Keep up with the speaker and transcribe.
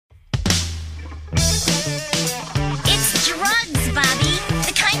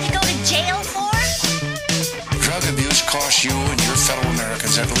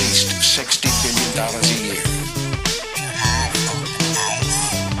at least $60 billion a year.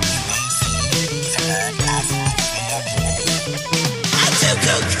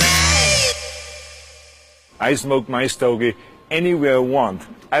 I smoke my stogie anywhere I want.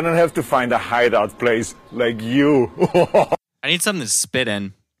 I don't have to find a hideout place like you. I need something to spit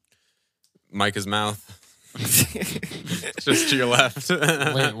in. Micah's mouth. Just to your left.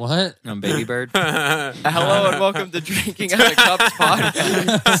 Wait, what? I'm Baby Bird. Hello and welcome to Drinking Out of Cups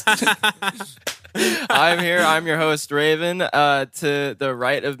podcast. I'm here. I'm your host, Raven. To the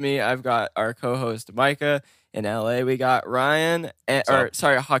right of me, I've got our co-host, Micah. In LA, we got Ryan,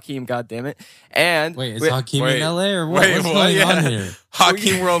 Hakeem, goddammit. And wait, is Hakeem in LA or what? What's what? going on here?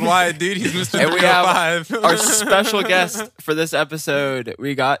 Hakeem worldwide, dude. He's Mr. And we have 305. our special guest for this episode.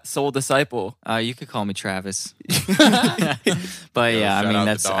 We got Soul Disciple. You could call me Travis. But yeah, I shout mean, out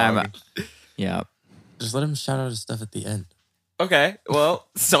that's, the dog. yeah. Just let him shout out his stuff at the end. Okay, well,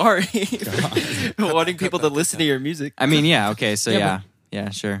 sorry. Wanting people to listen to your music. I mean, yeah, okay, so Yeah, yeah,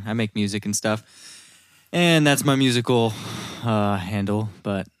 sure. I make music and stuff. And that's my musical handle.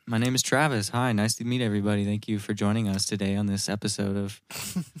 But my name is Travis. Hi, nice to meet everybody. Thank you for joining us today on this episode of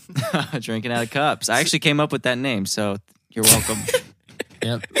Drinking Out of Cups. I actually came up with that name, so you're welcome.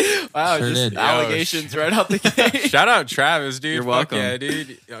 Yep. Wow, Sure just did. allegations right out the gate. Shout out Travis, dude. You're Fuck welcome. yeah,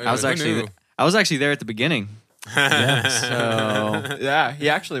 dude. I was actually there at the beginning. Yeah. So Yeah, he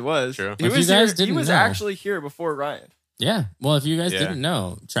actually was. True. He If was you guys here. He didn't was know. actually here before Ryan. Yeah. Well, if you guys Yeah. didn't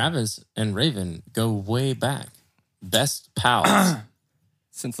know, Travis and Raven go way back. Best pals.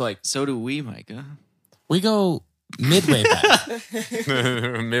 Since like so do we, Micah. We go midway back.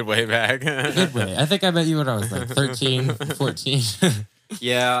 Midway back. Midway. I think I met you when I was like 13, 14.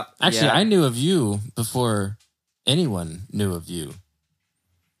 Yeah. Actually, I knew of you before anyone knew of you.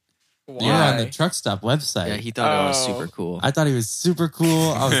 why? You were on the truck stop website. Yeah, he thought it was Oh. super cool. I thought he was super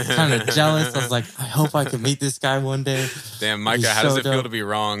cool. I was kind of jealous. I was like, I hope I can meet this guy one day. Damn, Micah, He's how does so it feel dope. to be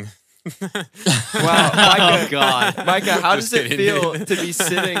wrong? Wow, Micah, Oh, God. Micah, how Just does it kidding, feel dude. to be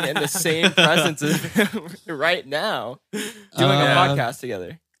sitting in the same presence as him right now, doing a podcast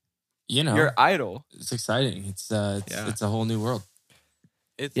together? You know, Your idol. it's exciting. It's a whole new world.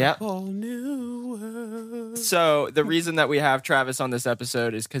 It's Yep. a whole new world. So the reason that we have Travis on this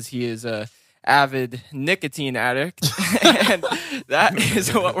episode is because he is a avid nicotine addict, and that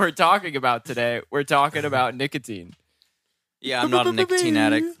is what we're talking about today. We're talking about nicotine. Yeah, I'm not a nicotine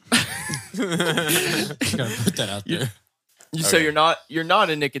addict. Just gotta put that out there. So Okay. you're not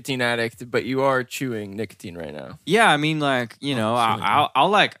a nicotine addict, but you are chewing nicotine right now. Yeah, I mean, like, you know, silly. I'll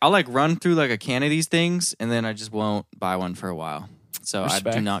like run through like a can of these things, and then I just won't buy one for a while. So I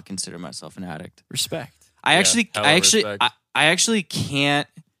Respect. do not consider myself an addict. Respect. I hella respect. actually can't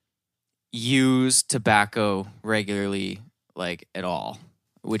use tobacco regularly, like at all,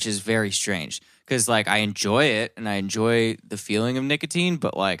 which is very strange. Because like I enjoy it and I enjoy the feeling of nicotine,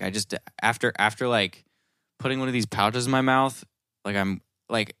 but like I just after like putting one of these pouches in my mouth, like I'm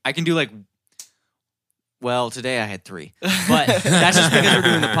like I can do like. Well, today I had 3, but that's just because we're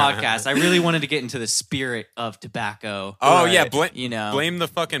doing the podcast. I really wanted to get into the spirit of tobacco. Oh, Right. yeah. You know, Blame the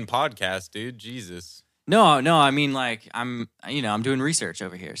fucking podcast, dude. Jesus. No, I mean like I'm doing research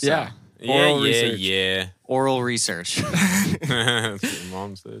over here. So. Yeah. Oral research. Yeah. Oral research. That's what your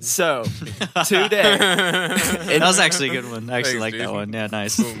mom said. So today, That was actually a good one. I actually Thanks, like dude. that one. Yeah,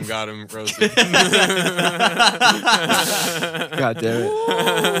 nice. Boom, got him roasted. God damn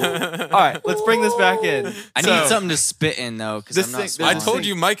it! All right, let's bring this back in. I need something to spit in though, because This I'm thing- not. this I smelling. told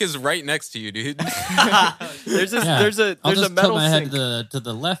you Mike is right next to you, dude. There's Yeah. there's a I'll there's a just metal put my head sink. to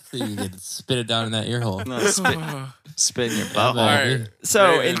the left so you can spit it down in that ear hole. No, spit in your Yeah, butt. but- All right.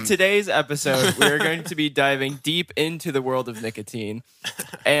 So Raven. in today's episode, we are going to be diving deep into the world of nicotine.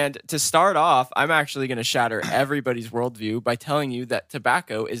 And to start off, I'm actually going to shatter everybody's worldview by telling you that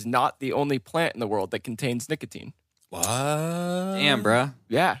tobacco is not the only plant in the world that contains nicotine. What? Damn, bruh.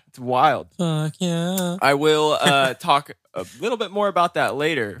 Yeah, it's wild. Fuck yeah. I will talk a little bit more about that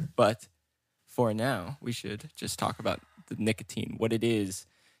later, but for now, we should just talk about the nicotine, what it is.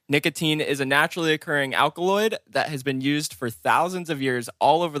 Nicotine is a naturally occurring alkaloid that has been used for thousands of years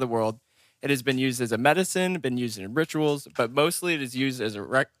all over the world. It has been used as a medicine, been used in rituals, but mostly it is used as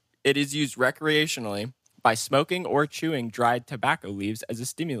it is used recreationally by smoking or chewing dried tobacco leaves as a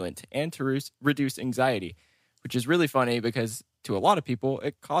stimulant and to reduce anxiety, which is really funny because to a lot of people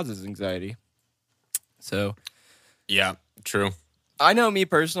it causes anxiety. So Yeah, true. I know me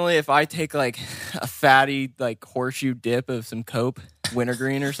personally, if I take like a fatty like horseshoe dip of some Cope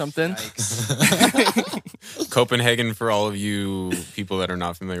wintergreen or something, Copenhagen for all of you people that are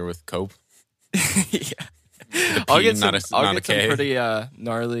not familiar with Cope. yeah. I'll get not some, a- I'll not get a some K. pretty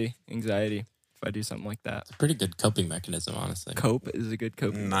gnarly anxiety if I do something like that. It's a pretty good coping mechanism, honestly. Cope is a good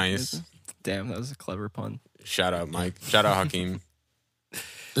coping Nice. mechanism. Damn, that was a clever pun. Shout out, Mike. Shout out, Hakeem.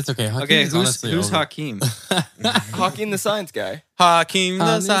 It's okay. Hakeem Okay, is who's honestly over. Hakeem? Hakeem the science guy. Hakeem, the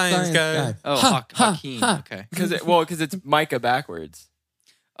Hakeem, science guy. Oh, Hakeem. Okay. Because it's Micah backwards.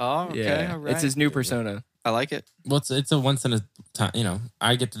 Oh, okay. Yeah, All right. it's his new persona. I like it. Well, it's a once in a time. You know,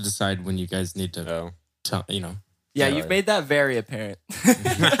 I get to decide when you guys need to. Oh. Tell, you know. Yeah, Sorry. you've made that very apparent.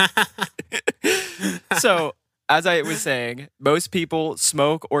 So, as I was saying, most people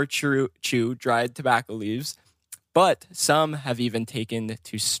smoke or chew dried tobacco leaves, but some have even taken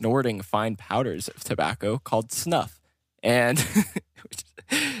to snorting fine powders of tobacco called snuff. And which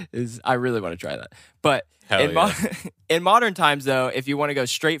is, I really want to try that. But Hell yeah. in modern times, though, if you want to go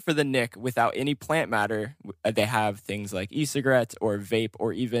straight for the nick without any plant matter, they have things like e-cigarettes or vape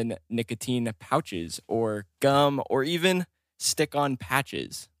or even nicotine pouches or gum or even stick-on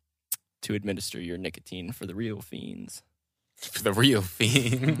patches to administer your nicotine for the real fiends. For the real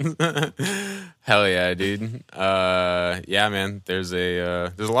fiends. Hell yeah, dude. Yeah, man. There's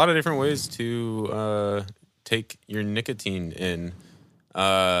a lot of different ways to take your nicotine in.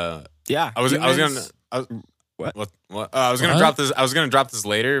 Yeah, I was gonna. What? I was gonna drop this. I was gonna drop this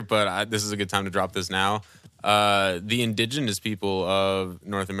later, but this is a good time to drop this now. The indigenous people of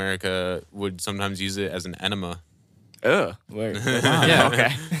North America would sometimes use it as an enema. Ugh. Wait. Wow. Yeah.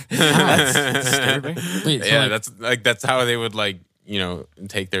 Okay. That's disturbing. Wait, so Yeah, like, that's how they would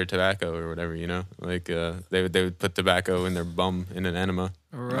take their tobacco or whatever. They would put tobacco in their bum in an enema.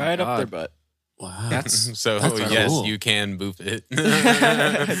 Right up their butt. wow. That's So That's yes, cool. you can boof it.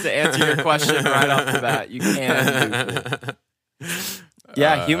 to answer your question right off the bat. You can. Do it.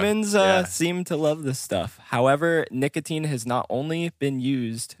 Yeah, humans yeah. seem to love this stuff. However, nicotine has not only been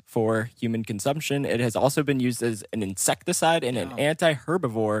used for human consumption, it has also been used as an insecticide and an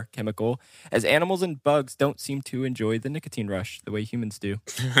anti-herbivore chemical, as animals and bugs don't seem to enjoy the nicotine rush the way humans do.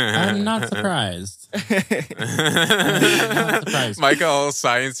 I'm not surprised. Not surprised. Micah all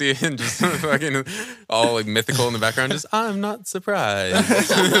sciencey and just fucking all like mythical in the background. Just I'm not surprised.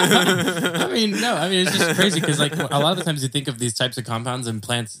 I mean, no. I mean, it's just crazy because, like, a lot of the times you think of these types of compounds and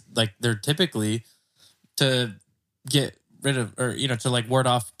plants, like, they're typically to get rid of, or to like ward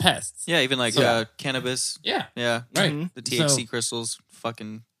off pests. Yeah, even like cannabis. Yeah, Yeah. right. The THC So- crystals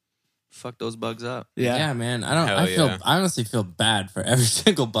fucking fuck those bugs up. Yeah, man. Hell I honestly feel bad for every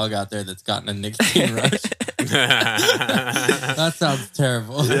single bug out there that's gotten a nicotine rush. That sounds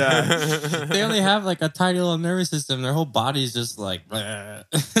terrible. Yeah. They only have like a tiny little nervous system. Their whole body's just like. bleh.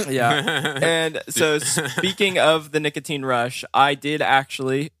 Yeah. And so, speaking of the nicotine rush, I did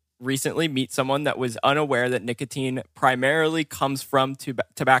actually recently meet someone that was unaware that nicotine primarily comes from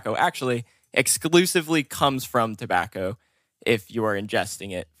tobacco. Actually, exclusively comes from tobacco if you are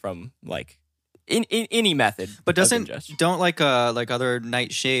ingesting it from like in any method. But of ingestion. don't like other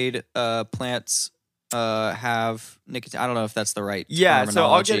nightshade plants have nicotine? I don't know if that's the right Yeah, so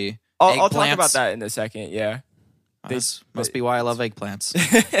terminology. I'll talk Eggplants? about that in a second. Yeah. This must be why I love eggplants.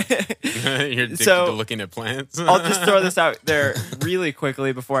 You're addicted So- to looking at plants. I'll just throw this out there really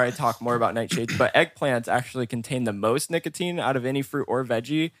quickly before I talk more about nightshades. But eggplants actually contain the most nicotine out of any fruit or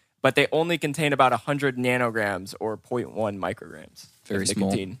veggie, but they only contain about 100 nanograms or 0.1 micrograms. Very of small.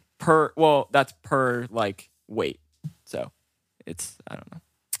 nicotine per. Well, that's per like weight. So it's I don't know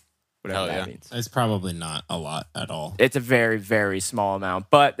whatever Hell that yeah. means. It's probably not a lot at all. It's a very very small amount,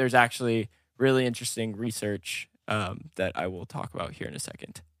 but there's actually really interesting research that I will talk about here in a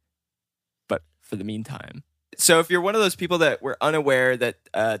second. But for the meantime, so if you're one of those people that were unaware that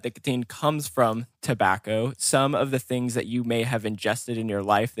nicotine comes from tobacco, some of the things that you may have ingested in your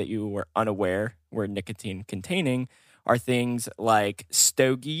life that you were unaware were nicotine containing are things like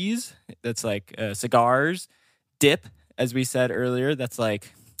stogies, that's like cigars, dip, as we said earlier, that's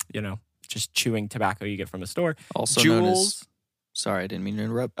like, just chewing tobacco you get from a store. Also known Jewels. as. Sorry, I didn't mean to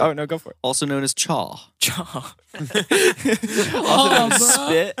interrupt. Oh, no, go for it. Also known as chaw. Chaw. Oh, Also known bro. as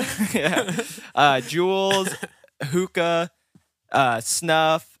spit. Yeah. Jewels, hookah,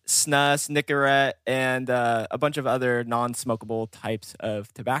 snuff, snus, Nicorette, and a bunch of other non-smokable types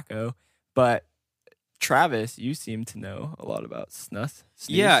of tobacco. But Travis, you seem to know a lot about snus.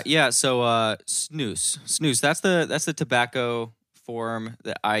 Snus. Yeah. So snus. That's the tobacco form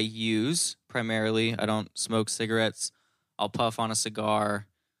that I use primarily. I don't smoke cigarettes. I'll puff on a cigar.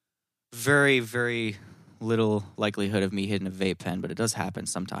 Very, very little likelihood of me hitting a vape pen, but it does happen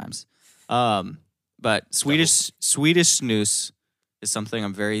sometimes. But Swedish snus is something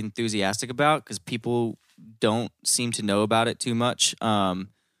I'm very enthusiastic about because people don't seem to know about it too much.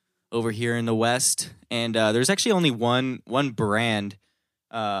 over here in the West. And there's actually only one brand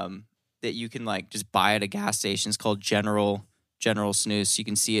that you can like just buy at a gas station. It's called General Snus. You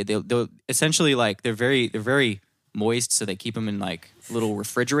can see it. They'll essentially like they're very moist, so they keep them in like little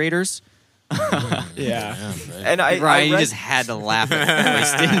refrigerators. Yeah. Right. And I Ryan, you read- just had to laugh at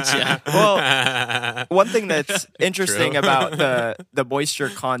moist, didn't you? Well, one thing that's interesting True. about the moisture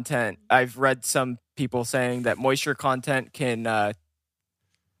content, I've read some people saying that moisture content can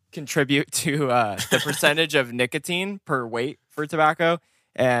contribute to the percentage of nicotine per weight for tobacco.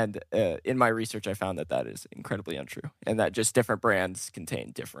 And in my research, I found that is incredibly untrue, and that just different brands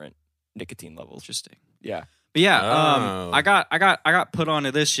contain different nicotine levels. Interesting. Yeah. But yeah, Oh. I got put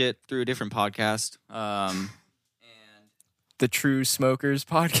onto this shit through a different podcast. The True Smokers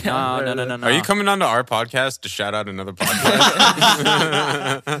podcast. No. Are you coming onto our podcast to shout out another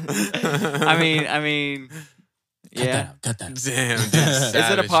podcast? I mean, yeah. Cut that. Damn, dude, Is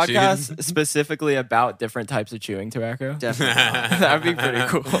it a savage, podcast dude. specifically about different types of chewing tobacco? Definitely not. That'd be pretty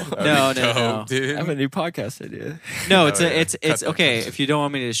cool. No, Dope, dude. I have a new podcast idea. No, it's Oh, yeah. it's Cut that okay. shit. If you don't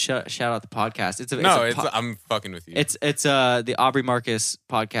want me to shout out the podcast, I'm fucking with you. it's the Aubrey Marcus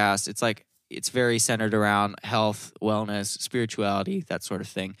podcast. It's very centered around health, wellness, spirituality, that sort of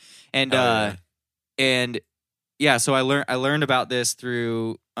thing. And Hell and yeah, so I learned about this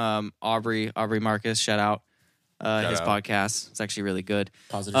through Aubrey Marcus. Shout out his out. podcast. It's actually really good.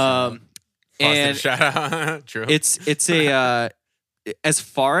 Positive. shout-out. And Positive shout out. True. it's a as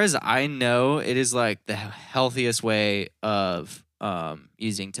far as I know, it is like the healthiest way of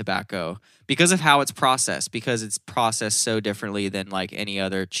using tobacco because of how it's processed, because it's processed so differently than like any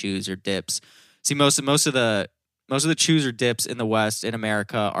other chews or dips. See, most of the chews or dips in the West in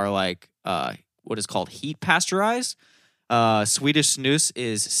America are like what is called heat pasteurized. Swedish snus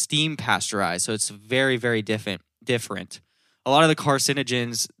is steam pasteurized, so it's very, very different. A lot of the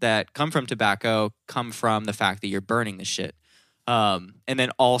carcinogens that come from tobacco come from the fact that you're burning the shit. And then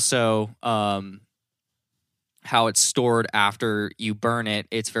also how it's stored after you burn it,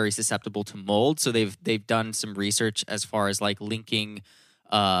 it's very susceptible to mold. So they've done some research as far as like linking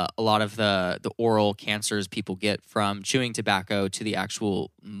a lot of the oral cancers people get from chewing tobacco to the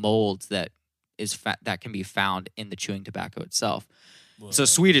actual molds that can be found in the chewing tobacco itself. So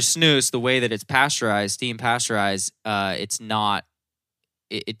Swedish snus, the way that it's pasteurized, steam pasteurized, it's not.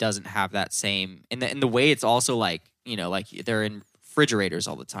 It doesn't have that same, and the way it's also like like they're in refrigerators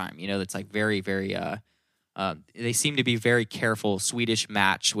all the time. That's like very, very. They seem to be very careful. Swedish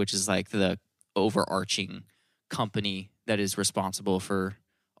Match, which is like the overarching company that is responsible for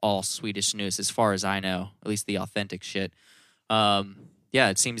all Swedish snus, as far as I know, at least the authentic shit. Yeah,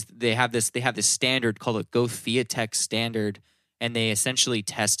 it seems they have this standard called a Gothia standard, and they essentially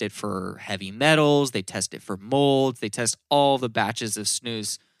test it for heavy metals, they test it for molds, they test all the batches of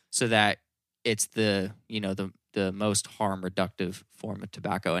snus so that it's the most harm reductive form of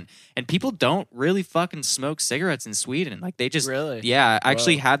tobacco. And people don't really fucking smoke cigarettes in Sweden. Like they just Really? Yeah, I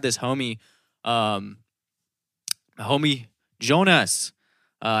actually Whoa. had this homie Jonas.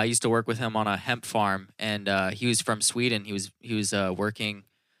 I used to work with him on a hemp farm, and he was from Sweden. He was working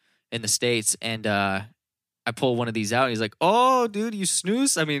in the States, and I pull one of these out, and he's like, "Oh, dude, you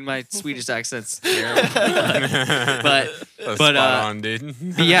snooze." I mean, my Swedish accent's terrible, but Spot on, dude.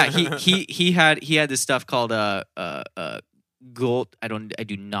 but yeah, he had this stuff called Gold. I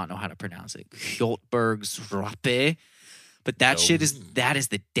do not know how to pronounce it. Goldberg's Rappe, but that shit is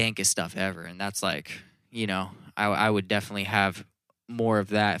the dankest stuff ever, and that's like I would definitely have more of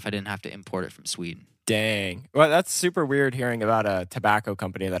that if I didn't have to import it from Sweden. Dang. Well, that's super weird hearing about a tobacco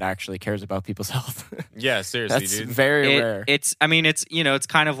company that actually cares about people's health. Yeah, seriously, That's dude. very rare. It's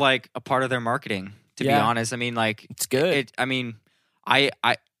kind of like a part of their marketing. To be Yeah. honest, I mean, like It's good.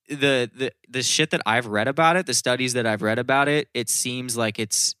 The shit that I've read about it, the studies that I've read about it, it seems like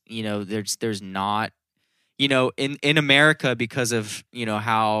it's there's not in America, because of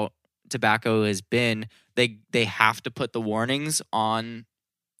how tobacco has been, they have to put the warnings on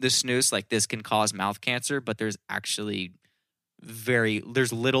the snus, like this can cause mouth cancer, but there's actually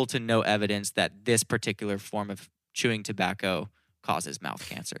there's little to no evidence that this particular form of chewing tobacco causes mouth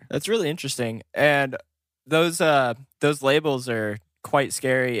cancer. That's really interesting. And those labels are quite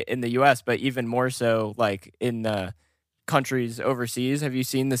scary in the US, but even more so like in countries overseas. Have you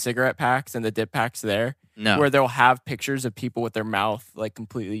seen the cigarette packs and the dip packs there? No. Where they'll have pictures of people with their mouth like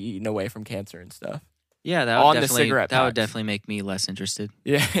completely eaten away from cancer and stuff. Yeah, that On would the definitely cigarette that would packs. definitely make me less interested.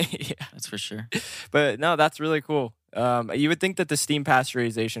 Yeah, yeah. That's for sure. But no, that's really cool. You would think that the steam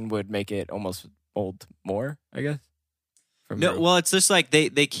pasteurization would make it almost mold more, I guess, No, well, it's just like they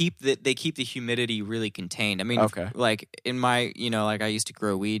keep the humidity really contained. I mean, Okay. like in my, like I used to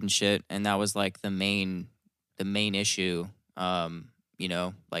grow weed and shit, and that was like the main issue.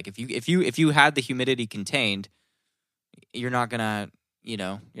 Like if you had the humidity contained, you're not gonna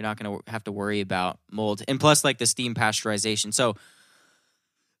have to worry about mold. And plus, like the steam pasteurization, so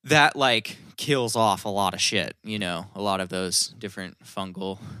that like kills off a lot of shit. A lot of those different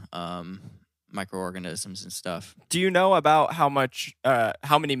fungal microorganisms and stuff. Do you know about how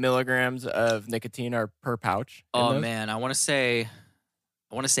many milligrams of nicotine are per pouch? in Oh those? man, I want to say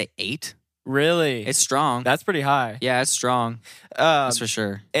 8. Really? It's strong. That's pretty high. Yeah, it's strong. Um, That's for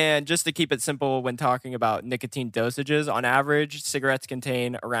sure. And just to keep it simple, when talking about nicotine dosages, on average, cigarettes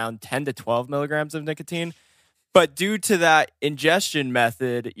contain around 10 to 12 milligrams of nicotine. But due to that ingestion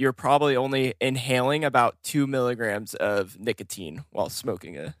method, you're probably only inhaling about 2 milligrams of nicotine while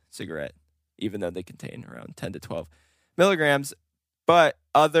smoking a cigarette, even though they contain around 10 to 12 milligrams. But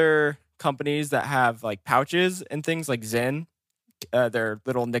other companies that have like pouches and things like Zen, they're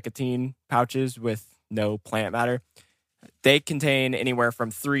little nicotine pouches with no plant matter, they contain anywhere from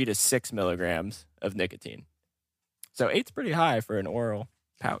 3 to 6 milligrams of nicotine. So 8's pretty high for an oral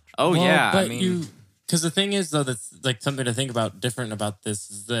pouch. Oh Well, yeah, but I mean, because the thing is though, that's like something to think about different about this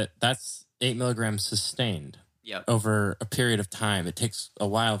is that's 8 milligrams sustained yep. over a period of time. It takes a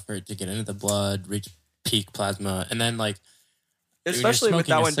while for it to get into the blood, reach peak plasma, and then like Especially with smoking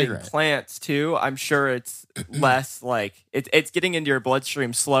that a one being cigarette. plants too, I'm sure it's less like it's getting into your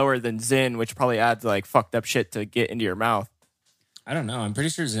bloodstream slower than Zen, which probably adds like fucked up shit to get into your mouth. I don't know. I'm pretty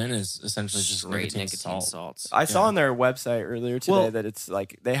sure Zen is essentially just Straight nicotine nicotine salt. salts. I saw on their website earlier today Well- that it's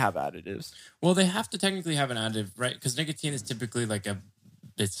like they have additives. Well, they have to technically have an additive, right? Because nicotine is typically like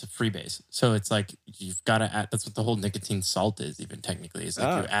it's a free base. So it's like you've got to add, that's what the whole nicotine salt is, even technically, is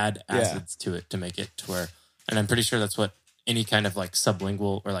like you add yeah. acids to it to make it to where, and I'm pretty sure that's what any kind of like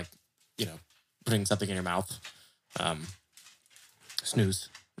sublingual or like, putting something in your mouth, snooze,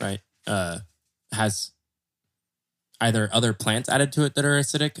 right? Has either other plants added to it that are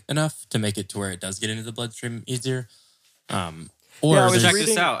acidic enough to make it to where it does get into the bloodstream easier. Or I was check there's- this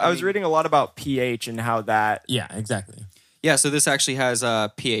reading. out. I was I mean- reading a lot about pH and how that. yeah, exactly. Yeah, so this actually has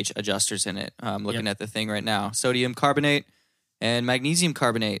pH adjusters in it. I'm looking at the thing right now. Sodium carbonate and magnesium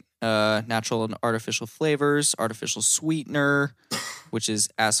carbonate, natural and artificial flavors, artificial sweetener, which is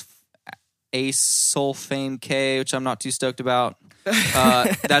asulfame K, which I'm not too stoked about.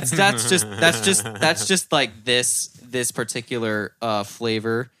 That's just like this particular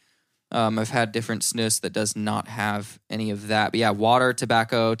flavor. I've had different snus that does not have any of that. But yeah, water,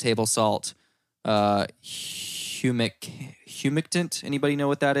 tobacco, table salt, humectant. Anybody know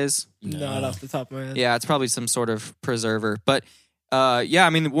what that is? Not off the top of my head. Yeah, it's probably some sort of preserver. But yeah,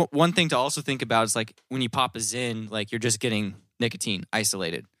 I mean, one thing to also think about is like when you pop a Zyn, like you're just getting nicotine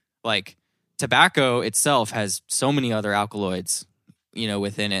isolated. Like tobacco itself has so many other alkaloids,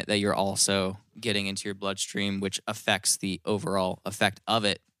 within it that you're also getting into your bloodstream, which affects the overall effect of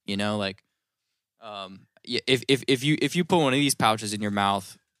it. If you put one of these pouches in your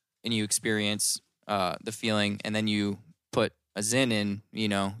mouth and you experience the feeling, and then you put a Zyn in,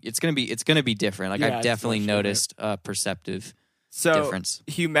 it's gonna be different. Like Yeah, I've it's definitely much noticed a perceptive So difference.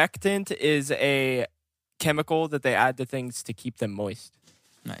 humectant is a chemical that they add to things to keep them moist.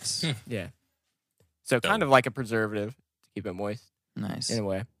 Nice, Yeah. So kind of like a preservative to keep it moist nice. in a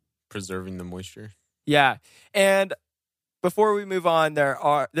way. Preserving the moisture. Yeah. And before we move on,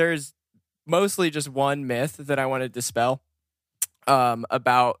 there's mostly just one myth that I want to dispel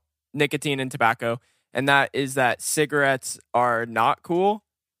about nicotine and tobacco, and that is that cigarettes are not cool.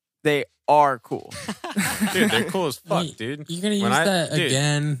 They are cool. Dude, they're cool as fuck, Wait, dude. You're gonna use When that dude,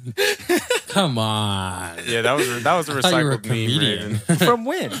 again? Come on. Yeah, that was a thought you were a recycled meme. comedian. Raven. From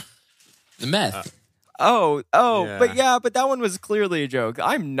when? The meth. Oh, Yeah. but that one was clearly a joke.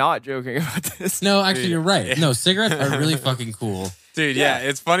 I'm not joking about this. No, actually, Dude. you're right. No, cigarettes are really fucking cool. Dude, yeah,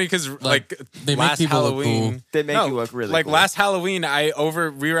 it's funny because like they make last people look Halloween, cool. They make you look really like cool. last Halloween.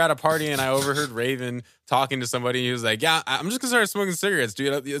 We were at a party and I overheard Raven talking to somebody. He was like, "Yeah, I'm just gonna start smoking cigarettes,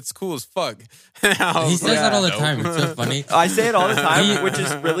 dude. It's cool as fuck." And I He was says like, that all the "Nope." time. It's so funny. I say it all the He- time, which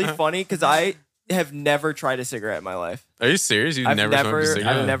is really funny because I have never tried a cigarette in my life. Are you serious? You've I've never smoked a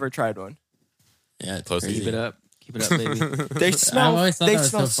cigarette? I've never tried one. Yeah, it's Pussy. crazy. Keep it up, baby. They smell. always thought They that was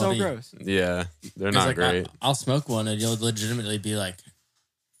smell so so funny. gross. Yeah, they're It's not like, great. I'll smoke one and you'll legitimately be like,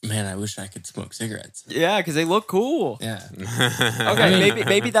 man, I wish I could smoke cigarettes. Yeah, because they look cool. Yeah. Okay,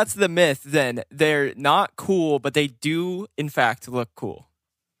 maybe that's the myth. Then they're not cool, but they do in fact look cool.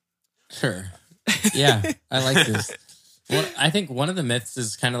 Sure. Yeah, I like this. Well, I think one of the myths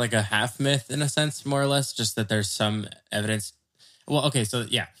is kind of like a half myth in a sense, more or less, just that there's some evidence. Well, okay, so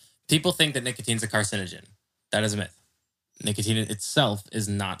yeah, people think that nicotine's a carcinogen. That is a myth. Nicotine itself is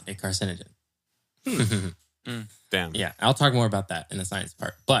not a carcinogen. Damn. Yeah, I'll talk more about that in the science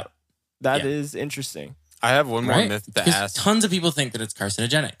part. But That Yeah. is interesting. I have one more right? myth to Because ask. tons of people think that it's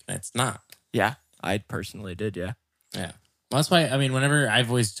carcinogenic, and it's not. Yeah, I personally did. Yeah. Yeah. Well, that's why, I mean, whenever I've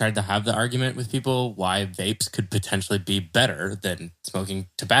always tried to have the argument with people why vapes could potentially be better than smoking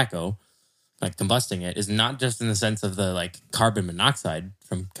tobacco, like combusting it, is not just in the sense of the like carbon monoxide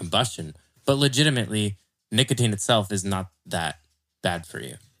from combustion, but legitimately nicotine itself is not that bad for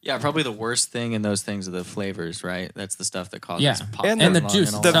you. Yeah, probably the worst thing in those things are the flavors, right? That's the stuff that causes Yeah. pop And the lung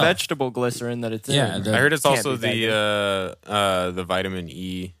juice all The that. itself. vegetable glycerin that it's Yeah, in. the- I heard it's Can't also be the vitamin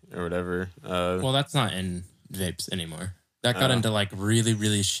E or whatever. Well, that's not in vapes anymore. That got into like really,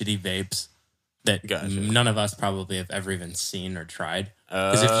 really shitty vapes that Gotcha. none of us probably have ever even seen or tried.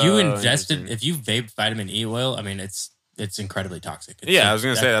 Because if you ingested, interesting. if you vaped vitamin E oil, I mean, it's incredibly toxic. It's Yeah, like- I was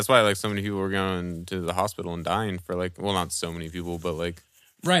gonna say that's why like so many people were going to the hospital and dying for like, well, not so many people, but like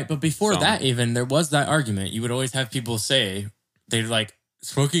Right, but before Some. that, even there was that argument. You would always have people say they're like,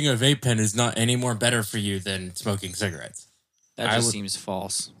 smoking a vape pen is not any more better for you than smoking cigarettes. That I just would- seems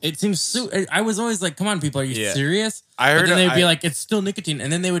false. It seems I was always like, come on, people, are you Yeah. serious? I heard But then they'd be I- like, it's still nicotine,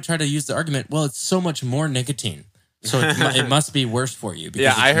 and then they would try to use the argument, well, it's so much more nicotine, so it must be worse for you. Because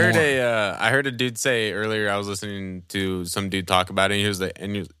yeah, I it's heard more. I heard a dude say earlier. I was listening to some dude talk about it. And he was like,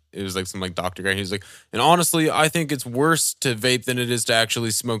 it was like some like doctor guy. He was like, and honestly, I think it's worse to vape than it is to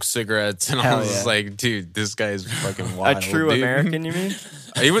actually smoke cigarettes. And I Hell was yeah. just like, dude, this guy is fucking A wild. true dude. American, you mean?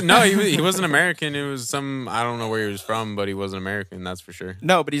 He wasn't American. It was some, I don't know where he was from, but he wasn't American. That's for sure.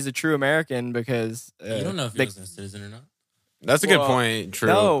 No, but he's a true American because You don't know if he they- was a citizen or not. That's a good Well, point. True.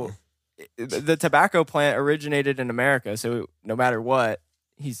 No, the tobacco plant originated in America, so no matter what,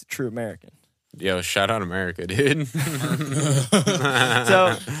 he's a true American. Yo, shout out America, dude.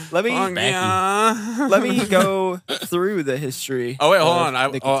 So let me Yeah. let me go through the history. Oh wait, hold of on. I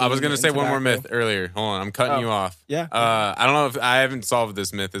was nicotine gonna and say one more tobacco. myth earlier. Hold on, I'm cutting Oh. you off. Yeah. I don't know if I haven't solved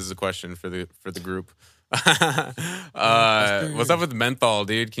this myth. This is a question for the group. What's up with menthol,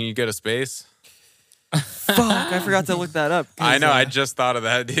 dude? Can you get a space? Fuck, I forgot to look that up. 'cause, I know. I just thought of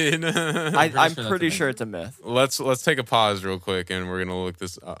that, dude. I'm that's pretty a sure myth. it's a myth. Let's take a pause real quick, and we're gonna look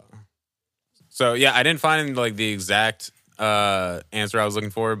this up. So yeah, I didn't find like the exact answer I was looking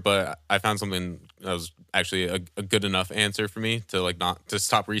for, but I found something that was actually a good enough answer for me to like not to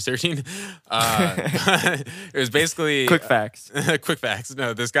stop researching. It was basically Quick facts. quick facts.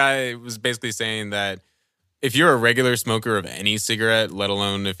 No, this guy was basically saying that if you're a regular smoker of any cigarette, let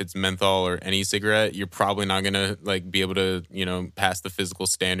alone if it's menthol or any cigarette, you're probably not gonna like be able to, pass the physical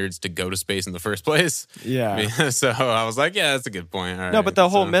standards to go to space in the first place. Yeah. So I was like, yeah, that's a good point. All No, right. but the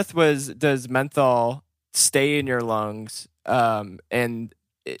whole So- myth was, does menthol stay in your lungs? And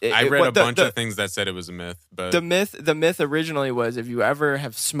I read a bunch of things that said it was a myth, but The myth originally was if you ever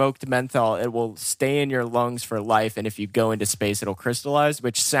have smoked menthol, it will stay in your lungs for life, and if you go into space, it'll crystallize,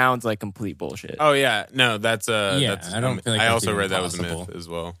 which sounds like complete bullshit. oh yeah, no, that's Yeah, that's, I don't feel like I that's also even read that was a possible. myth as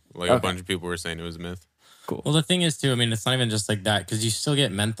well. Like a Okay. bunch of people were saying it was a myth. Well, the thing is, too, I mean, it's not even just like that, because you still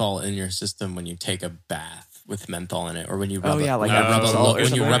get menthol in your system when you take a bath with menthol in it, or when you rub, yeah, like when you rub, salt or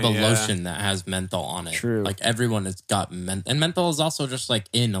when you rub a something. Yeah. lotion that has menthol on it. True. Like, everyone has got and menthol is also just like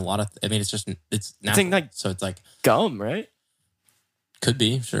in a lot of, I mean, it's natural. like- so it's like, Gum, right? could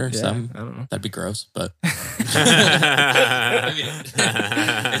be, sure, Yeah, some. I don't know. That'd be gross, but I mean,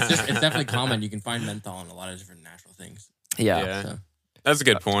 it's definitely common. You can find menthol in a lot of different natural things. Yeah, So. that's a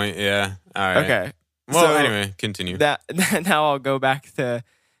good point. Yeah. All right. Okay. Well, So anyway, continue. That now I'll go back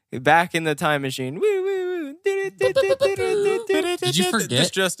in the time machine. Woo, woo, woo. Did you forget This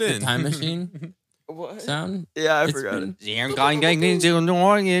just the in. time machine What? sound? Yeah, I It's forgot been-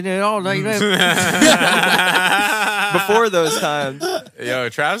 Before those times, Yo,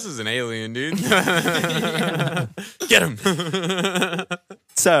 Travis is an alien, dude. Get him.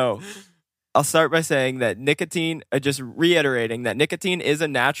 so I'll start by saying that nicotine, just reiterating that nicotine is a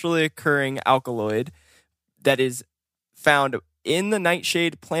naturally occurring alkaloid that is found in the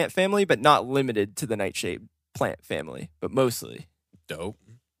nightshade plant family, but not limited to the nightshade plant family, but mostly. Dope.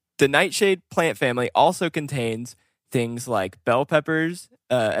 The nightshade plant family also contains things like bell peppers,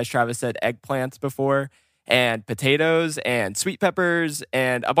 as Travis said, eggplants before, and potatoes and sweet peppers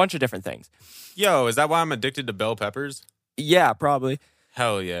and a bunch of different things. Yo, is that why I'm addicted to bell peppers? Yeah, probably.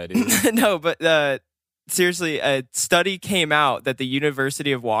 Hell yeah, dude. No, but seriously, a study came out that the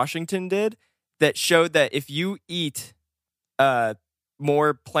University of Washington did that showed that if you eat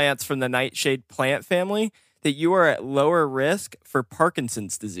more plants from the nightshade plant family, that you are at lower risk for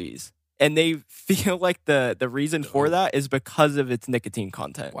Parkinson's disease. And they feel like the reason for that is because of its nicotine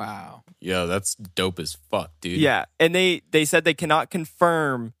content. Wow. Yo, that's dope as fuck, dude. Yeah. And they said they cannot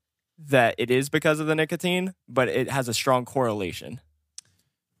confirm that it is because of the nicotine, but it has a strong correlation.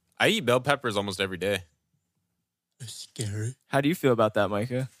 I eat bell peppers almost every day. It's scary. How do you feel about that,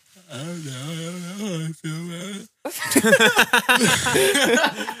 Micah? I don't know. I feel bad.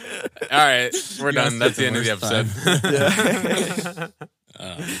 All right, we're You done. guys That's the picked end of the worst episode.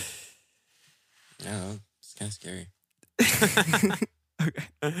 No, it's kind of scary.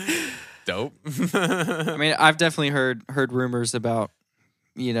 Dope. I mean, I've definitely heard rumors about,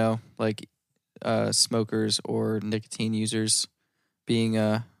 like smokers or nicotine users being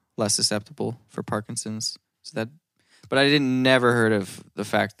less susceptible for Parkinson's. But I never heard of the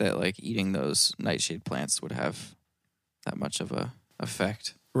fact that like eating those nightshade plants would have that much of a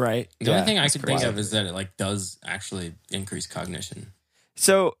effect. Right. The only thing I that's could think crazy. of is that it like does actually increase cognition.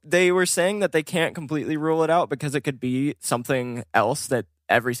 So they were saying that they can't completely rule it out because it could be something else that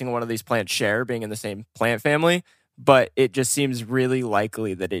every single one of these plants share, being in the same plant family. But it just seems really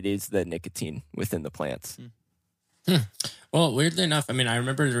likely that it is the nicotine within the plants. Well, weirdly enough, I mean, I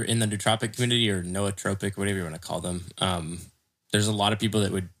remember in the nootropic community or nootropic, whatever you want to call them, there's a lot of people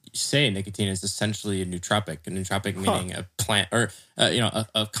that would say nicotine is essentially a nootropic meaning a plant or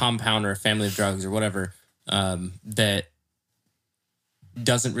a compound or a family of drugs or whatever that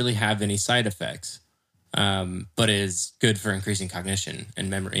doesn't really have any side effects, but is good for increasing cognition and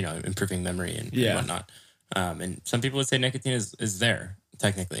memory, improving memory and whatnot. And some people would say nicotine is there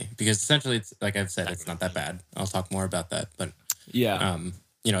technically because essentially it's like I've said, it's not that bad. I'll talk more about that, but Yeah. and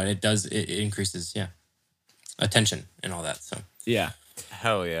it increases attention and all that. So Yeah.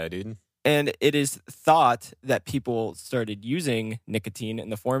 Hell yeah, dude. And it is thought that people started using nicotine in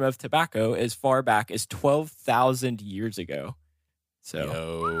the form of tobacco as far back as 12,000 years ago. So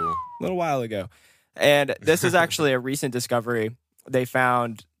Yo. a little while ago. And this is actually a recent discovery. They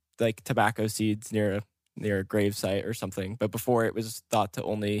found like tobacco seeds near a grave site or something. But before it was thought to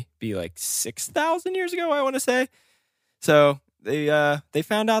only be like 6,000 years ago, I want to say. So they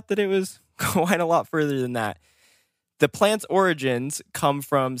found out that it was quite a lot further than that. The plant's origins come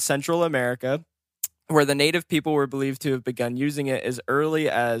from Central America, where the native people were believed to have begun using it as early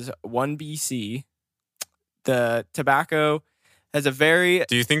as 1 BC. The tobacco has a very...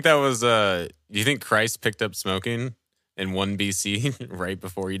 Do you think that was do you think Christ picked up smoking in 1 BC right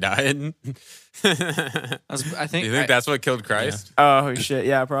before he died? I think Do you think that's what killed Christ? Oh, shit.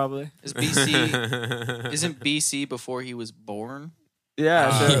 Yeah, probably. is BC isn't BC before he was born?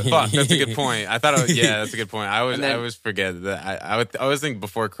 Yeah. So, Fuck, that's a good point. I thought, that's a good point. I And then- always forget that. I always think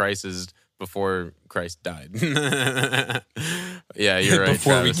before Christ is before Christ died. Yeah, you're right.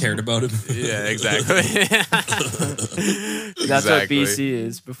 before we Travis. cared about him. Yeah, exactly. that's what BC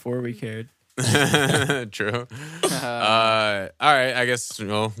is, before we cared. True. All right. I guess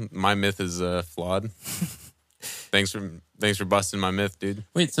my myth is flawed. Thanks for busting my myth, dude.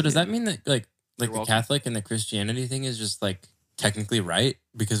 Wait, so does that mean that like the welcome. Catholic and the Christianity thing is just like technically right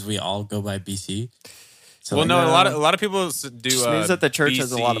because we all go by BC? So Well, like, no, a lot of people do. Just means that the church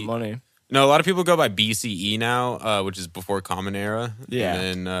has a lot of BC money. No, a lot of people go by BCE now, which is before Common Era. Yeah.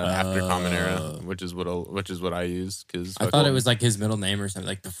 And then after Common Era, which is what I use because I thought it was like his middle name or something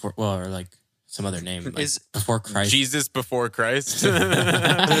like before, or like some other name like Is- before Christ. Jesus before Christ.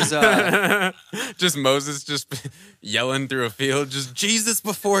 There's, Just Moses just yelling through a field, just Jesus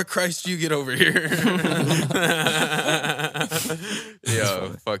before Christ, you get over here. Yo,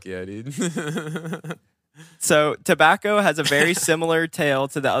 fuck yeah, dude. So tobacco has a very similar tale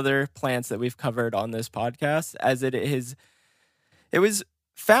to the other plants that we've covered on this podcast, as it was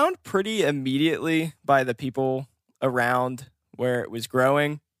found pretty immediately by the people around where it was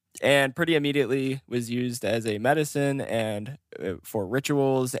growing, and pretty immediately was used as a medicine and for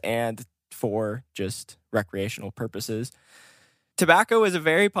rituals and for just recreational purposes. Tobacco is a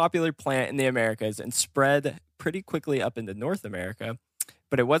very popular plant in the Americas and spread pretty quickly up into North America.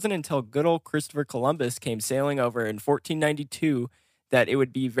 But it wasn't until good old Christopher Columbus came sailing over in 1492 that it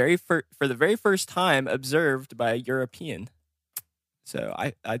would be for the very first time observed by a European. So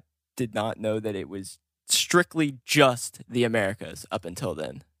I did not know that it was strictly just the Americas up until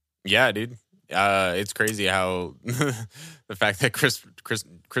then. Yeah, dude. It's crazy how the fact that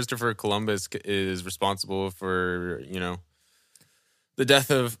Christopher Columbus is responsible for, the death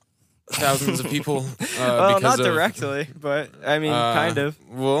of thousands of people. Well, because not of, directly, but I mean, kind of.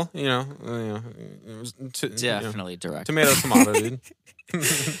 Well, it was definitely direct. tomato, dude.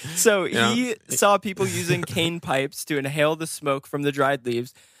 So Yeah. he saw people using cane pipes to inhale the smoke from the dried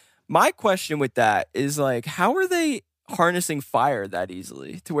leaves, My question with that is like, how are they harnessing fire that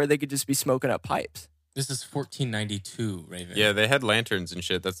easily to where they could just be smoking up pipes? This is 1492, Raven. Yeah, they had lanterns and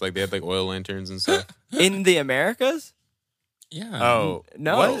shit. That's like they had like oil lanterns and stuff. In the Americas? Yeah. Oh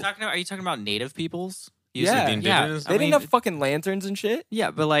No. what? Are you talking about native peoples? Yeah. The indigenous? They didn't have fucking lanterns and shit?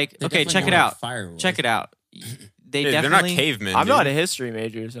 Yeah, but like, They okay, definitely check it know what out. fire was. Check it out. They Dude, they're not definitely. cavemen. I'm dude. not a history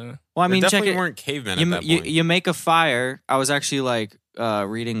major, so. Well, I They mean, check definitely it. weren't cavemen You, at that you, point. you make a fire. I was actually like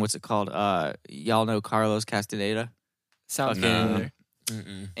reading what's it called? Y'all know Carlos Castaneda. Sounds Fucking- familiar.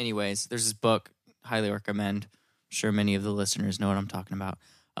 Mm-mm. Anyways, there's this book. Highly recommend. I'm sure many of the listeners know what I'm talking about.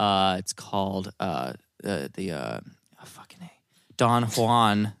 It's called fucking A. Don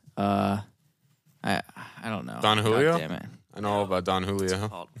Juan. I don't know. Don Julio? God damn it. I know all about Don What's it Julio.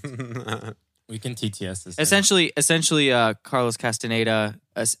 called? We can TTS this. Essentially, Carlos Castaneda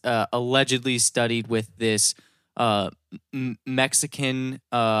allegedly studied with this Mexican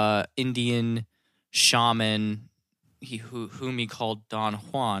Indian shaman, whom he called Don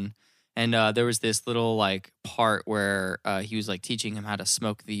Juan, and there was this little like part where he was like teaching him how to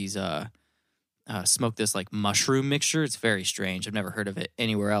smoke these smoke this like mushroom mixture. It's very strange. I've never heard of it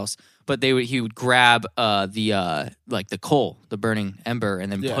anywhere else. But he would grab the coal, the burning ember,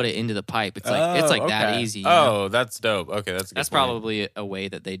 and then Yeah. put it into the pipe. It's like that okay. easy. You know? Oh, that's dope. Okay, that's a good That's point. probably a way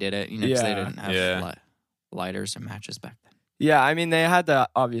that they did it. You know, because they Yeah. didn't have Yeah. lighters or matches back then. Yeah, I mean, they had to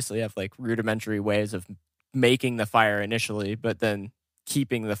obviously have like rudimentary ways of making the fire initially, but then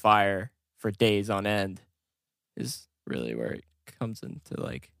keeping the fire for days on end is really where it comes into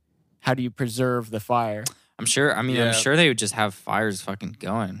like, how do you preserve the fire? I'm sure. I mean, Yeah. I'm sure they would just have fires fucking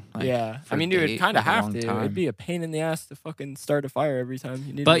going. Like, yeah, for I mean, you would kind of like, a have long to. time. It'd be a pain in the ass to fucking start a fire every time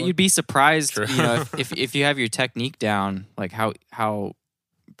you need. But one. you'd be surprised, True. you know, if you have your technique down, like how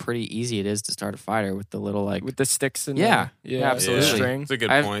pretty easy it is to start a fire with the little like. with the sticks and Yeah, the, yeah, absolutely. the string. It's a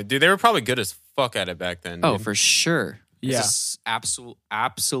good I've- point, dude. They were probably good as fuck at it back then. Oh, dude. for sure. Yeah. It's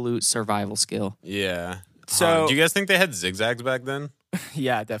absolute survival skill. yeah. So- do you guys think they had zigzags back then?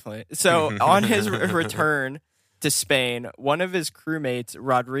 Yeah, definitely. So on his return to Spain, one of his crewmates,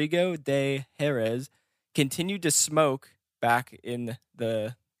 Rodrigo de Jerez, continued to smoke back in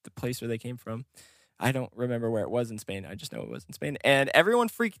the place where they came from. I don't remember where it was in Spain. I just know it was in Spain. And everyone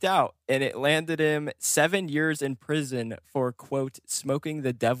freaked out, and it landed him 7 years in prison for, quote, smoking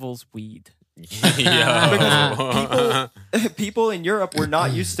the devil's weed. Yo. People in Europe were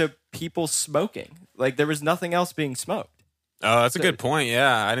not used to people smoking. Like, there was nothing else being smoked. Oh, that's a good point.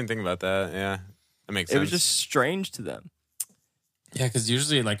 Yeah, I didn't think about that. Yeah, that makes sense. It was just strange to them. Yeah, because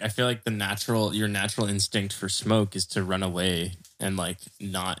usually, like, I feel like your natural instinct for smoke is to run away and like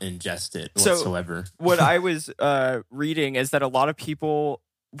not ingest it So- whatsoever. What I was reading is that a lot of people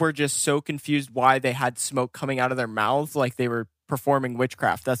were just so confused why they had smoke coming out of their mouths, like they were performing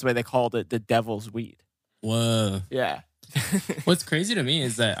witchcraft. That's why they called it the devil's weed. Whoa. Yeah. What's crazy to me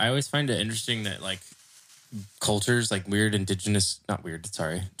is that I always find it interesting that like cultures, like weird indigenous, not weird,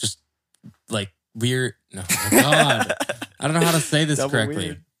 sorry, just like weird. No, oh my God, I don't know how to say this Double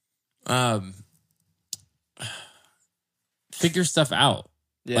correctly. weird. Figure stuff out,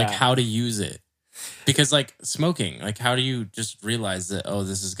 Yeah. like how to use it, because like smoking, like how do you just realize that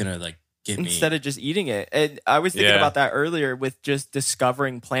this is gonna like get me Instead of just eating it. And I was thinking Yeah. about that earlier with just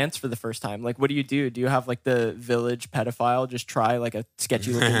discovering plants for the first time. Like, what do? Do you have like the village pedophile just try like a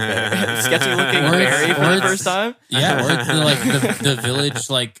sketchy looking berry for the first time? Yeah, or like the village,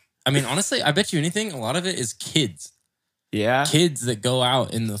 like I mean, honestly, I bet you anything, a lot of it is kids. Yeah. Kids that go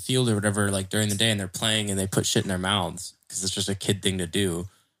out in the field or whatever, like during the day, and they're playing and they put shit in their mouths because it's just a kid thing to do.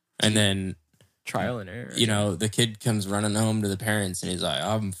 And then, Trial and error. you know, the kid comes running home to the parents and he's like,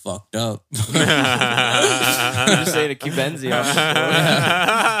 I'm fucked up. You just say to Cubenzi.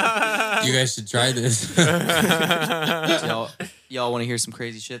 You guys should try this. Y'all want to hear some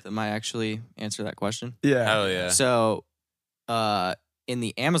crazy shit that might actually answer that question? Yeah. Hell yeah. So, in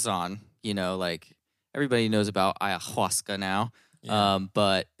the Amazon, you know, like everybody knows about ayahuasca now. Yeah.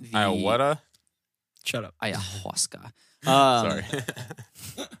 But the Ayahuasca? Shut up. ayahuasca. Sorry.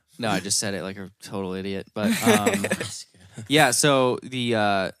 No, I just said it like a total idiot. But yeah, so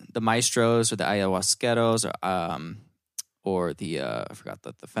the maestros or the ayahuasqueros or the I forgot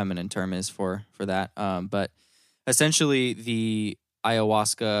what the feminine term is for that. But essentially the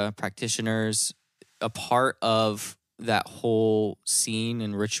ayahuasca practitioners, a part of that whole scene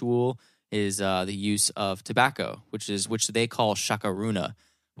and ritual is the use of tobacco, which they call shakaruna,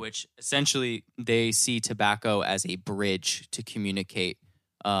 which essentially they see tobacco as a bridge to communicate.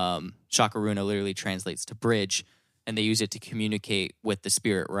 Shakaruna literally translates to bridge, and they use it to communicate with the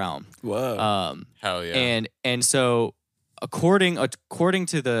spirit realm. Whoa. Hell yeah. And so according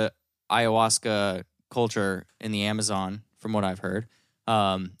to the ayahuasca culture in the Amazon, from what I've heard,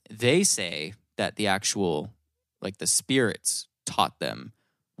 they say that the actual, like the spirits taught them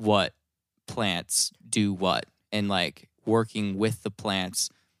what plants do what, and like working with the plants.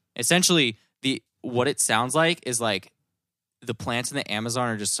 Essentially, what it sounds like is like the plants in the Amazon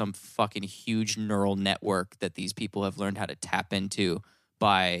are just some fucking huge neural network that these people have learned how to tap into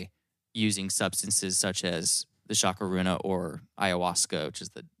by using substances such as the chacaruna or ayahuasca, which is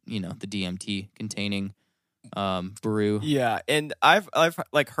the DMT containing brew. Yeah, and I've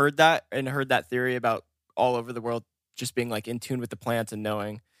like heard that theory about all over the world just being like in tune with the plants and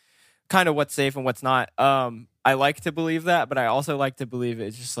knowing kind of what's safe and what's not. I like to believe that, but I also like to believe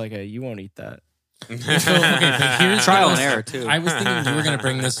it's just like you won't eat that. So, okay, but here's Trial and error too. I was thinking you were going to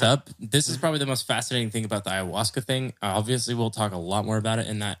bring this up. This is probably the most fascinating thing about the ayahuasca thing. Obviously, we'll talk a lot more about it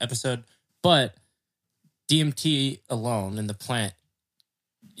in that episode. But DMT alone in the plant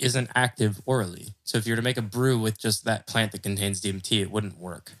isn't active orally. So if you were to make a brew with just that plant that contains DMT, it wouldn't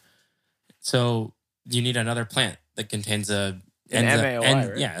work. So you need another plant that contains an MAOI,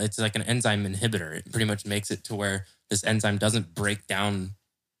 right? Yeah, it's like an enzyme inhibitor. It pretty much makes it to where this enzyme doesn't break down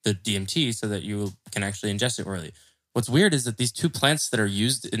the DMT so that you can actually ingest it orally. What's weird is that these two plants that are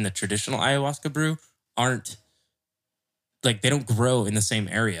used in the traditional ayahuasca brew aren't, like, they don't grow in the same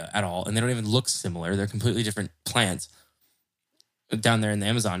area at all, and they don't even look similar. They're completely different plants down there in the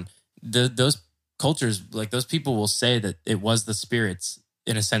Amazon. Those cultures, like, those people will say that it was the spirits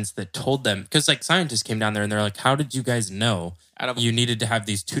in a sense that told them, because like scientists came down there and they're like, how did you guys know you needed to have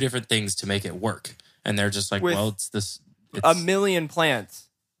these two different things to make it work? And they're just like, well, it's a million plants.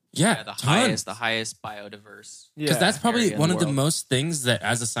 Yeah, the tons. highest biodiverse. Because that's probably area in one the of the world. most things that,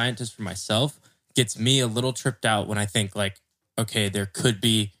 as a scientist for myself, gets me a little tripped out when I think like, okay, there could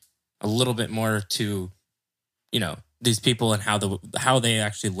be a little bit more to, these people and how they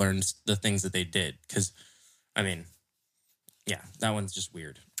actually learned the things that they did. Because, I mean, yeah, that one's just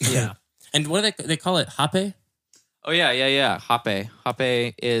weird. Yeah. And what do they call it? Hape? Oh yeah. Hape.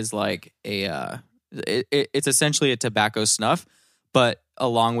 Hape is like it's essentially a tobacco snuff, but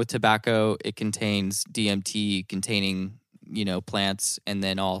along with tobacco, it contains DMT containing, plants, and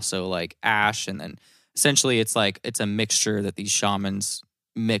then also like ash, and then essentially it's a mixture that these shamans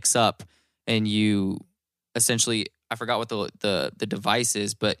mix up, and you essentially, I forgot what the device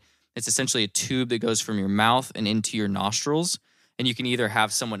is, but it's essentially a tube that goes from your mouth and into your nostrils, and you can either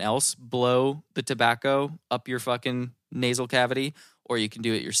have someone else blow the tobacco up your fucking nasal cavity, or you can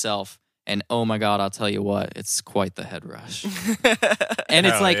do it yourself. And oh my God, I'll tell you what, it's quite the head rush. And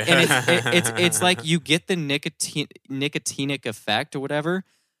it's like, and it's like you get the nicotinic effect or whatever,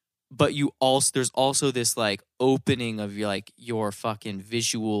 but there's also this like opening of your fucking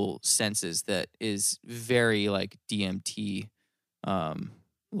visual senses that is very like DMT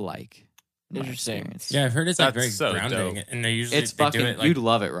like. Interesting. Experience. Yeah, I've heard it's like That's very so grounding. dope. And they usually It's they fucking, do it like you'd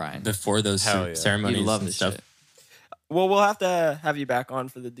love it, Ryan. before those Hell yeah. ceremonies You'd love and this stuff. shit. Well, we'll have to have you back on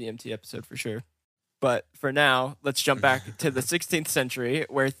for the DMT episode for sure. But for now, let's jump back to the 16th century,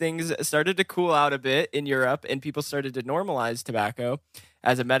 where things started to cool out a bit in Europe and people started to normalize tobacco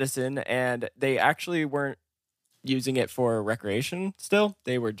as a medicine. And they actually weren't using it for recreation still.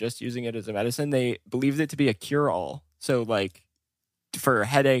 They were just using it as a medicine. They believed it to be a cure-all. So like for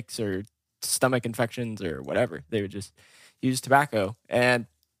headaches or stomach infections or whatever, they would just use tobacco. And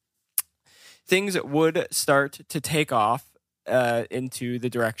things would start to take off into the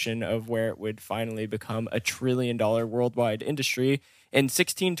direction of where it would finally become a $1 trillion worldwide industry in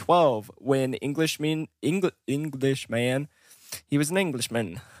 1612, when Englishman, he was an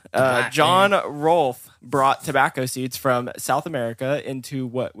Englishman, John Rolfe brought tobacco seeds from South America into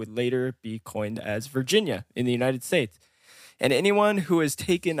what would later be coined as Virginia in the United States. And anyone who has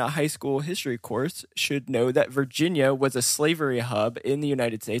taken a high school history course should know that Virginia was a slavery hub in the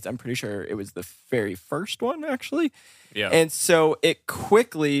United States. I'm pretty sure it was the very first one, actually. Yeah. And so it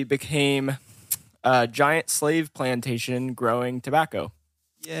quickly became a giant slave plantation growing tobacco.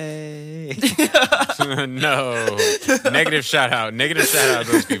 Yay. No. Negative shout out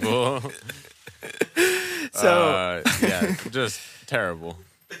those people. So yeah, just terrible.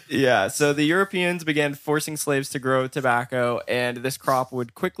 yeah, so the Europeans began forcing slaves to grow tobacco, and this crop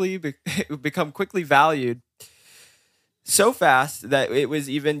would quickly become quickly valued so fast that it was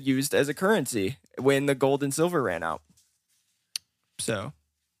even used as a currency when the gold and silver ran out. So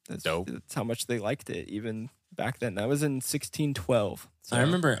that's Dope. That's how much they liked it even back then. That was in 1612. So. I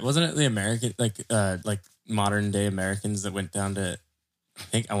remember, wasn't it the American, like modern day Americans that went down to,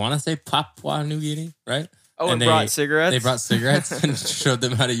 I want to say Papua New Guinea, right? Oh, and they brought cigarettes? They brought cigarettes and showed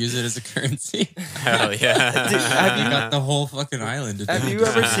them how to use it as a currency. Hell yeah. Dude, have They you got the whole fucking island. Have you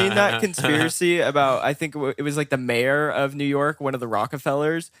ever seen that conspiracy about, I think it was like the mayor of New York, one of the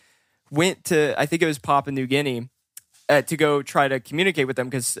Rockefellers, went to, I think it was Papua New Guinea, to go try to communicate with them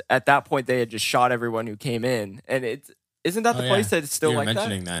because at that point they had just shot everyone who came in. And isn't that the place that's still You're like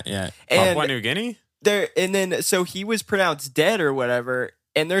mentioning that? Yeah. Papua And New Guinea? so he was pronounced dead or whatever,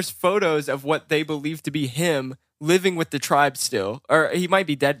 and there's photos of what they believe to be him living with the tribe still. Or he might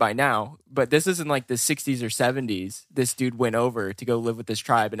be dead by now, but this is in like the 60s or 70s. This dude went over to go live with this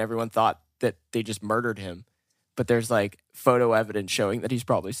tribe, and everyone thought that they just murdered him. But there's like photo evidence showing that he's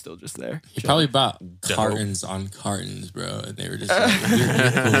probably still just there. He probably bought cartons on cartons, bro. And they were just like,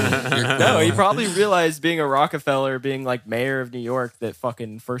 you're cool. No, he probably realized being a Rockefeller, being like mayor of New York, that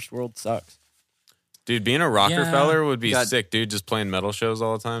fucking first world sucks. Dude, being a Rockefeller Yeah. would be God. sick, dude. Just playing metal shows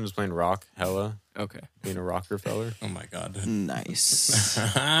all the time, just playing rock, hella. Okay. Being a Rockefeller. Oh my God. Nice.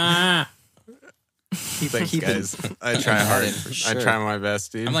 Thanks, keep it- guys. I try hard. in for I sure. try my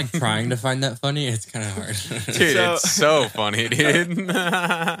best, dude. I'm like trying to find that funny. It's kind of hard. dude, So- it's so funny, dude.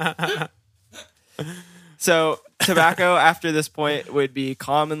 So tobacco after this point would be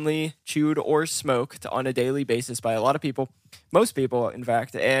commonly chewed or smoked on a daily basis by a lot of people, most people, in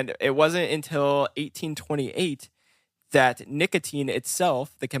fact. And it wasn't until 1828 that nicotine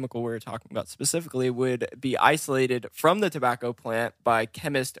itself, the chemical we're talking about specifically, would be isolated from the tobacco plant by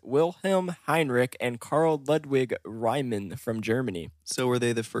chemist Wilhelm Heinrich and Carl Ludwig Riemann from Germany. So were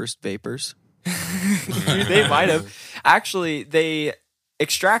they the first vapors? They might have. Actually, they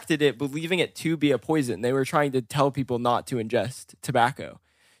extracted it believing it to be a poison. They were trying to tell people not to ingest tobacco.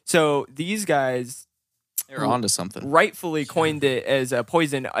 So these guys They were onto something. rightfully coined it as a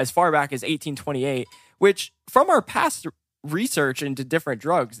poison as far back as 1828, which from our past research into different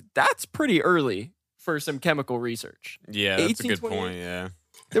drugs, that's pretty early for some chemical research. Yeah, that's a good 1828. point, yeah.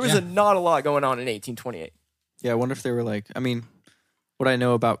 There was not a lot going on in 1828. Yeah, I wonder if they were like, I mean, what I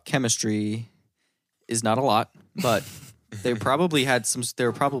know about chemistry is not a lot, but they probably had some, they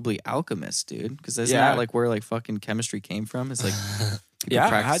were probably alchemists, dude. Because isn't Yeah. that like where like fucking chemistry came from? It's like people Yeah, it had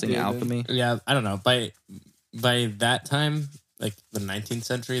practicing to have alchemy. Yeah, I don't know. By that time, like the 19th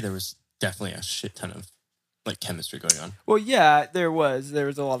century, there was definitely a shit ton of like chemistry going on. Well, yeah, there was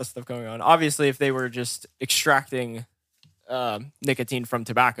a lot of stuff going on. Obviously, if they were just extracting nicotine from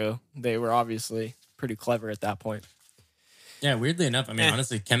tobacco, they were obviously pretty clever at that point. Yeah, weirdly enough, I mean,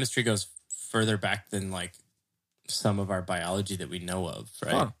 honestly, chemistry goes further back than like some of our biology that we know of,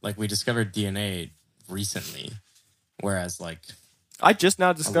 right? Huh. Like we discovered DNA recently, whereas like, I just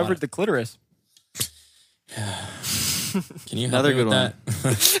now discovered of- the clitoris. can you Another help me good with one.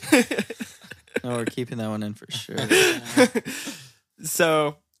 that? No, we're keeping that one in for sure.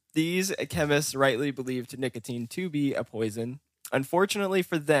 So these chemists rightly believed nicotine to be a poison. Unfortunately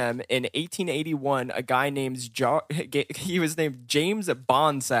for them, in 1881, a guy named he was named James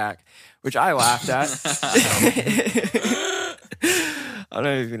Bonsack, which I laughed at. I'm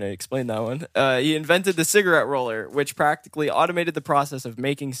not even going to explain that one. He invented the cigarette roller, which practically automated the process of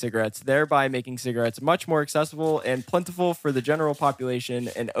making cigarettes, thereby making cigarettes much more accessible and plentiful for the general population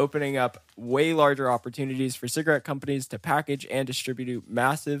and opening up way larger opportunities for cigarette companies to package and distribute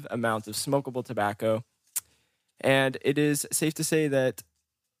massive amounts of smokable tobacco. And it is safe to say that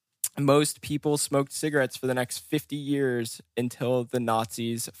most people smoked cigarettes for the next 50 years until the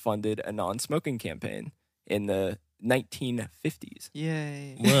Nazis funded a non-smoking campaign in the 1950s.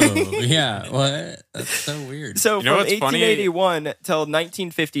 Yay. Whoa, yeah, what? That's so weird. So You know from what's funny? 1881 till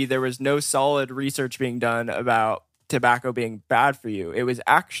 1950, there was no solid research being done about tobacco being bad for you. It was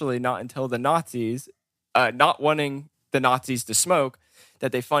actually not until the Nazis, not wanting the Nazis to smoke,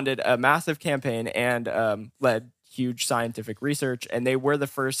 that they funded a massive campaign and led huge scientific research. And they were the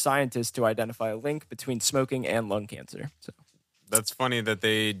first scientists to identify a link between smoking and lung cancer. So That's funny that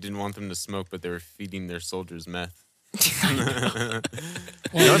they didn't want them to smoke, but they were feeding their soldiers meth.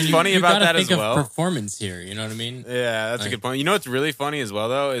 Well, what's funny about gotta that think as well? of performance here, you know what I mean? Yeah, that's a Like- good point. You know what's really funny as well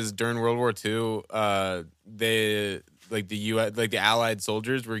though is during World War II, they like the U.S. like the Allied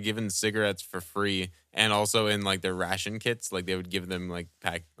soldiers were given cigarettes for free, and also in like their ration kits, like they would give them like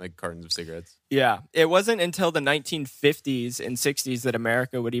cartons of cigarettes. yeah, it wasn't until the 1950s and 60s that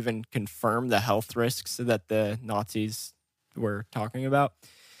America would even confirm the health risks that the Nazis were talking about.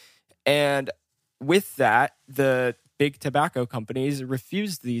 And with that, the big tobacco companies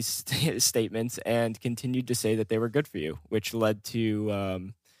refused these statements and continued to say that they were good for you, which led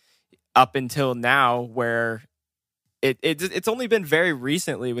to up until now where it's only been very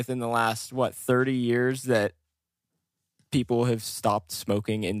recently within the last, 30 years that people have stopped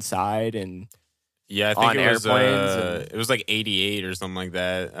smoking inside and Yeah, I think on airplanes. it was like 88 or something like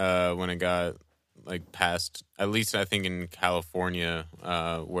that when it got like passed. At least I think in California,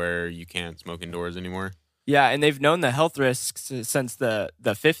 where you can't smoke indoors anymore. Yeah, and they've known the health risks since the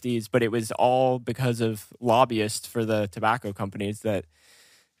 50s, but it was all because of lobbyists for the tobacco companies that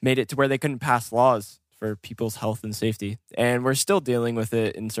made it to where they couldn't pass laws for people's health and safety. And we're still dealing with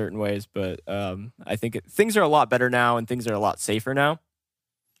it in certain ways, but I think things are a lot better now and things are a lot safer now.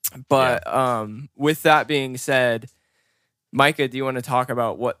 But with that being said, Micah, do you want to talk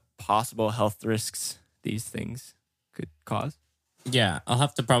about what possible health risks these things could cause? Yeah, I'll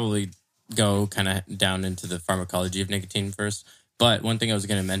have to probably go kind of down into the pharmacology of nicotine first. But one thing I was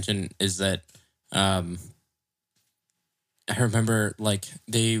going to mention is that I remember like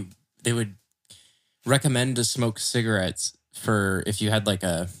they would recommend to smoke cigarettes for if you had like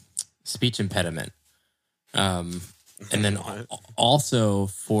a speech impediment. And then also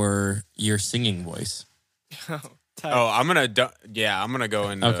for your singing voice. I'm gonna go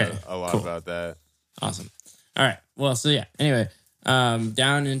into a lot about that. Awesome. All right. Well, so yeah. Anyway,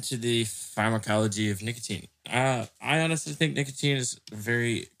 down into the pharmacology of nicotine. I honestly think nicotine is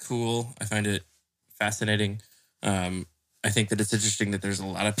very cool. I find it fascinating. I think that it's interesting that there's a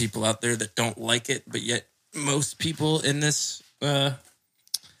lot of people out there that don't like it, but yet most people in this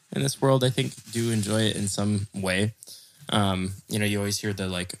world, I think, do enjoy it in some way. You always hear the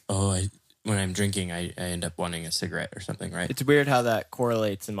like, when I'm drinking, I end up wanting a cigarette or something, right? It's weird how that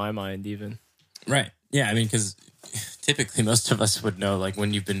correlates in my mind, even. Right. Yeah. I mean, because typically most of us would know, like,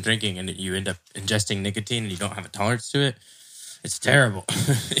 when you've been drinking and you end up ingesting nicotine and you don't have a tolerance to it, it's terrible.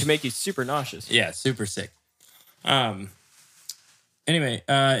 It can make you super nauseous. Yeah, super sick. Anyway,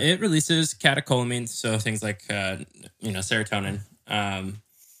 it releases catecholamines, so things like serotonin,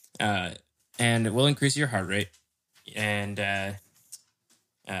 and it will increase your heart rate. And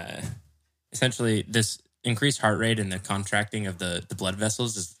essentially, this increased heart rate and the contracting of the blood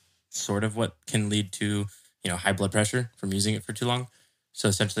vessels is sort of what can lead to high blood pressure from using it for too long. So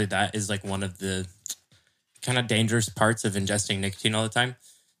essentially, that is like one of the kind of dangerous parts of ingesting nicotine all the time.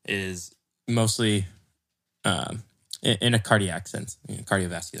 Is mostly in a cardiac sense,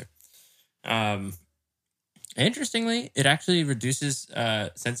 cardiovascular. Interestingly, it actually reduces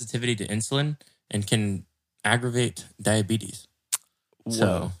sensitivity to insulin and can aggravate diabetes. Whoa.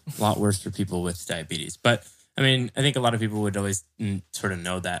 So a lot worse for people with diabetes. But I mean, I think a lot of people would always sort of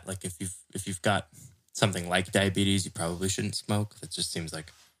know that, like, if you've got something like diabetes, you probably shouldn't smoke. That just seems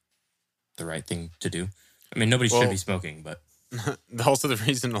like the right thing to do. I mean, nobody should be smoking, but also the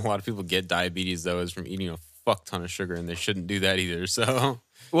reason a lot of people get diabetes though is from eating a fuck ton of sugar, and they shouldn't do that either. So,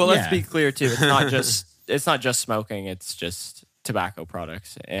 well, let's be clear too. It's not just smoking. It's just tobacco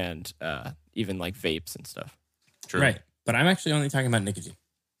products and even like vapes and stuff. True. Right. But I'm actually only talking about nicotine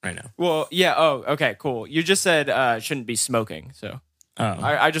right now. Well, yeah. Oh, okay, cool. You just said shouldn't be smoking, so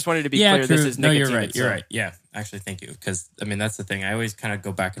I just wanted to be clear. True. This is nicotine. You're right. itself. You're right. Yeah, actually, thank you. Because I mean, that's the thing. I always kind of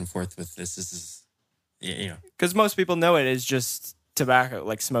go back and forth with this. This is, because most people know it is just tobacco,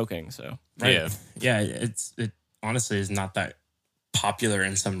 like smoking. So right. Yeah. It honestly is not that popular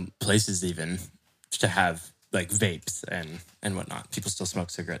in some places even to have like vapes and whatnot. People still smoke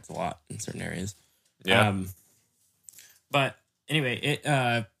cigarettes a lot in certain areas. Yeah. But anyway,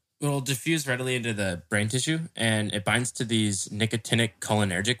 it will diffuse readily into the brain tissue, and it binds to these nicotinic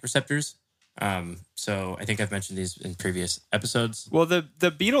cholinergic receptors. So I think I've mentioned these in previous episodes. Well,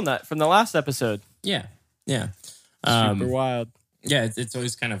 the beetle nut from the last episode. Yeah. Super wild. Yeah, it's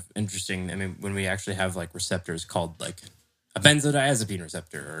always kind of interesting. I mean, when we actually have like receptors called like a benzodiazepine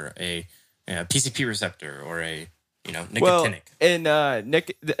receptor or a PCP receptor or a nicotinic. Well, and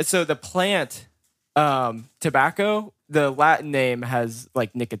so the plant tobacco, the Latin name has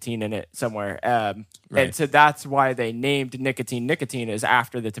like nicotine in it somewhere, Right. and so that's why they named nicotine. Nicotine is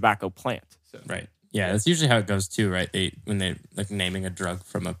after the tobacco plant. So. Right. Yeah, that's usually how it goes too, right? When they like naming a drug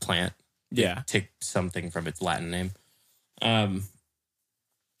from a plant, they take something from its Latin name.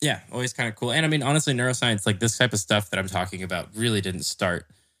 Yeah, always kind of cool. And I mean, honestly, neuroscience, like this type of stuff that I'm talking about, really didn't start,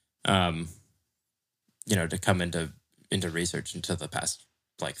 to come into research until the past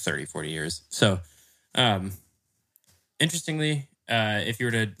like 30, 40 years. So, interestingly, if you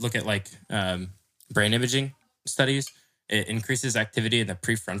were to look at like brain imaging studies, it increases activity in the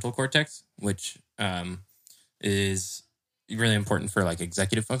prefrontal cortex, which is really important for like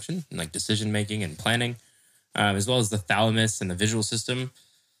executive function and like decision making and planning, as well as the thalamus and the visual system.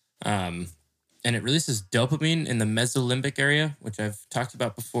 And it releases dopamine in the mesolimbic area, which I've talked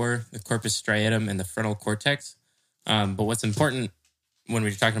about before, the corpus striatum and the frontal cortex. But what's important when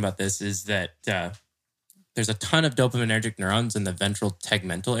we're talking about this is that there's a ton of dopaminergic neurons in the ventral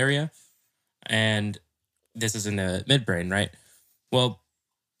tegmental area. and this is in the midbrain, right? Well,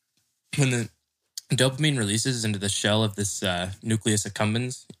 when the dopamine releases into the shell of this nucleus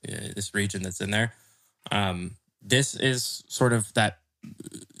accumbens, this region that's in there, this is sort of that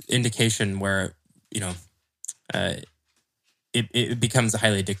indication where, it becomes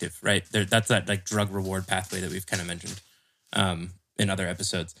highly addictive, right? That's that like drug reward pathway that we've kind of mentioned in other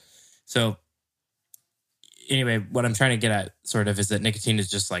episodes. So anyway, what I'm trying to get at sort of is that nicotine is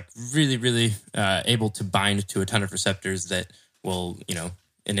just like really, really able to bind to a ton of receptors that will,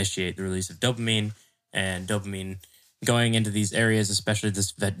 initiate the release of dopamine, and dopamine going into these areas, especially this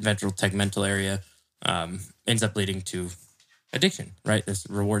ventral tegmental area, ends up leading to addiction, right? This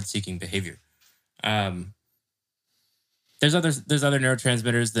reward-seeking behavior. There's other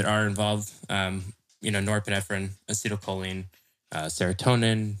neurotransmitters that are involved. Norepinephrine, acetylcholine,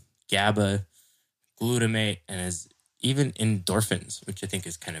 serotonin, GABA, glutamate, and even endorphins, which I think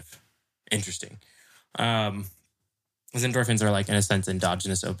is kind of interesting. Because endorphins are like, in a sense,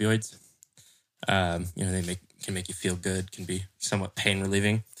 endogenous opioids. They can make you feel good, can be somewhat pain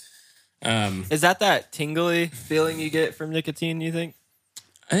relieving. Is that tingly feeling you get from nicotine, you think?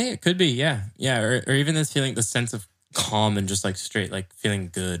 I think it could be, yeah. Or even this feeling, the sense of calm and just like straight, like feeling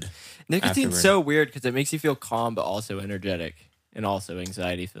good. Nicotine's so weird because it makes you feel calm but also energetic and also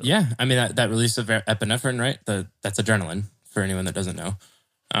anxiety filled. Yeah, I mean that release of epinephrine, right? That's adrenaline for anyone that doesn't know.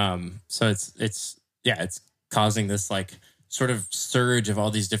 So it's causing this like sort of surge of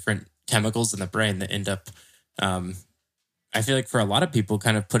all these different chemicals in the brain that end up, I feel like for a lot of people,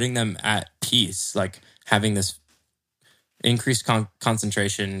 kind of putting them at peace, like having this increased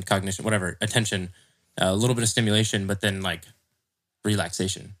concentration, cognition, whatever, attention, a little bit of stimulation, but then like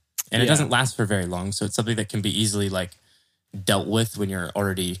relaxation. And it doesn't last for very long. So it's something that can be easily like dealt with when you're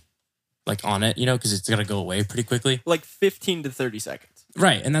already like on it, because it's going to go away pretty quickly. Like 15 to 30 seconds.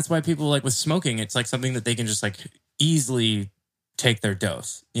 Right. And that's why people like with smoking, it's like something that they can just like easily take their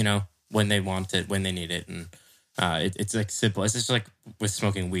dose, when they want it, when they need it. And it's like simple. It's just like with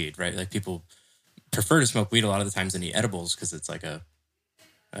smoking weed, right? Like people prefer to smoke weed a lot of the times than eat edibles because it's like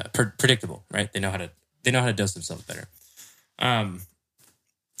predictable, right? They know how to dose themselves better.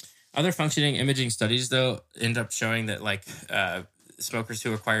 Other functioning imaging studies, though, end up showing that like smokers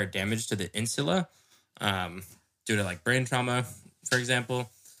who acquire damage to the insula due to like brain trauma, for example,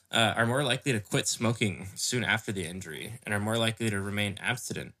 are more likely to quit smoking soon after the injury and are more likely to remain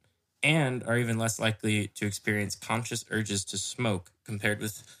abstinent and are even less likely to experience conscious urges to smoke compared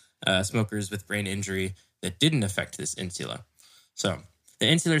with smokers with brain injury that didn't affect this insula. So the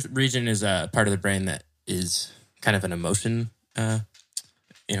insular region is a part of the brain that is kind of an emotion,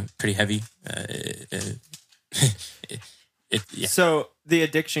 pretty heavy. So the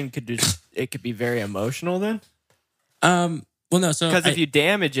addiction could be very emotional then? Well, no. So because if you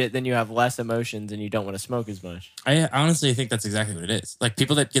damage it, then you have less emotions and you don't want to smoke as much. I honestly think that's exactly what it is. Like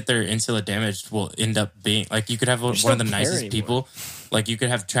people that get their insula damaged will end up being like, you could have one of the nicest people. Like you could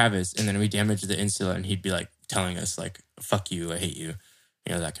have Travis, and then we damage the insula, and he'd be like telling us like, "Fuck you, I hate you,"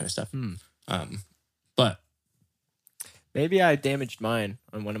 that kind of stuff. But maybe I damaged mine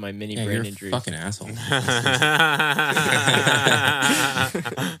on one of my mini brain injuries. Fucking asshole.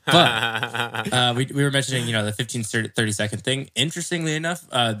 But we were mentioning, the 15 to 30 second thing. Interestingly enough,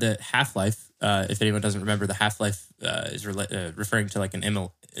 the half-life, if anyone doesn't remember, the half-life is referring to like an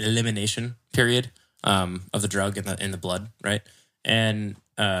elimination period of the drug in the blood, right? And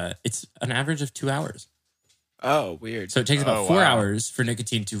it's an average of 2 hours. Oh, weird. So it takes about 4 hours for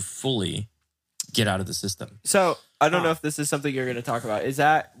nicotine to fully get out of the system. So I don't know if this is something you're going to talk about. Is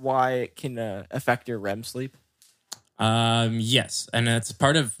that why it can affect your REM sleep? Yes, and it's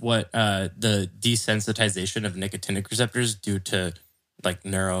part of what the desensitization of nicotinic receptors due to like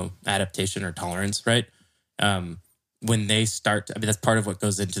neuroadaptation or tolerance, right? When they start, that's part of what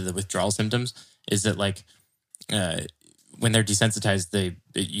goes into the withdrawal symptoms. Is that like when they're desensitized,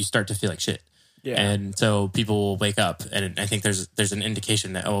 you start to feel like shit. Yeah. And so people will wake up, and I think there's an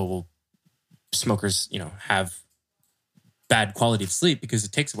indication that smokers have bad quality of sleep because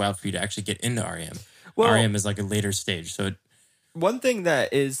it takes a while for you to actually get into REM. Well, REM is like a later stage. So one thing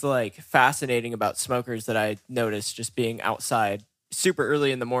that is like fascinating about smokers that I noticed just being outside super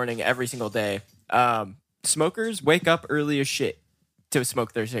early in the morning every single day, smokers wake up early as shit to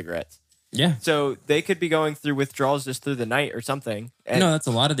smoke their cigarettes. Yeah. So they could be going through withdrawals just through the night or something. No, that's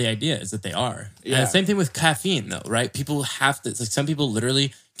a lot of the idea is that they are. Yeah. Same thing with caffeine though, right? People have to, it's like some people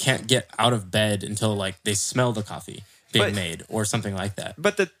literally can't get out of bed until like they smell the coffee being made or something like that.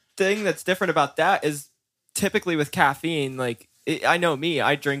 But the thing that's different about that is typically with caffeine, like I know me,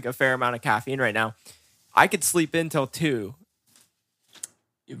 I drink a fair amount of caffeine right now. I could sleep in till 2.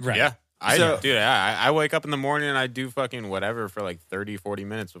 Right. Yeah. I wake up in the morning and I do fucking whatever for like 30, 40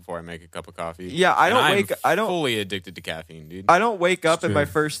 minutes before I make a cup of coffee. Yeah, I don't fully addicted to caffeine, dude. I don't wake up and my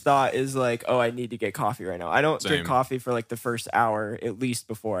first thought is like, oh, I need to get coffee right now. I don't drink coffee for like the first hour at least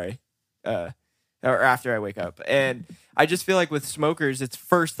before I or after I wake up. And I just feel like with smokers, it's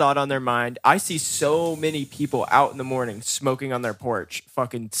first thought on their mind. I see so many people out in the morning smoking on their porch,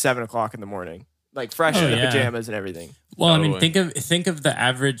 fucking 7 o'clock in the morning, like fresh in the pajamas and everything. Well, I mean, think of the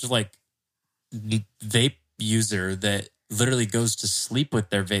average like vape user that literally goes to sleep with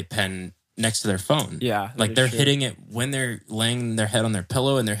their vape pen next to their phone. Yeah, like they're hitting it when they're laying their head on their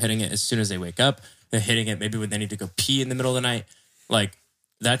pillow, and they're hitting it as soon as they wake up. They're hitting it maybe when they need to go pee in the middle of the night. Like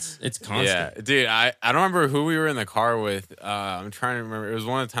it's constant. Yeah, dude. I don't remember who we were in the car with. I'm trying to remember. It was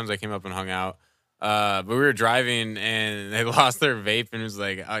one of the times I came up and hung out. But we were driving and they lost their vape, and it was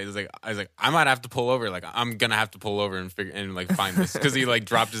like I was like I might have to pull over. Like I'm gonna have to pull over and find this, because he like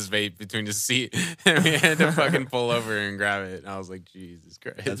dropped his vape between his seat and we had to fucking pull over and grab it. And I was like, Jesus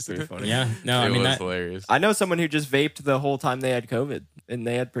Christ, that's pretty funny. Yeah, no, it was hilarious. I know someone who just vaped the whole time they had COVID, and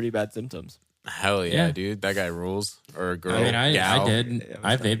they had pretty bad symptoms. Hell yeah, dude. That guy rules. Or a girl. I mean, I did. Yeah,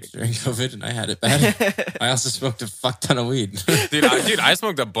 I vaped during COVID and I had it bad. I also smoked a fuck ton of weed. Dude, I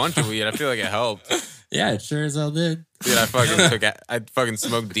smoked a bunch of weed. I feel like it helped. Yeah, it sure as hell did. Dude, I fucking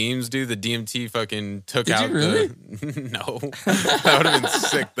smoked Deems, dude. The DMT fucking took Did out you really? No. That would have been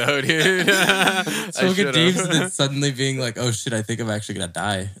sick though, dude. Smoking Deems and then suddenly being like, oh shit, I think I'm actually gonna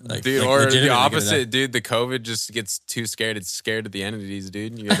die. Like, dude, like or the legitimately opposite, dude. The COVID just gets too scared. It's scared of the entities,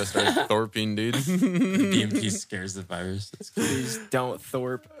 dude. You gotta start thorping, dude. DMT scares the virus. Please don't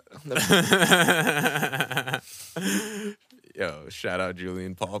thorpe. Yo, shout out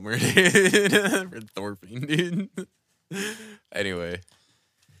Julian Palmer, dude, for thorping, dude. Anyway,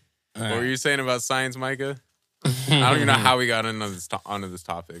 what were you saying about science, Micah? I don't even know how we got onto this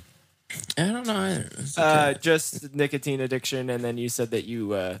topic. I don't know either. It's okay. Just nicotine addiction, and then you said that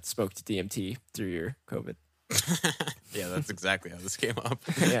you smoked DMT through your COVID. Yeah, that's exactly how this came up.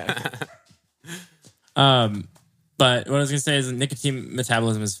 Yeah. But what I was going to say is that nicotine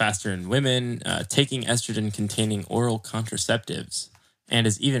metabolism is faster in women, taking estrogen-containing oral contraceptives, and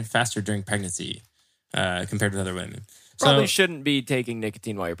is even faster during pregnancy compared with other women. Probably shouldn't be taking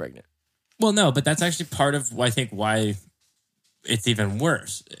nicotine while you're pregnant. Well, no, but that's actually part of I think why it's even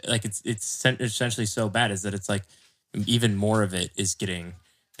worse. Like it's essentially so bad is that it's like even more of it is getting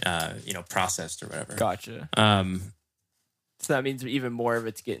processed or whatever. Gotcha. So that means even more of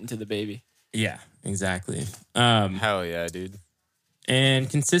it's getting to the baby. Yeah, exactly. Hell yeah, dude. And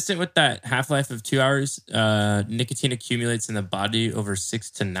consistent with that half-life of 2 hours, nicotine accumulates in the body over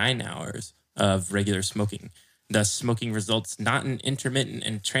 6 to 9 hours of regular smoking. Thus, smoking results not in intermittent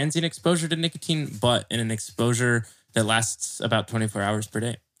and transient exposure to nicotine, but in an exposure that lasts about 24 hours per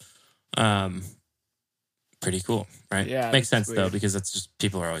day. Pretty cool, right? Yeah. Makes sense, weird. though, because it's just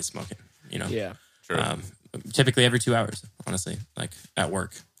people are always smoking, Yeah. True. Typically every 2 hours, honestly, like at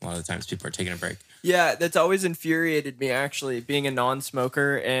work. A lot of the times people are taking a break. Yeah, that's always infuriated me, actually, being a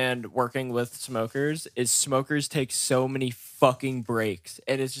non-smoker and working with smokers, is smokers take so many fucking breaks.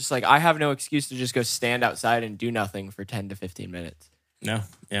 And it's just like, I have no excuse to just go stand outside and do nothing for 10 to 15 minutes. No,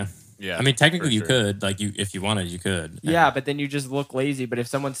 yeah. Yeah. I mean, technically you sure. could, like if you wanted, you could. Yeah, but then you just look lazy. But if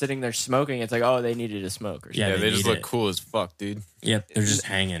someone's sitting there smoking, it's like, oh, they needed to smoke or something. Yeah, Yeah, they just need look it. cool as fuck, dude. Yep, they're just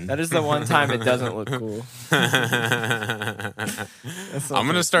hanging. That is the one time it doesn't look cool. I'm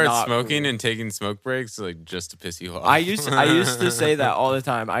gonna start smoking and taking smoke breaks, like just to piss you off. I used to say that all the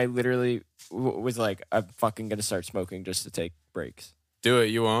time. I literally was like, I'm fucking gonna start smoking just to take breaks. Do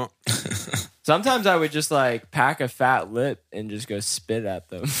it, you won't. Sometimes I would just like pack a fat lip and just go spit at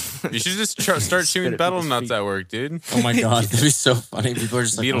them. You should just start Spit chewing at betel people's nuts feet. at work, dude. Oh my god, that'd be so funny. People are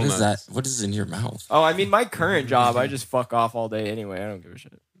just like, Beetle what is nuts. that? What is in your mouth? Oh, I mean, my current job, I just fuck off all day anyway. I don't give a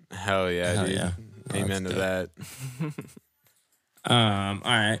shit. Hell yeah, Hell dude. yeah. Oh, Amen to that. All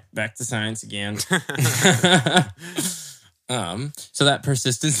right, back to science again. So that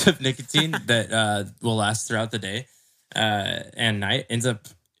persistence of nicotine that will last throughout the day and night ends up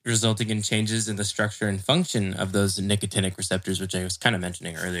resulting in changes in the structure and function of those nicotinic receptors, which I was kind of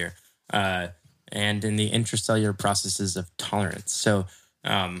mentioning earlier, and in the intracellular processes of tolerance. So,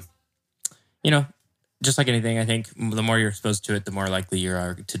 just like anything, I think the more you're exposed to it, the more likely you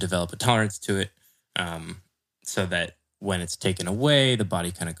are to develop a tolerance to it, so that when it's taken away, the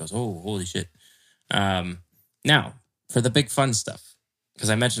body kind of goes, oh, holy shit. Now, for the big fun stuff,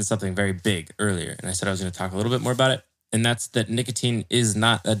 because I mentioned something very big earlier, and I said I was going to talk a little bit more about it, and that's that nicotine is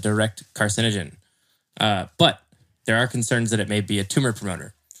not a direct carcinogen. But there are concerns that it may be a tumor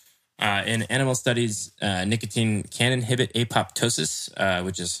promoter. In animal studies, nicotine can inhibit apoptosis,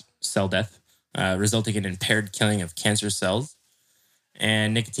 which is cell death, resulting in impaired killing of cancer cells.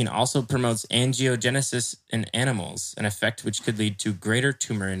 And nicotine also promotes angiogenesis in animals, an effect which could lead to greater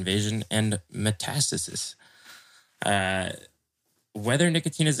tumor invasion and metastasis. Whether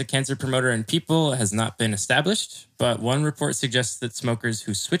nicotine is a cancer promoter in people has not been established, but one report suggests that smokers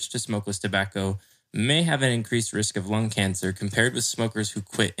who switch to smokeless tobacco may have an increased risk of lung cancer compared with smokers who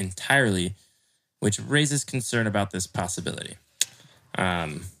quit entirely, which raises concern about this possibility.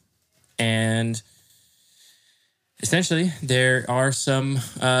 And essentially, there are some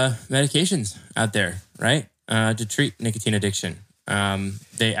medications out there, right, to treat nicotine addiction.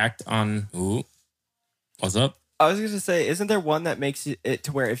 They act on... Ooh, what's up? I was going to say, isn't there one that makes it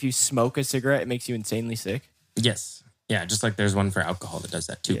to where if you smoke a cigarette, it makes you insanely sick? Yes. Yeah, just like there's one for alcohol that does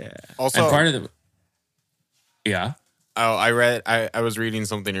that too. Yeah. Also, And part of the... Yeah. Oh, I was reading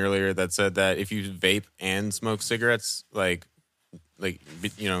something earlier that said that if you vape and smoke cigarettes, like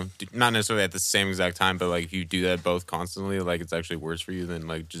you know, not necessarily at the same exact time, but like if you do that both constantly, like it's actually worse for you than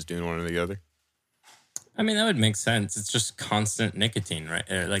like just doing one or the other. I mean, that would make sense. It's just constant nicotine, right?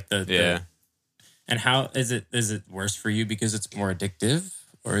 Like Yeah. And how is it worse for you because it's more addictive,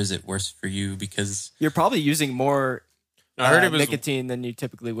 or is it worse for you because You're probably using more I heard it was nicotine than you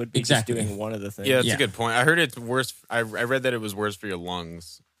typically would be Exactly. just doing one of the things. Yeah, that's Yeah. a good point. I heard it's worse. I read that it was worse for your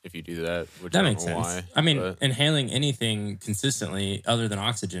lungs if you do that, which that I don't makes know sense? why. I mean, but- inhaling anything consistently other than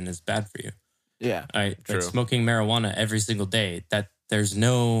oxygen is bad for you. Yeah. Like True. smoking marijuana every single day, that's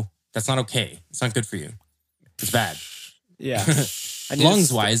not okay. It's not good for you. It's bad. Yeah. I need Lungs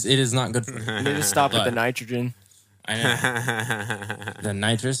to, wise, it is not good for you. I need to stop with the But- nitrogen. I know. The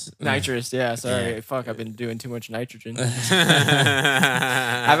nitrous. Nitrous, yeah. Sorry. Yeah. Fuck, I've been doing too much nitrogen. I've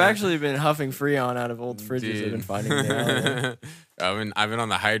actually been huffing Freon out of old fridges I've been finding in the alleyway. I've been on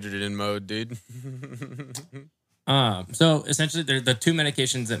the hydrogen mode, dude. So essentially, they're the two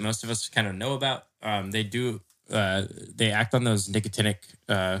medications that most of us kind of know about. They act on those nicotinic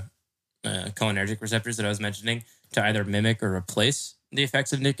cholinergic receptors that I was mentioning to either mimic or replace the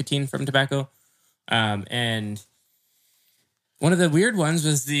effects of nicotine from tobacco. And one of the weird ones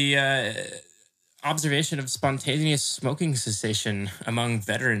was the observation of spontaneous smoking cessation among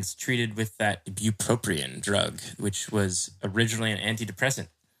veterans treated with that bupropion drug, which was originally an antidepressant.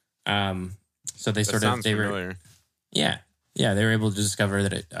 So they That sounds were familiar. they were able to discover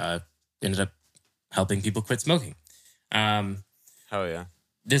that it ended up helping people quit smoking. Hell yeah.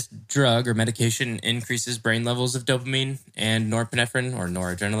 This drug or medication increases brain levels of dopamine and norepinephrine or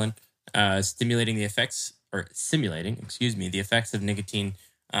noradrenaline, simulating the effects of nicotine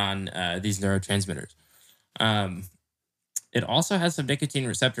on these neurotransmitters. It also has some nicotine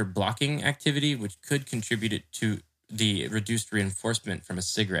receptor blocking activity, which could contribute to the reduced reinforcement from a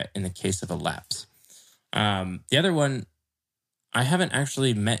cigarette in the case of a lapse. The other one, I haven't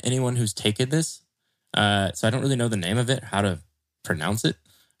actually met anyone who's taken this, so I don't really know the name of it, how to pronounce it.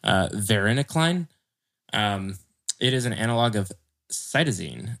 Varenicline. It is an analog of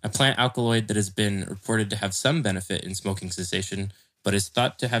cytosine, a plant alkaloid that has been reported to have some benefit in smoking cessation, but is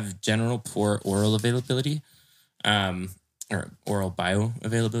thought to have general poor oral availability, or oral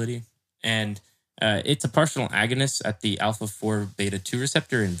bioavailability. And it's a partial agonist at the alpha-4 beta-2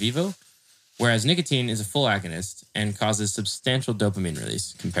 receptor in vivo, whereas nicotine is a full agonist and causes substantial dopamine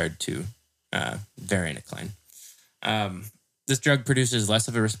release compared to varenicline. This drug produces less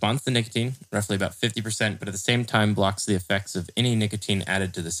of a response than nicotine, roughly about 50%, but at the same time blocks the effects of any nicotine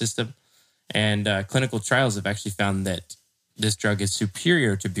added to the system. And clinical trials have actually found that this drug is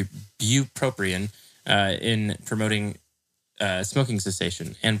superior to bupropion in promoting smoking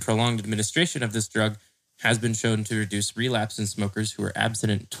cessation. And prolonged administration of this drug has been shown to reduce relapse in smokers who are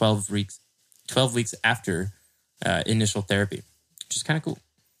abstinent 12 weeks after initial therapy, which is kind of cool.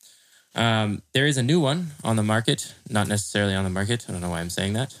 There is a new one on the market, not necessarily on the market. I don't know why I'm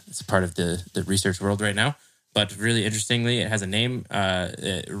saying that. It's a part of the research world right now. But really interestingly, it has a name,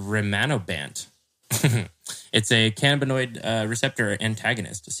 rimonabant. It's a cannabinoid receptor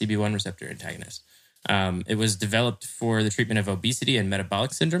antagonist, a CB1 receptor antagonist. It was developed for the treatment of obesity and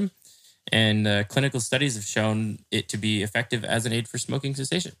metabolic syndrome. And clinical studies have shown it to be effective as an aid for smoking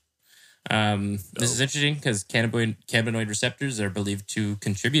cessation. This is interesting because cannabinoid receptors are believed to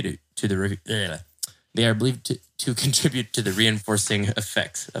contribute to the contribute to the reinforcing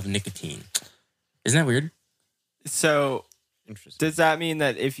effects of nicotine. Isn't that weird? So, Interesting. does that mean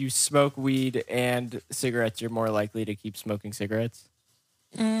that if you smoke weed and cigarettes, you're more likely to keep smoking cigarettes?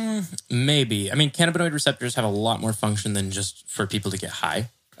 Maybe. I mean, cannabinoid receptors have a lot more function than just for people to get high,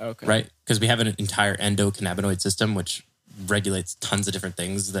 Okay. right? Because we have an entire endocannabinoid system which regulates tons of different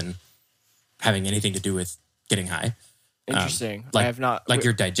things than having anything to do with getting high. Interesting. Like, I have not like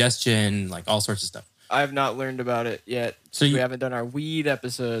your digestion, like all sorts of stuff. I have not learned about it yet. So We haven't done our weed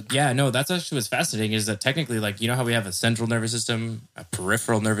episode. Yeah, no, that's actually what's fascinating is that technically, like, you know how we have a central nervous system, a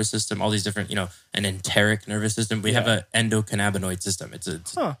peripheral nervous system, all these different, you know, an enteric nervous system. We have an endocannabinoid system. It's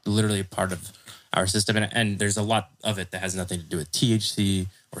literally a part of our system. And there's a lot of it that has nothing to do with THC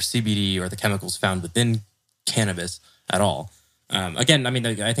or CBD or the chemicals found within cannabis at all. Again, I mean,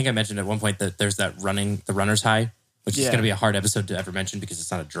 I think I mentioned at one point that there's the runner's high, which is going to be a hard episode to ever mention because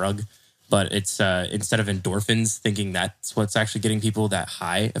it's not a drug. But it's instead of endorphins, thinking that's what's actually getting people that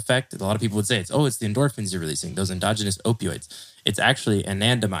high effect. A lot of people would say it's the endorphins you're releasing, those endogenous opioids. It's actually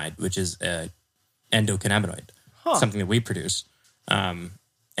anandamide, which is an endocannabinoid, something that we produce. And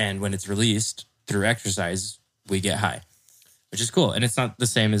when it's released through exercise, we get high, which is cool. And it's not the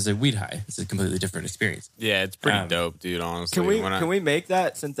same as a weed high. It's a completely different experience. Yeah, it's pretty dope, dude, honestly. Can we make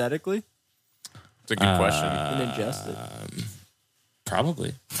that synthetically It's a good question. and ingest it?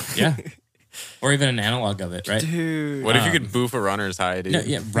 Probably. Yeah. Or even an analog of it, right? Dude. What if you could boof a runner's high, dude? No,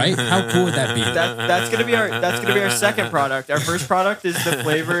 yeah, right? How cool would that be? That's gonna be our second product. Our first product is the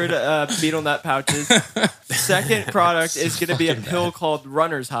flavored betel nut pouches. Second product is gonna be a pill called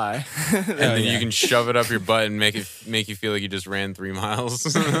Runner's High. And then you can shove it up your butt and make you feel like you just ran 3 miles.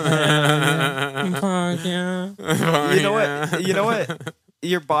 Fuck yeah. You know what?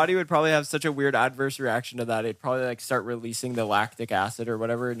 Your body would probably have such a weird adverse reaction to that. It'd probably like start releasing the lactic acid or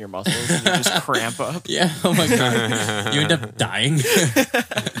whatever in your muscles and you just cramp up. Yeah. Oh my God. You end up dying.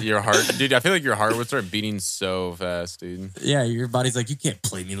 Your heart, dude, I feel like your heart would start beating so fast, dude. Yeah. Your body's like, you can't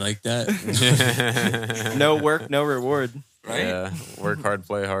play me like that. No work, no reward. Right? Yeah. Work hard,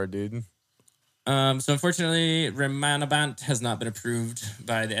 play hard, dude. So unfortunately, rimonabant has not been approved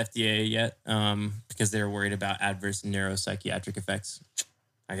by the FDA yet because they're worried about adverse neuropsychiatric effects.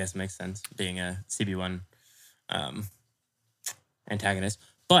 I guess it makes sense, being a CB1 antagonist.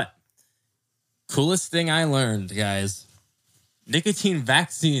 But coolest thing I learned, guys, nicotine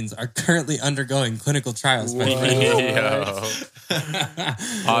vaccines are currently undergoing clinical trials. Yo.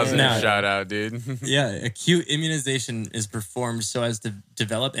 Positive shout out, dude. Yeah, acute immunization is performed so as to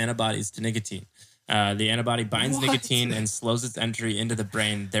develop antibodies to nicotine. The antibody binds nicotine and slows its entry into the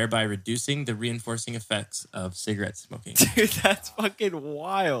brain, thereby reducing the reinforcing effects of cigarette smoking. Dude, that's fucking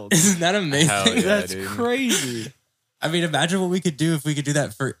wild. Isn't that amazing? Hell yeah, That's dude. crazy. I mean, imagine what we could do if we could do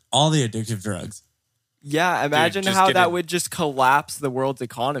that for all the addictive drugs. Yeah, imagine just how get that it- would just collapse the world's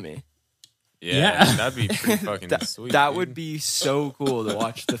economy. Yeah. That'd be pretty fucking sweet. That dude. would be so cool to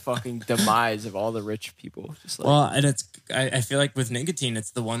watch the fucking demise of all the rich people. Just like, Well, and I feel like with nicotine,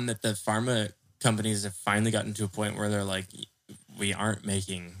 it's the one that the pharma companies have finally gotten to a point where they're like, we aren't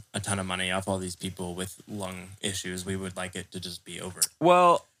making a ton of money off all these people with lung issues. We would like it to just be over.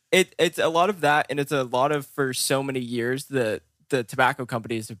 well, it's a lot of that, and it's a lot of, for so many years, the tobacco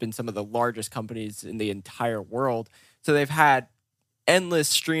companies have been some of the largest companies in the entire world. So they've had endless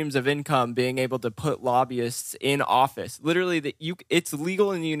streams of income being able to put lobbyists in office. Literally, it's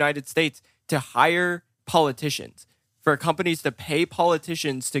legal in the United States to hire politicians, for companies to pay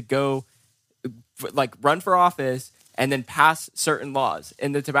politicians to go like run for office and then pass certain laws.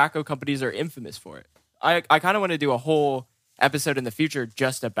 And the tobacco companies are infamous for it. I kind of want to do a whole episode in the future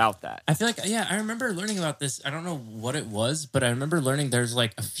just about that. I feel like, yeah, I remember learning about this. I don't know what it was, but I remember learning there's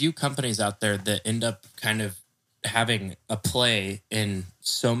like a few companies out there that end up kind of having a play in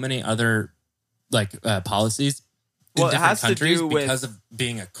so many other like policies in Well, it different has to countries do with- because of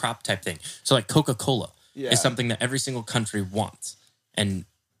being a crop type thing. So like Coca-Cola Yeah. is something that every single country wants and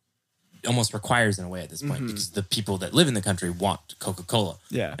almost requires in a way at this point because the people that live in the country want Coca-Cola.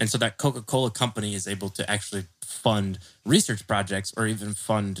 Yeah. And so that Coca-Cola company is able to actually fund research projects or even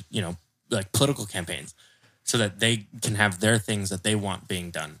fund, like political campaigns so that they can have their things that they want being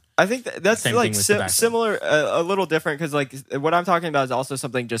done. I think that's Same like thing with tobacco. similar, a little different, because like what I'm talking about is also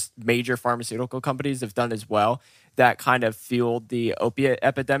something just major pharmaceutical companies have done as well that kind of fueled the opiate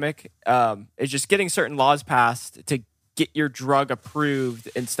epidemic. It's just getting certain laws passed to get your drug approved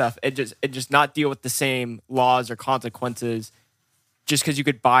and stuff, and just not deal with the same laws or consequences just because you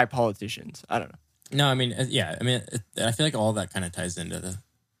could buy politicians. I don't know. No, I mean, yeah. I mean, I feel like all that kind of ties into the...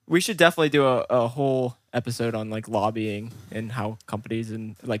 We should definitely do a whole episode on like lobbying and how companies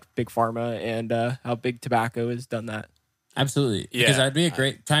and like big pharma and how big tobacco has done that. Absolutely. Yeah. Because that'd be a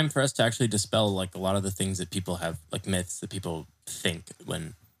great time for us to actually dispel like a lot of the things that people have, like myths that people think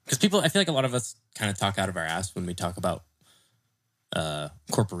when... Because I feel like a lot of us kind of talk out of our ass when we talk about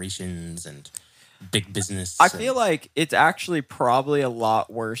corporations and big business. I feel like it's actually probably a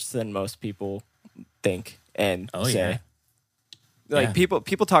lot worse than most people think and say. Yeah. Like Yeah.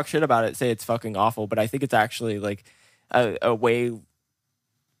 people talk shit about it, say it's fucking awful, but I think it's actually like a way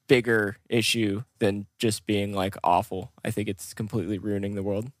bigger issue than just being like awful. I think it's completely ruining the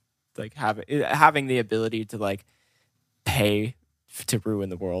world. Like having the ability to like pay to ruin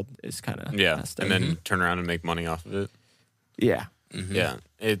the world is kind of messed up. And then turn around and make money off of it. Yeah. Yeah,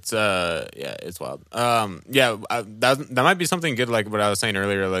 it's wild. That might be something good. Like what I was saying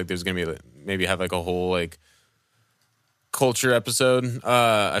earlier, like there's gonna be like, maybe have like a whole like culture episode.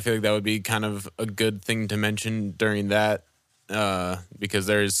 I feel like that would be kind of a good thing to mention during that, because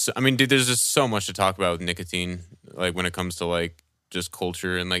there's just so much to talk about with nicotine. Like when it comes to like just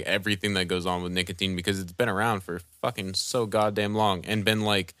culture and like everything that goes on with nicotine, because it's been around for fucking so goddamn long and been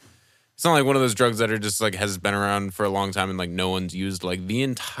like. It's not like one of those drugs that are just like has been around for a long time and like no one's used. Like the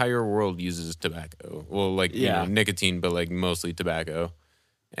entire world uses tobacco. Well, like you know, nicotine, but like mostly tobacco.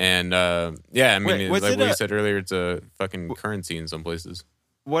 And I mean, Wait, like what you said earlier, it's a fucking currency in some places.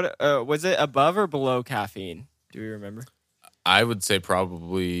 What was it above or below caffeine? Do you remember? I would say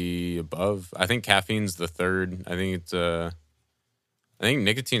probably above. I think caffeine's the third. I think it's I think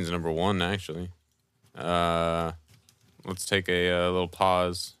nicotine's number one actually. Let's take a little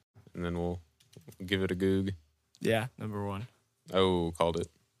pause. And then we'll give it a goog. Yeah, number one. Oh, called it.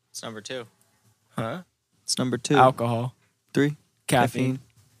 It's number 2. Huh? It's number 2. Alcohol. 3. Caffeine.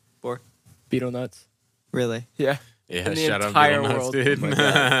 4. Beetle nuts. Really? Yeah. Yeah, In the shout out entire Beetle Nuts, world. dude. Oh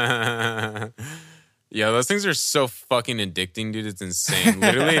my Yeah, those things are so fucking addicting, dude. It's insane.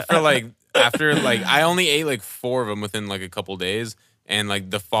 Literally, for like, after like, I only ate like 4 of them within like a couple days. And like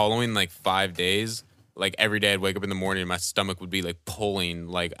the following like 5 days, like every day I'd wake up in the morning and my stomach would be like pulling.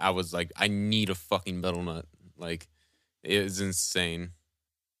 Like I was like, I need a fucking betel nut. Like it was insane.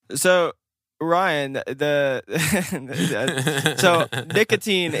 So Ryan, so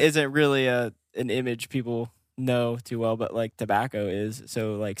nicotine isn't really an image people know too well, but like tobacco is.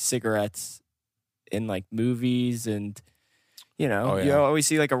 So like cigarettes in like movies and you always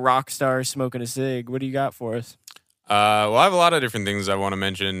see like a rock star smoking a cig. What do you got for us? Well, I have a lot of different things I want to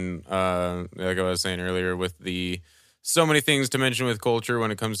mention. Like I was saying earlier, with so many things to mention with culture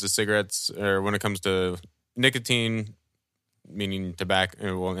when it comes to cigarettes or when it comes to nicotine, meaning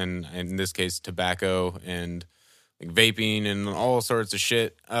tobacco. Well, and in this case, tobacco and like vaping and all sorts of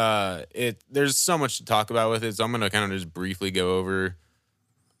shit. There's so much to talk about with it, so I'm gonna kind of just briefly go over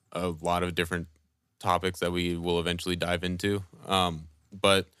a lot of different topics that we will eventually dive into.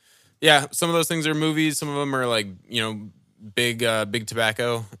 But yeah, some of those things are movies. Some of them are like, big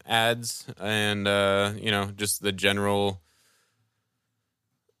tobacco ads, and just the general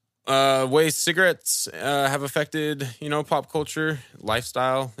way cigarettes have affected pop culture,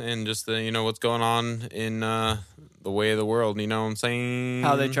 lifestyle, and just the what's going on in the way of the world. You know what I'm saying?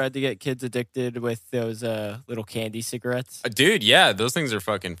 How they tried to get kids addicted with those little candy cigarettes. Dude, yeah, those things are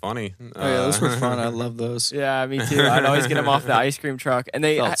fucking funny. Oh yeah, those were fun. I love those. Yeah, me too. I'd always get them off the ice cream truck, and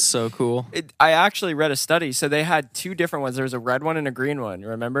they Felt so cool. I actually read a study. So they had 2 different ones. There was a red one and a green one.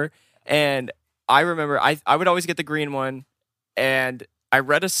 Remember? And I remember I would always get the green one, and I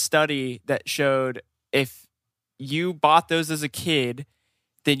read a study that showed if you bought those as a kid,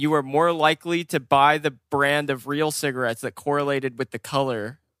 then you were more likely to buy the brand of real cigarettes that correlated with the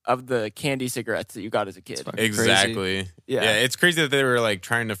color of the candy cigarettes that you got as a kid. Exactly. Crazy. Yeah. It's crazy that they were like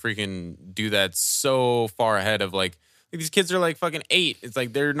trying to freaking do that so far ahead of like these kids are like fucking 8. It's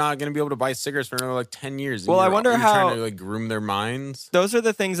like they're not going to be able to buy cigarettes for another like 10 years. Well, I wonder you're how trying to like groom their minds. Those are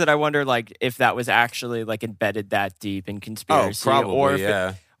the things that I wonder, like if that was actually like embedded that deep in conspiracy, probably, or if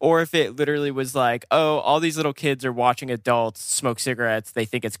yeah. Or if it literally was like, oh, all these little kids are watching adults smoke cigarettes. They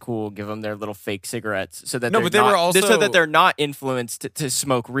think it's cool. Give them their little fake cigarettes so that they're not influenced to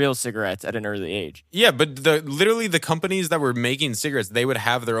smoke real cigarettes at an early age. Yeah, but literally the companies that were making cigarettes, they would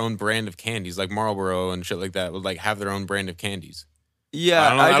have their own brand of candies, like Marlboro and shit like that. Would like have their own brand of candies. Yeah,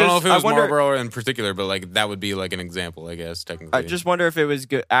 I don't know if it was Marlboro in particular, but like that would be like an example, I guess, technically. I just wonder if it was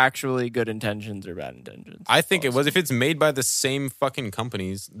actually good intentions or bad intentions. I think it was. If it's made by the same fucking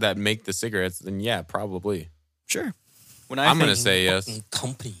companies that make the cigarettes, then yeah, probably. Sure. I'm going to say yes.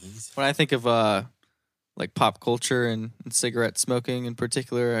 Companies. When I think of like pop culture and cigarette smoking in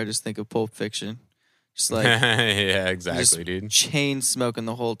particular, I just think of Pulp Fiction. Just like yeah, exactly, dude. Chain smoking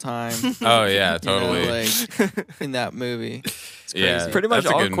the whole time. Oh yeah, totally. Like in that movie. It's crazy. Yeah, pretty much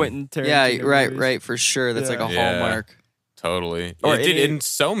that's a all good Quentin Tarantino. Yeah, right, movies. for sure. That's like a Yeah. hallmark. Totally. Or Dude, in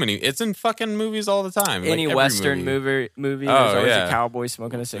so many. It's in fucking movies all the time. Any like every Western movie, there's always yeah. a cowboy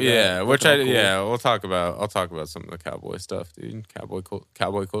smoking a cigarette. Yeah, which Looking all cool. we'll talk about. I'll talk about some of the cowboy stuff, dude. Cowboy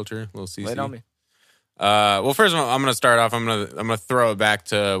culture, little CC. Lay it on me. Well, first of all, I'm gonna start off. I'm gonna throw it back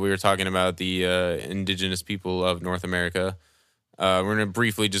to we were talking about the indigenous people of North America. We're gonna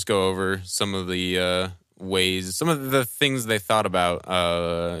briefly just go over some of the ways, some of the things they thought about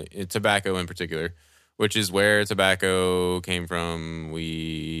tobacco in particular, which is where tobacco came from.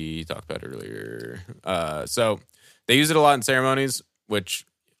 We talked about earlier. So they use it a lot in ceremonies, which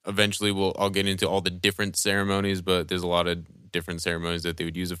eventually I'll get into all the different ceremonies, but there's a lot of different ceremonies that they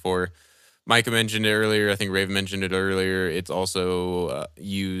would use it for. Micah mentioned it earlier. I think Raven mentioned it earlier. It's also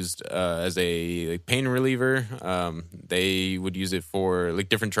used as a pain reliever. They would use it for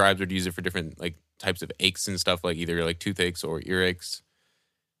different tribes would use it for different types of aches and stuff, like either toothaches or earaches.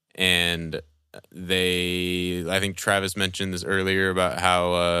 And I think Travis mentioned this earlier about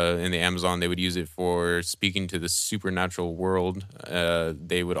how in the Amazon they would use it for speaking to the supernatural world.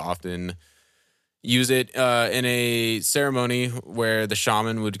 They would often use it in a ceremony where the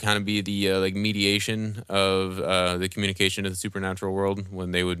shaman would kind of be the mediation of the communication of the supernatural world,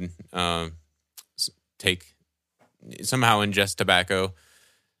 when they would somehow ingest tobacco.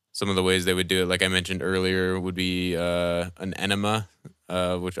 Some of the ways they would do it, like I mentioned earlier, would be an enema,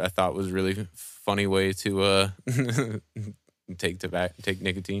 which I thought was a really funny way to take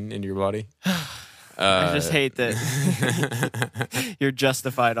nicotine into your body. I just hate that you're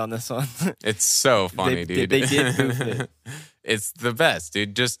justified on this one. It's so funny, dude. They did goof it. It's the best,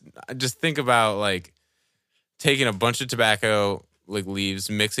 dude. Just think about taking a bunch of tobacco leaves,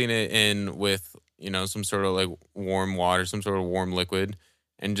 mixing it in with some sort of warm water, some sort of warm liquid,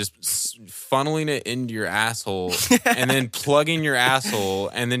 and just funneling it into your asshole, and then plugging your asshole,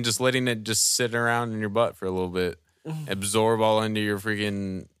 and then just letting it just sit around in your butt for a little bit, absorb all into your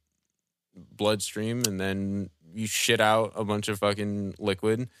freaking bloodstream, and then you shit out a bunch of fucking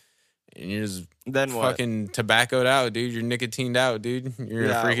liquid, and you're just fucking tobaccoed out, dude. You're nicotined out, dude. You're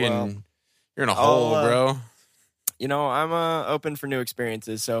you're in a hole, bro. I'm open for new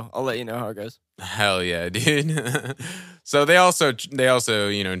experiences, so I'll let you know how it goes. Hell yeah, dude. So they also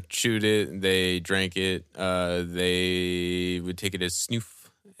chewed it, they drank it, they would take it as snoof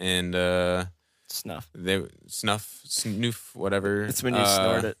and Snuff. Snoof, whatever. It's when you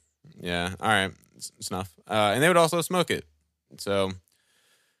snort it. Yeah, all right, snuff. And they would also smoke it. So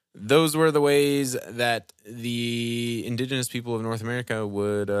those were the ways that the indigenous people of North America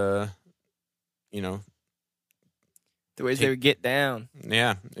would, the ways they would get down.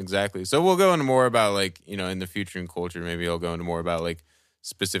 Yeah, exactly. So we'll go into more about in the future in culture. Maybe I'll go into more about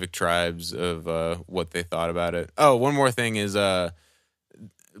specific tribes of what they thought about it. Oh, one more thing is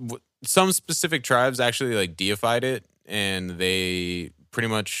some specific tribes actually deified it, and they pretty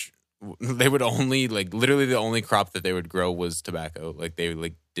much they would only literally the only crop that they would grow was tobacco.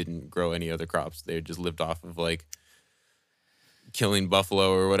 They didn't grow any other crops. They just lived off of killing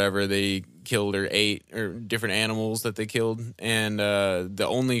buffalo or whatever they killed or ate, or different animals that they killed, and the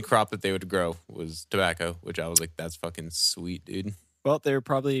only crop that they would grow was tobacco, which I was like, that's fucking sweet, dude. Well, they were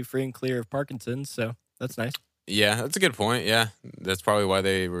probably free and clear of Parkinson's, so that's nice. Yeah, that's a good point. Yeah, that's probably why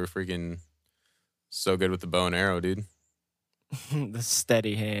they were freaking so good with the bow and arrow, dude. The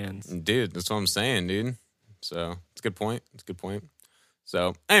steady hands. Dude, that's what I'm saying, dude. So it's a good point. It's a good point.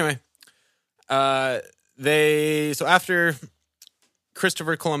 So anyway, so after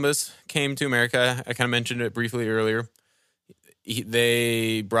Christopher Columbus came to America, I kind of mentioned it briefly earlier.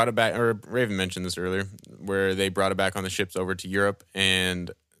 They brought it back, or Raven mentioned this earlier, where they brought it back on the ships over to Europe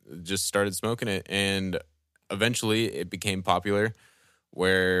and just started smoking it. And eventually it became popular,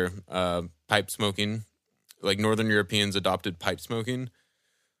 where pipe smoking, Northern Europeans adopted pipe smoking.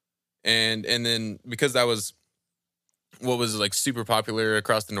 And then because that was what was super popular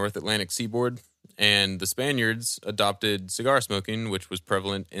across the North Atlantic seaboard, and the Spaniards adopted cigar smoking, which was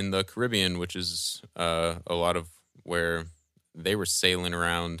prevalent in the Caribbean, which is a lot of where they were sailing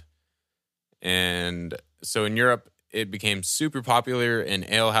around. And so in Europe, it became super popular in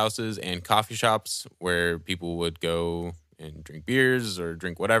ale houses and coffee shops, where people would go and drink beers or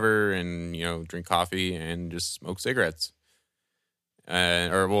drink whatever, and drink coffee and just smoke cigarettes,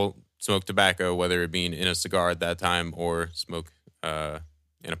 smoke tobacco, whether it being in a cigar at that time or smoke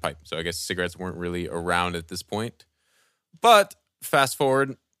in a pipe. So I guess cigarettes weren't really around at this point. But fast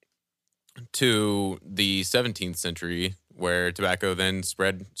forward to the 17th century, where tobacco then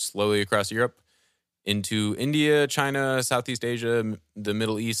spread slowly across Europe into India, China, Southeast Asia, the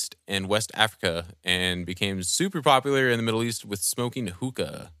Middle East, and West Africa, and became super popular in the Middle East with smoking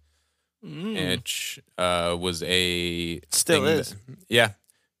hookah, which was a still is. Yeah,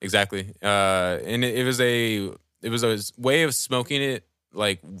 exactly. And it was a way of smoking it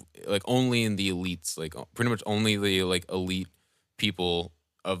like only in the elites, pretty much only the elite people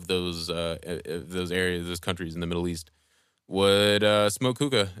of those areas, those countries in the Middle East would smoke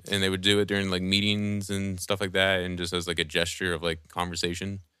hookah, and they would do it during meetings and stuff like that, and just as a gesture of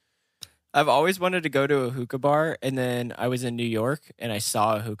conversation. I've always wanted to go to a hookah bar, and then I was in New York and I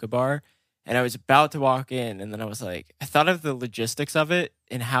saw a hookah bar, and I was about to walk in, and then I was like, I thought of the logistics of it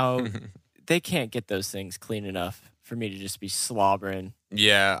and how they can't get those things clean enough for me to just be slobbering.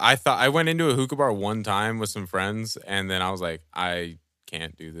 Yeah, I went into a hookah bar one time with some friends, and then I was like, I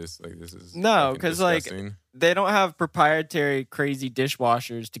can't do this. Like, this is No, because because like they don't have proprietary crazy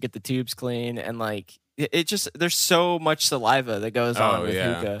dishwashers to get the tubes clean, and like it just there's so much saliva that goes on with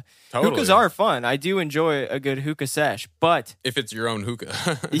hookah. Totally. Hookahs are fun. I do enjoy a good hookah sesh, but if it's your own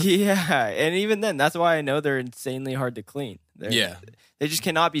hookah. yeah, and even then, that's why I know they're insanely hard to clean. They just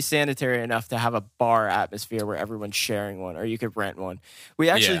cannot be sanitary enough to have a bar atmosphere where everyone's sharing one, or you could rent one. We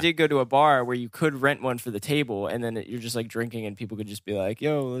actually did go to a bar where you could rent one for the table, and then you're just like drinking, and people could just be like,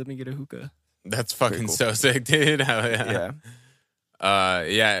 "Yo, let me get a hookah." That's fucking cool. so sick, dude. Hell Yeah.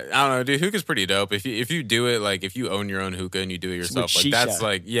 Yeah, I don't know, dude. Hookah's pretty dope. If you do it, like if you own your own hookah and you do it yourself,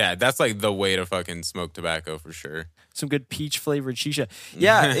 like that's like the way to fucking smoke tobacco for sure. Some good peach flavored shisha.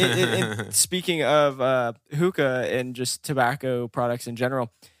 Yeah. And speaking of hookah and just tobacco products in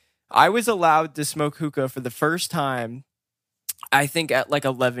general, I was allowed to smoke hookah for the first time, I think at like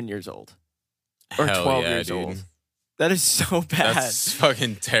 11 years old or Hell 12 yeah, years dude. old. That is so bad. That's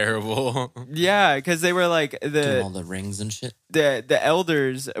fucking terrible. Yeah, because they were like Doing all the rings and shit. the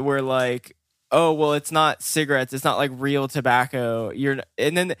elders were like, oh well, it's not cigarettes, it's not like real tobacco.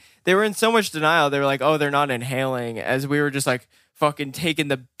 And then they were in so much denial. They were like, oh, they're not inhaling, as we were just like fucking taking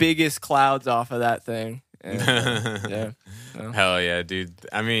the biggest clouds off of that thing. And, yeah. So. Hell yeah, dude.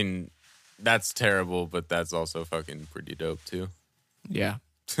 I mean, that's terrible, but that's also fucking pretty dope too. Yeah.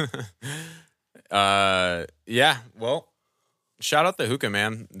 Yeah. Well, shout out the hookah,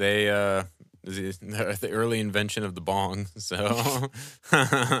 man. They the early invention of the bong. So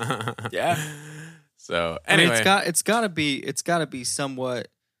Yeah. So Anyway, anyway, it's gotta be somewhat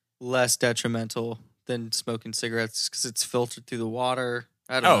less detrimental than smoking cigarettes because it's filtered through the water.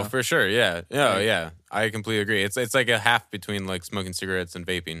 I don't know. for sure, yeah, yeah. I completely agree. It's like a half between like smoking cigarettes and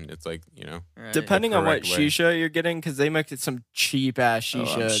vaping. It's like, you know, Right. Depending on what correct way. shisha you're getting, because they make it some cheap ass I'm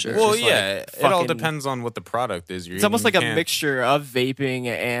shisha. sure. that's well, just, yeah. like, It all fucking- depends on what the product is. You're It's almost eating. like You a can't- mixture of vaping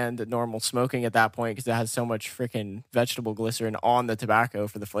and normal smoking at that point, because it has so much freaking vegetable glycerin on the tobacco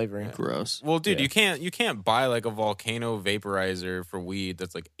for the flavoring. Gross. Well, dude, Yeah. you can't buy like a volcano vaporizer for weed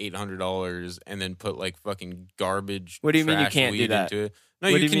that's like $800 and then put like fucking garbage. What do you mean you trash can't do weed that? into it.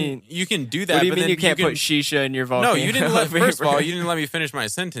 No, What you do you can. mean? You can do that. What do you but mean then you can't can, put shisha in your volcano? No, you didn't let. First of all, vapor? you didn't let me finish my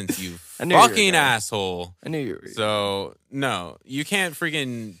sentence. You I knew you were fucking gonna. asshole. I knew you were. So no, you can't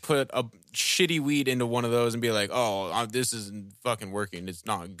freaking put a shitty weed into one of those and be like, "Oh, this isn't fucking working. It's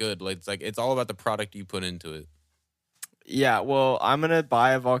not good." Like it's all about the product you put into it. Yeah, well, I'm gonna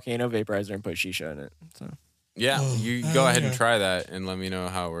buy a volcano vaporizer and put shisha in it. So Yeah, you go ahead and try that and let me know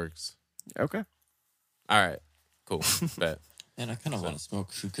how it works. okay. All right, cool, bet. Man, I kind of want to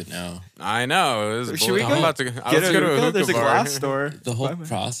smoke hookah now. I know. This is Should we bull- go I'm about to Get let's go to a hookah? hookah There's a bar. glass store. The whole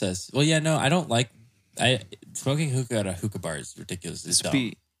process. Well, yeah, no, I don't like. Smoking hookah at a hookah bar is ridiculous. It's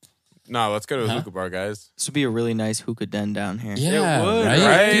dumb. No, let's go to a Huh? hookah bar, guys. This would be a really nice hookah den down here. Yeah, It would,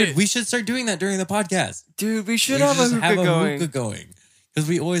 right? Dude, we should start doing that during the podcast. Dude, we should We have a just hookah going. hookah going because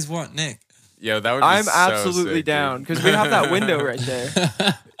we always want Nick. Yo, that would be I'm so absolutely sick, down dude. because we have that window right there.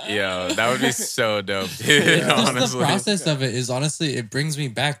 Yo, that would be so dope, dude. Just Honestly. the process of it is honestly, it brings me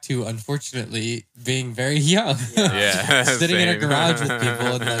back to unfortunately being very young. Yeah, Sitting in a same. garage with people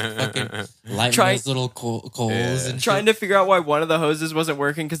and like fucking lighting Try- those little coals Yeah. and Trying shit. to figure out why one of the hoses wasn't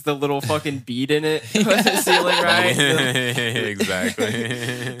working because the little fucking bead in it wasn't sealing right. Exactly.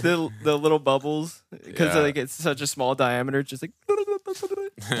 The little bubbles because Yeah. like it's such a small diameter, it's just like.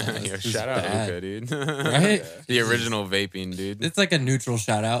 Yo, This is shout out bad. hookah, dude. Right? The original vaping, dude. It's like a neutral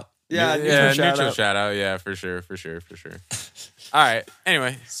shout out. Yeah, neutral shout out. Yeah, for sure. All right.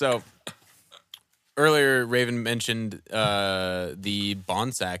 Anyway, so earlier Raven mentioned the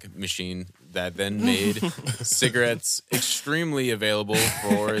Bonsack machine that then made cigarettes extremely available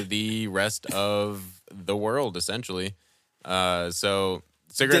for the rest of the world, essentially. So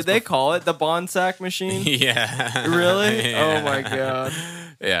cigarettes. Did they call it the Bonsack machine? Yeah. Really? Yeah. Oh my god.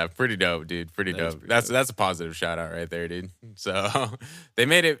 Yeah, pretty dope, dude. Pretty dope. That's a positive shout out right there, dude. So they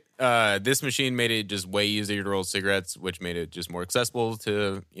made it. This machine made it just way easier to roll cigarettes, which made it just more accessible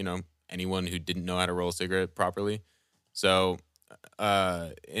to anyone who didn't know how to roll a cigarette properly. So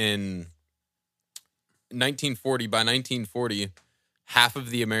in 1940, by 1940, half of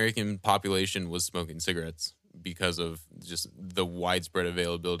the American population was smoking cigarettes because of just the widespread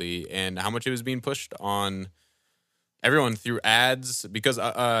availability and how much it was being pushed on everyone through ads. Because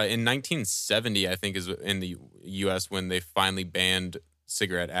in 1970, I think, is in the U.S. when they finally banned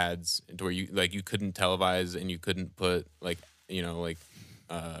cigarette ads to where you couldn't televise and you couldn't put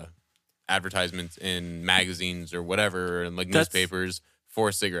advertisements in magazines or whatever and newspapers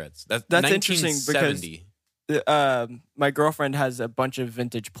for cigarettes. That's interesting because my girlfriend has a bunch of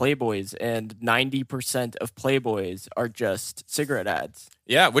vintage Playboys, and 90% of Playboys are just cigarette ads.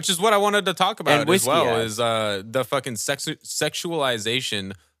 Yeah, which is what I wanted to talk about as well, ads. is the fucking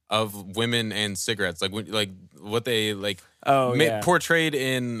sexualization of women and cigarettes, what they portrayed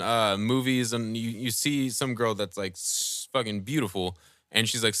in movies, and you see some girl that's fucking beautiful, and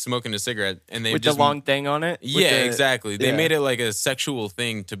she's like smoking a cigarette, and they with just the long thing on it. Exactly. They made it like a sexual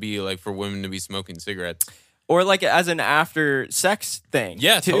thing to be like for women to be smoking cigarettes, or like as an after sex thing.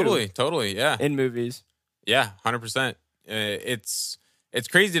 Yeah, too, totally. Yeah, in movies. Yeah, 100%. It's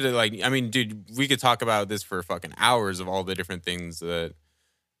crazy to dude, we could talk about this for fucking hours of all the different things that,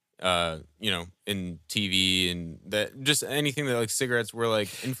 in TV and that just anything that cigarettes were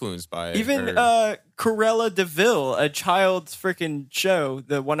influenced by. Even Cruella de Vil, a child's freaking show,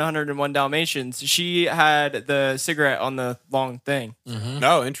 the 101 Dalmatians, she had the cigarette on the long thing. Mm-hmm.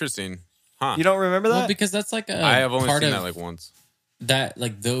 Oh, interesting. Huh. You don't remember that? Well, because that's I have only seen that once. That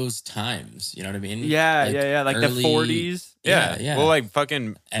those times, you know what I mean? Yeah, like early, the 40s. Yeah. Well,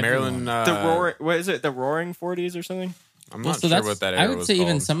 fucking Marilyn. The roaring. What is it? The Roaring 40s or something? I'm not sure what that era was. I would say called.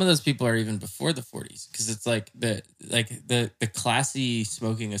 even some of those people are even before the 40s, because it's the classy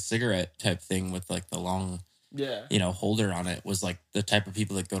smoking a cigarette type thing with the long holder on it was the type of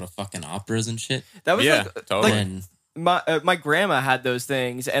people that go to fucking operas and shit. That was totally. My grandma had those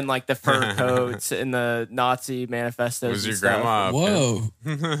things and the fur coats and the Nazi manifestos. Was your grandma? Whoa!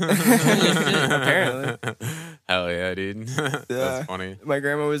 Apparently. Hell yeah, dude. That's funny. My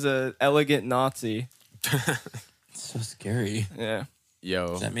grandma was a elegant Nazi. So scary. Yeah. Yo.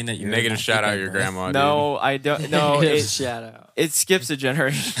 Does that mean that you're negative shout out your grandma? No, I don't. No, shout out. It skips a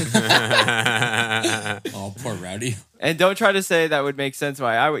generation. Oh, poor Rowdy. And don't try to say that would make sense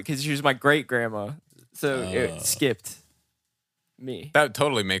why I would, because she was my great grandma. So it skipped me. That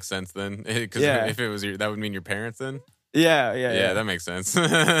totally makes sense then. Because if it was that would mean your parents then? Yeah, that makes sense.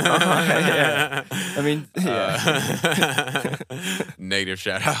 Yeah. I mean, negative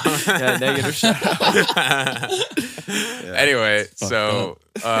shout out. Yeah, negative shout out. Anyway, so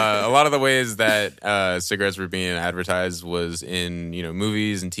a lot of the ways that cigarettes were being advertised was in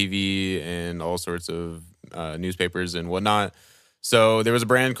movies and TV and all sorts of newspapers and whatnot. So there was a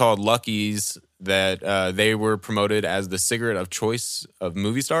brand called Lucky's that they were promoted as the cigarette of choice of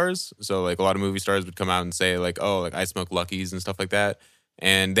movie stars. So a lot of movie stars would come out and say I smoke Lucky's and stuff like that.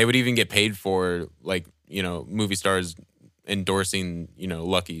 And they would even get paid for movie stars endorsing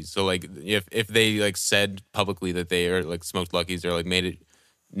Lucky's. So if they said publicly that they are smoked Lucky's or made it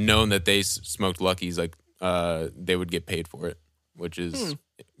known that they smoked Lucky's, they would get paid for it, which is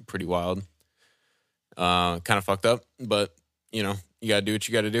pretty wild. Kind of fucked up, but you gotta do what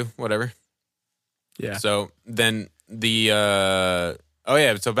you gotta do, whatever. Yeah. So then so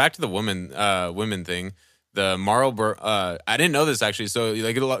back to the women thing. The Marlboro, I didn't know this actually. So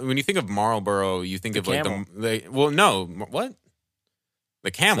when you think of Marlboro, you think of camel. what?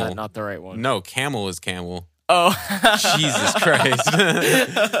 The camel. Is that not the right one? No, camel is camel. Oh, Jesus Christ!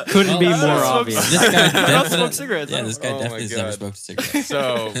 Couldn't be more obvious. This guy I don't definitely smoke cigarettes. Yeah, huh? this guy Oh my definitely has never God. smoked a cigarette.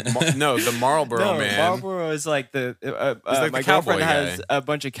 So the Marlboro man. Marlboro is my the girlfriend cowboy has guy. a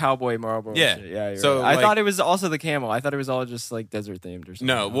bunch of cowboy Marlboro. Yeah. You're So, right. I thought it was also the camel. I thought it was all just desert themed or something.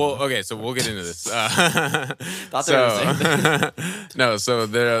 No, well, okay, so we'll get into this. Thought they were the same thing. No, so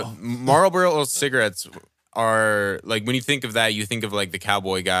the Marlboro cigarettes are when you think of that, you think of the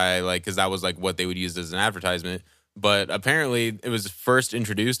cowboy guy, because that was what they would use as an advertisement. But apparently, it was first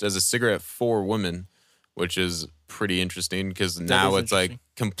introduced as a cigarette for women, which is pretty interesting because now it's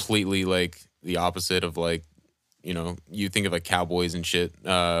completely the opposite of you think of cowboys and shit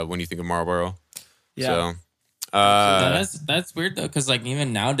when you think of Marlboro. Yeah. So, that's weird though, because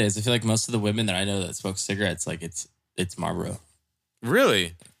even nowadays, I feel most of the women that I know that smoke cigarettes, it's Marlboro.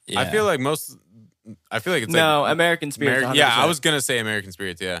 Really? Yeah. I feel it's No, American Spirits. yeah, 100%. I was gonna say American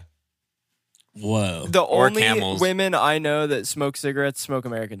Spirits. Yeah. Whoa. The Or only Camels. women I know that smoke cigarettes smoke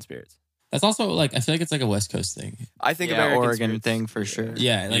American Spirits. That's also I feel it's a West Coast thing. I think Yeah, American Oregon Spirits thing for sure.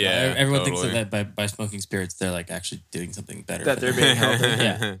 Yeah, Yeah, everyone totally. thinks that by smoking spirits, they're actually doing something better. That for they're them. being healthy.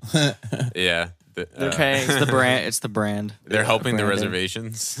 Yeah. Yeah. They're paying. It's the brand. It's the brand. They're helping the Branding.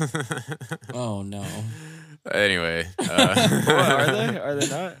 reservations. Oh no. Anyway. What, are they? Are they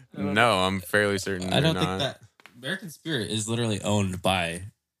not? I don't know. No, I'm fairly certain I don't they're think not. that American Spirit is literally owned by,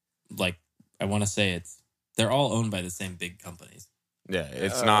 I want to say they're all owned by the same big companies. Yeah,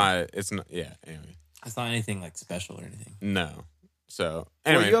 it's not. Yeah. Anyway, It's not anything special or anything. no. So Well,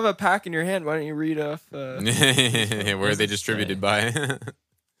 anyway, you have a pack in your hand. Why don't you read off? where are they distributed by?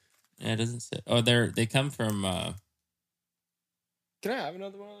 Yeah, it doesn't say. Oh, they come from Can I have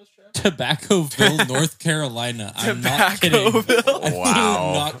another one of those tracks? Tobaccoville, North Carolina. I'm not kidding. Tobaccoville? I'm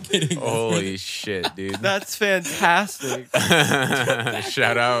Wow. not kidding. Holy shit, dude! That's fantastic.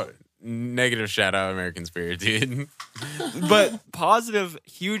 Shout out, negative shout out, American Spirit, dude. But positive,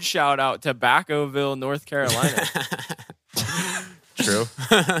 huge shout out to Tobaccoville, North Carolina. True.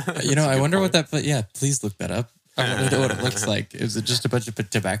 I wonder what that. But yeah, please look that up. I want to know what it looks like. Is it just a bunch of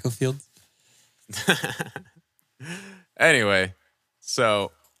tobacco fields? Anyway,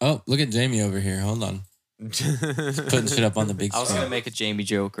 so Oh, look at Jamie over here. Hold on. Putting shit up on the big I was screen. gonna make a Jamie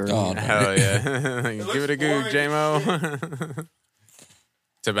joke earlier. Oh, hell yeah, give it a go, JMO.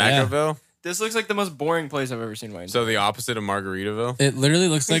 Tobaccoville. This looks like the most boring place I've ever seen Wayne. So the opposite of Margaritaville. It literally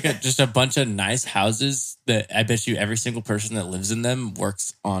looks like just a bunch of nice houses that I bet you every single person that lives in them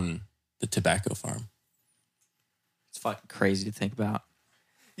works on the tobacco farm. It's fucking crazy to think about.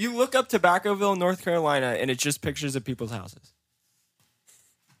 You look up Tobaccoville, North Carolina, and it's just pictures of people's houses.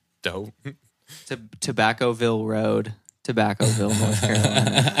 Dope. Tobaccoville Road, Tobaccoville, North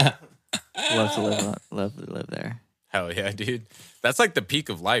Carolina. Love to live there. Hell yeah, dude. That's like the peak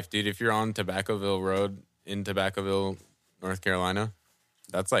of life, dude. If you're on Tobaccoville Road in Tobaccoville, North Carolina,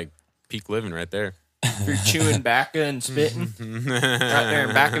 that's like peak living right there. If you're chewing bacca and spitting right there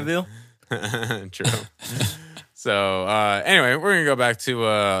in Baccaville. True. So anyway, we're gonna go back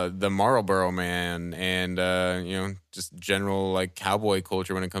to the Marlboro man and just general like cowboy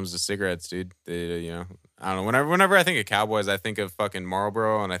culture when it comes to cigarettes, dude. I don't know. Whenever I think of cowboys, I think of fucking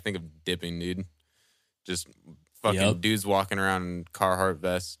Marlboro and I think of dipping, dude. Just fucking dudes walking around in Carhartt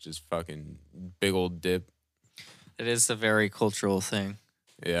vests, just fucking big old dip. It is a very cultural thing.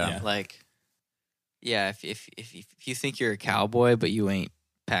 Yeah. Like, yeah, if you think you're a cowboy but you ain't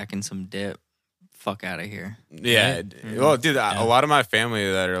packing some dip, fuck out of here. Yeah. Right? Well, dude, a lot of my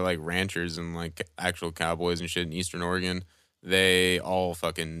family that are like ranchers and like actual cowboys and shit in Eastern Oregon, they all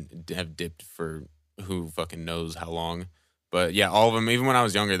fucking have dipped for who fucking knows how long. But yeah, all of them, even when I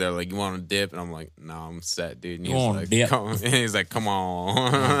was younger, they're like, you want to dip? And I'm like, no, I'm set, dude. And he's like, come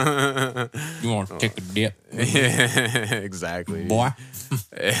on. You want to take a dip? Yeah, exactly. Boy.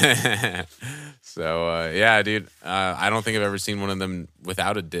 So, yeah, dude, I don't think I've ever seen one of them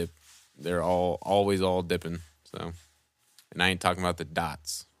without a dip. They're always all dipping. So, and I ain't talking about the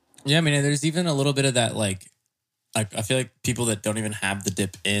dots. Yeah, I mean, there's even a little bit of that, like I feel like people that don't even have the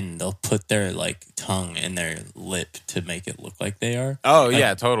dip in, they'll put their like tongue in their lip to make it look like they are. Oh, like,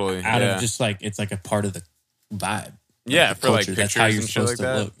 yeah, totally. Out of just like, it's like a part of the vibe. Yeah, for like culture. pictures That's how you're and shit supposed like to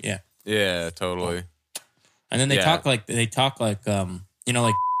that. look. Yeah. Yeah, totally. And then they Yeah. talk like like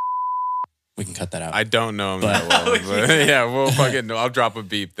we can cut that out. I don't know him that well. But yeah, we'll fucking, I'll drop a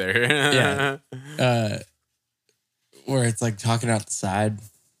beep there. Yeah. Where it's like talking out the side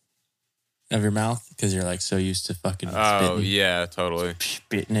of your mouth because you're like so used to fucking Oh, yeah, totally.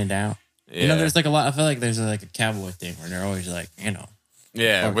 spitting it out. Yeah. There's like a lot. I feel like there's like a cowboy thing where they're always like,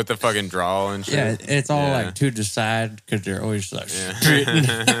 Yeah, with the fucking drawl and shit. yeah, it's all Yeah. like to the side because they're always like Yeah.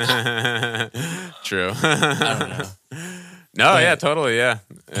 True. I don't know. No, yeah, totally, yeah.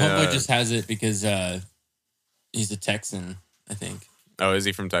 Homeboy just has it because he's a Texan, I think. Oh, is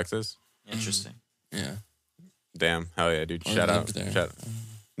he from Texas? Interesting. Yeah. Damn, hell yeah, dude. Or Shout out. lived there.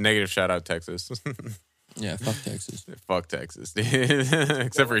 Negative shout out Texas. Yeah, fuck Texas. Fuck Texas, dude.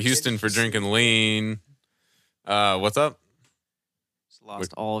 Except for Houston for drinking lean. What's up? Just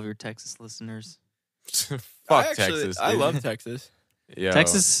lost all of your Texas listeners. Fuck Texas. I dude. love Texas. Yo,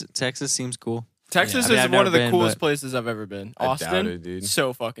 Texas seems cool. Texas Yeah. I mean, is I've one of the never been, coolest but- places I've ever been. I Austin, doubt it, dude.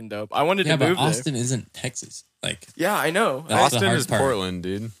 so fucking dope. I wanted Yeah, to but move there. Austin isn't Texas. Like, Yeah, I know. That's Austin the hard is part. Portland,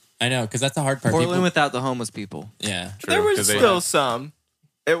 dude. I know, because that's the hard part. Portland People- without the homeless people. yeah. True, There was 'cause they- still some.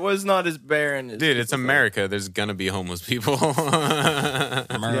 It was not as barren as Dude, it's people think. America. There's gonna be homeless people.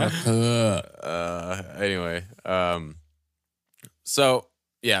 America. Anyway, so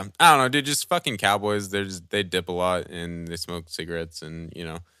yeah, I don't know, dude. Just fucking cowboys. They dip a lot and they smoke cigarettes, and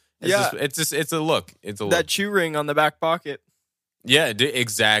it's a look. It's a look. That chew ring on the back pocket. Yeah,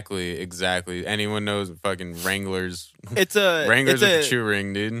 exactly. Anyone knows fucking Wranglers? It's a Wranglers it's with a, the chew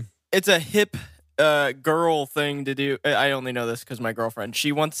ring, dude. It's a hip girl thing to do. I only know this because my girlfriend.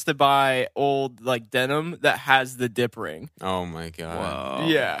 She wants to buy old like denim that has the dip ring. Oh my god. Wow.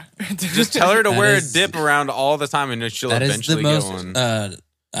 Yeah, Just tell her to That wear is- a dip around all the time, and she'll That is the eventually most, get one.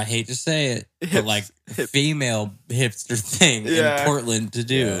 I hate to say it, but Hips- like hip. female hipster thing Yeah. in Portland to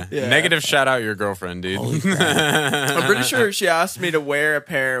do. Yeah. Negative shout out your girlfriend, dude. Holy crap. I'm pretty sure she asked me to wear a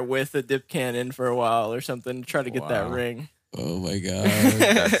pair with a dip can in for a while or something to try to get that Wow. ring. Oh my god.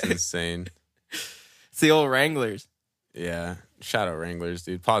 That's insane. It's the old Wranglers. Yeah. Shout out Wranglers,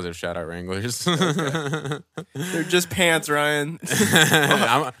 dude. Positive shout out Wranglers. They're just pants, Ryan.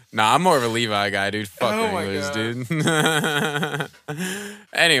 I'm more of a Levi guy, dude. Fuck Oh my Wranglers, dude.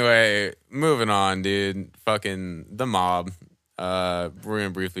 Anyway, moving on, dude. Fucking the mob. We're gonna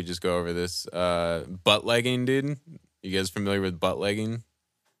briefly just go over this. Butt legging, dude. You guys familiar with butt legging?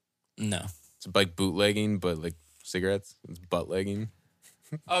 No. It's like bootlegging, but like cigarettes. It's butt legging.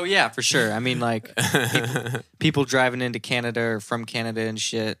 Oh yeah, for sure. I mean, like people driving into Canada or from Canada and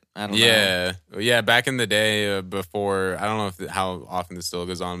shit. I don't know. Yeah. Back in the day, before, I don't know if how often this still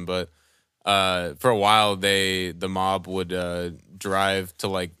goes on, but for a while, the mob would drive to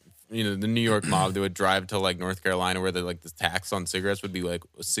like, you know, the New York mob. They would drive to like North Carolina, where the tax on cigarettes would be like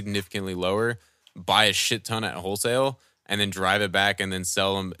significantly lower. Buy a shit ton at wholesale, and then drive it back, and then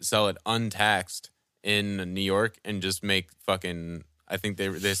sell it untaxed in New York, and just make fucking. I think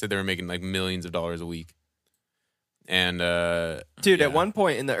they said they were making like millions of dollars a week. And Dude, yeah. At one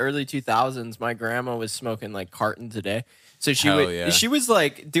point in the early 2000s, my grandma was smoking like cartons a day. So Yeah. she was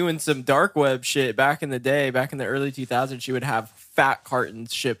like doing some dark web shit back in the day. Back in the early 2000s, she would have fat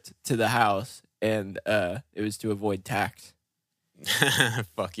cartons shipped to the house, and it was to avoid tax.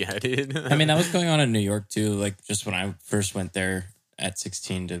 Fuck yeah, dude. I mean, that was going on in New York too. Like, just when I first went there at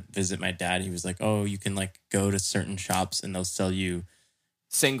 16 to visit my dad, he was like, "Oh, you can like go to certain shops and they'll sell you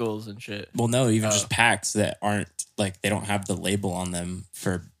Singles and shit. Well, no, even just packs that aren't like they don't have the label on them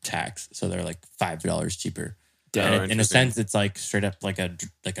for tax, so they're like $5 cheaper. And in a sense, it's like straight up like a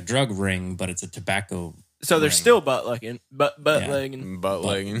drug ring, but it's a tobacco. So they're ring. still butt legging. Butt Yeah. legging. Butt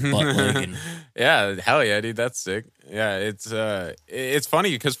legging. butt legging. Yeah, hell yeah, dude. That's sick. Yeah, it's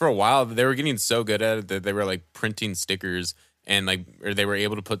funny because for a while they were getting so good at it that they were like printing stickers and like, or they were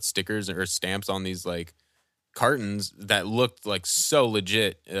able to put stickers or stamps on these like cartons that looked like so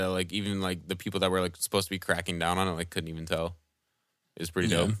legit. Like even like the people that were like supposed to be cracking down on it like couldn't even tell. It was pretty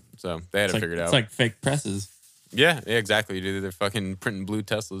dope. So they had It's to figure it out. It's like fake presses. Yeah, exactly, dude. They're fucking printing blue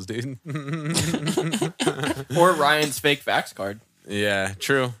Teslas, dude. Or Ryan's fake fax card. Yeah,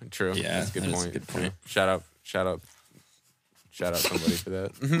 true. Yeah, that's a good that is point. a good point. Shout out somebody for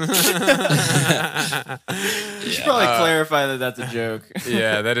that. You should probably clarify that that's a joke.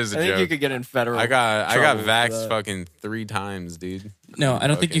 Yeah, that is a I think joke. you could get in federal. I got trouble for vaxxed that. fucking 3 times, dude. No, I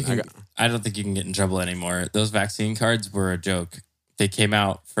don't think you Fucking- can. I don't think you can get in trouble anymore. Those vaccine cards were a joke. They came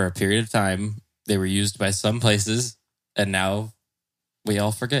out for a period of time. They were used by some places, and now we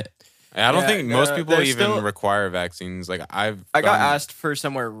all forget. I don't Yeah, think most people there's even still- require vaccines. Like I got asked for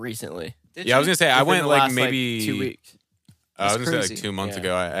somewhere recently. Yeah, I was gonna say I Within went the like last, maybe 2 weeks. I was That's gonna say crazy. like 2 months Yeah.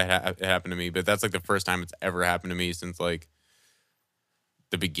 ago. It happened to me, but that's like the first time it's ever happened to me since like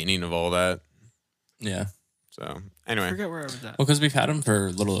the beginning of all that. Yeah. So I anyway, forget where I was at. Well, because we've had them for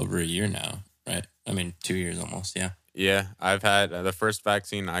a little over a year now, right? I mean, 2 years almost. Yeah. yeah, I've had the first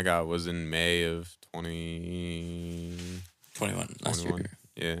vaccine I got was in May of 21 last year. 2021.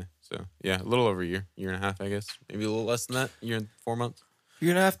 Yeah, so yeah, a little over a year and a half, I guess, maybe a little less than that, year and 4 months.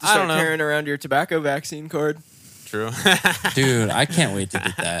 You're gonna have to I don't start know. carrying around your tobacco vaccine card. True. Dude, I can't wait to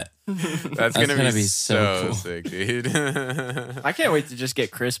get that. That's gonna be so cool. sick, dude. I can't wait to just get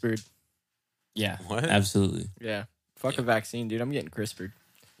CRISPR'd. Yeah. What? Absolutely. Yeah. Fuck a vaccine, dude. I'm getting CRISPR'd.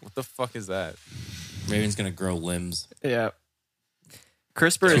 What the fuck is that? Raven's going to grow limbs. Yeah.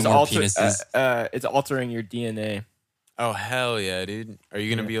 CRISPR Two is more it's penises. altering your DNA. Oh hell yeah, dude! Are you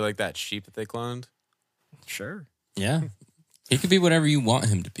gonna Yeah. be like that sheep that they cloned? Sure. Yeah. He could be whatever you want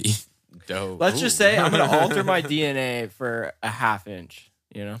him to be. Dope. Let's just say I'm gonna alter my DNA for a half inch.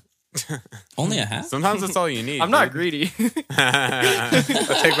 You know, Only a half? Sometimes that's all you need. I'm not dude. greedy. I'll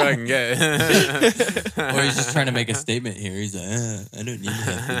take what I can get. Or he's just trying to make a statement here. He's like, I don't need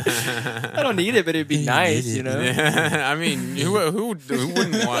that. I don't need it, but it'd be You nice. need it. You know. Yeah, I mean, who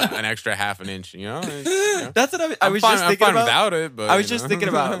wouldn't want an extra half an inch? You know, That's what I was fine, just thinking I'm fine about. without it, but I was you just know. thinking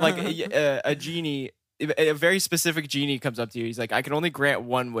about like a genie, a very specific genie comes up to you. He's like, I can only grant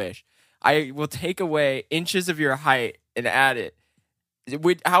one wish. I will take away inches of your height and add it.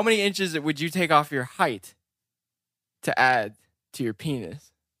 How many inches would you take off your height to add to your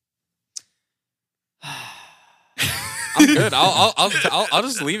penis? I'm good. I'll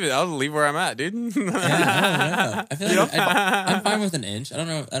just leave it. I'll leave where I'm at, dude. Yeah, I feel like I'm fine with an inch. I don't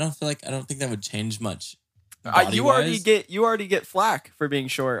know. I don't think that would change much. You already get flack for being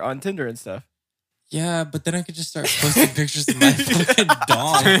short on Tinder and stuff. Yeah, but then I could just start posting pictures of my fucking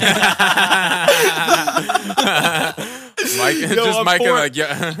dog. Mike, Yo, just I'm Mike, four- like,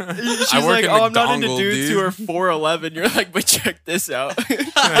 yeah. She's I work like, in oh, I'm not into McDongle, dudes who dude. are 4'11". You're like, but check this out.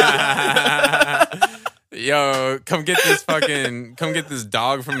 Yo, come get this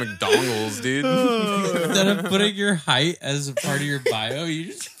dog from McDonald's, dude. Instead of putting your height as a part of your bio, you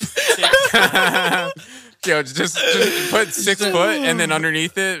just Yo, just put 6 foot and then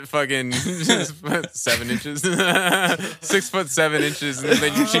underneath it, fucking just put 7 inches. 6 foot 7 inches. And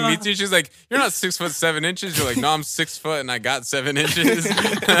then she meets you, she's like, "You're not 6 foot 7 inches." You're like, "No, I'm 6 foot and I got 7 inches." You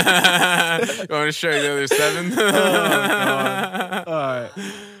want to show you the other 7?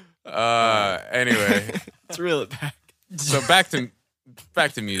 All right. Anyway. Let's reel it back. So back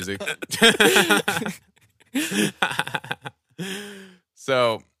to music.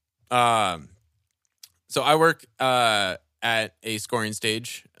 So I work at a scoring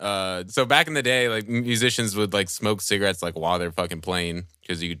stage. So back in the day, like musicians would like smoke cigarettes like while they're fucking playing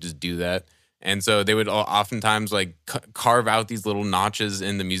because you could just do that. And so they would oftentimes like carve out these little notches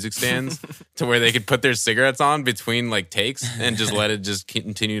in the music stands to where they could put their cigarettes on between like takes and just let it just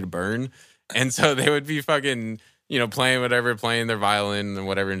continue to burn. And so they would be fucking, playing their violin and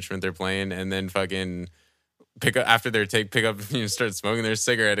whatever instrument they're playing, and then fucking pick up after their take, start smoking their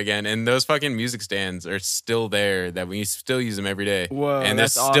cigarette again. And those fucking music stands are still there. That we still use them every day. Whoa, and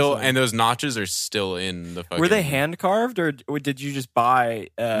that's still awesome. And those notches are still in the fucking. Were they hand carved or did you just buy?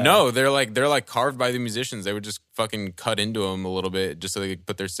 No, they're like carved by the musicians. They would just fucking cut into them a little bit just so they could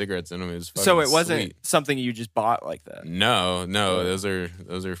put their cigarettes in them. It was fucking so it wasn't sweet. something you just bought like that. No, those are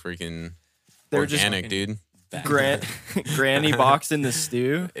freaking They're just organic, dude. Granny box in the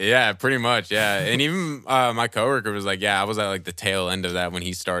stew. Yeah, pretty much. Yeah, and even my coworker was like, "Yeah, I was at like the tail end of that when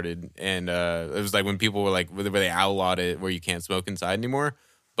he started, and it was like when people were like, where they outlawed it, where you can't smoke inside anymore."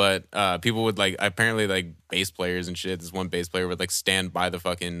 But people would like apparently like bass players and shit. This one bass player would like stand by the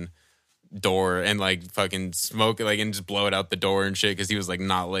fucking door and like fucking smoke it like and just blow it out the door and shit because he was like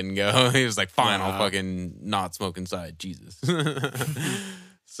not letting go. He was like, "Fine, I'll fucking not smoke inside." Jesus.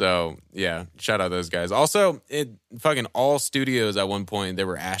 So yeah, shout out those guys. Also, fucking all studios at one point there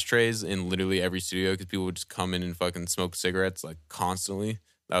were ashtrays in literally every studio because people would just come in and fucking smoke cigarettes like constantly.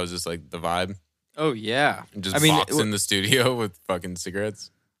 That was just like the vibe. Oh yeah, And just box in the studio with fucking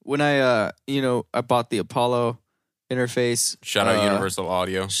cigarettes. When I bought the Apollo interface. Shout out Universal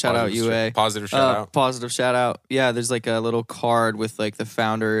Audio. Shout out UA. Positive shout out. Positive shout out. Yeah, there's like a little card with like the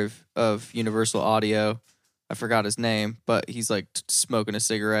founder of Universal Audio. I forgot his name, but he's like smoking a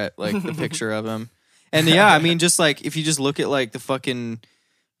cigarette, like the picture of him. And yeah, I mean, just like if you just look at like the fucking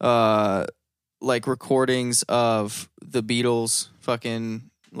like recordings of the Beatles fucking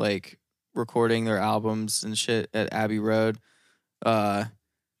like recording their albums and shit at Abbey Road,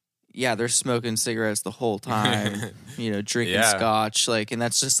 yeah, they're smoking cigarettes the whole time, drinking scotch, like, and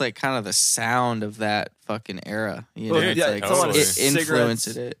that's just like kind of the sound of that fucking era. Dude, it's like totally. it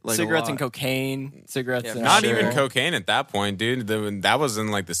influenced it. Like cigarettes a and lot. cocaine, cigarettes. Yeah, and Not sure. even cocaine at that point, dude. That was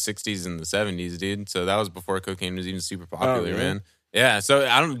in like the 60s and the 70s, dude. So that was before cocaine was even super popular, really? man. Yeah. So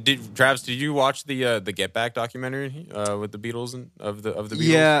Travis, did you watch the Get Back documentary with the Beatles and of the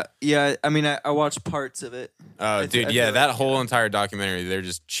Beatles? Yeah. I mean, I watched parts of it. Dude, I yeah, feel that like, whole entire documentary, they're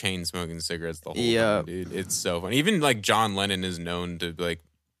just chain smoking cigarettes the whole time, dude. It's so funny. Even like John Lennon is known to like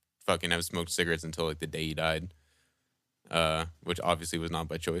fucking have smoked cigarettes until like the day he died, which obviously was not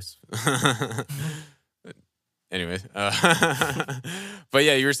by choice. Anyways, but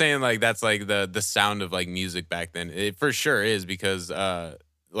yeah, you were saying like that's like the sound of like music back then. It for sure is because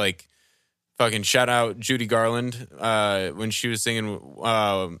like fucking shout out Judy Garland when she was singing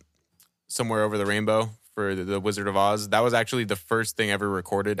Somewhere Over the Rainbow for the Wizard of Oz. That was actually the first thing ever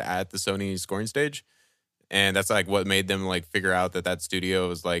recorded at the Sony scoring stage, and that's like what made them like figure out that studio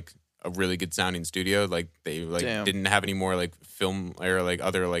was like a really good sounding studio. Like they like didn't have any more like film or like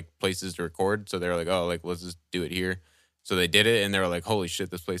other like places to record, so they're like, oh, like let's just do it here. So they did it, and they were like, holy shit,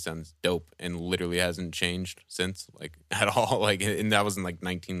 this place sounds dope, and literally hasn't changed since, like at all. Like, and that was in like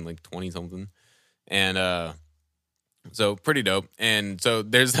 1920 something, and so pretty dope. And so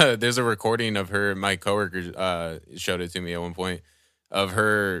there's a recording of her. My coworker showed it to me at one point of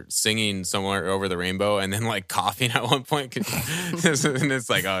her singing Somewhere Over the Rainbow and then like coughing at one point. And it's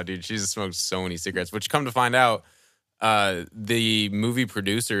like, oh, dude, she's smoked so many cigarettes. Which, come to find out, the movie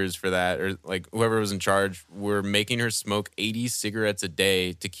producers for that, or like whoever was in charge, were making her smoke 80 cigarettes a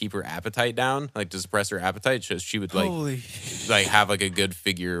day to keep her appetite down, like to suppress her appetite, so she would like have like a good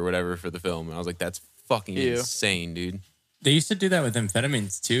figure or whatever for the film. And I was like, that's fucking insane, dude. They used to do that with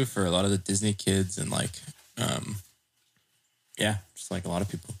amphetamines too for a lot of the Disney kids and like, yeah, just like a lot of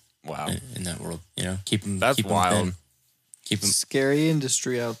people. Wow, in that world, keep them. That's keep wild. Them thin. Keep them. Scary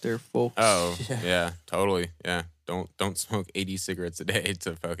industry out there, folks. Oh yeah, totally. Yeah, don't smoke 80 cigarettes a day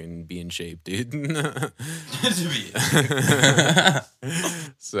to fucking be in shape, dude.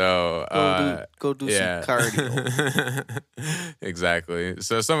 So Go do yeah. some cardio. Exactly.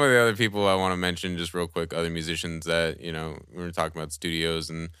 So some of the other people I want to mention just real quick, other musicians that, we were talking about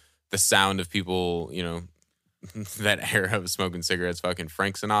studios and the sound of people, that era of smoking cigarettes. Fucking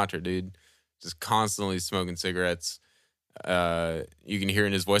Frank Sinatra, dude. Just constantly smoking cigarettes. You can hear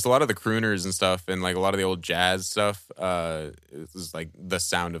in his voice a lot of the crooners and stuff, and like a lot of the old jazz stuff. It was like the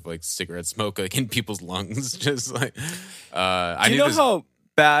sound of like cigarette smoke like in people's lungs. Just like Do you know how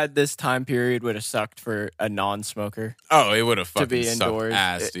bad this time period would have sucked for a non-smoker? Oh, it would have to be fucking sucked indoors?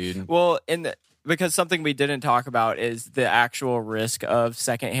 ass, dude. Well, because something we didn't talk about is the actual risk of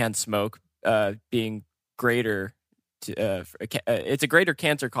secondhand smoke being greater. It's a greater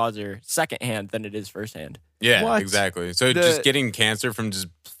cancer causer secondhand than it is firsthand. Yeah, What? exactly. So just getting cancer from just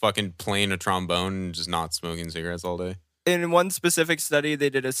fucking playing a trombone and just not smoking cigarettes all day. In one specific study, they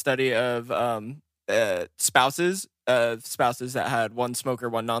did a study of spouses that had one smoker,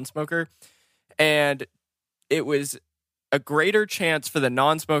 one non-smoker, and it was a greater chance for the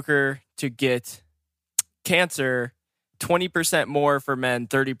non-smoker to get cancer, 20% more for men,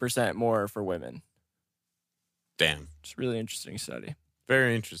 30% more for women. Damn. It's a really interesting study.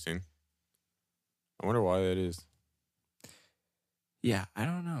 Very interesting. I wonder why that is. Yeah, I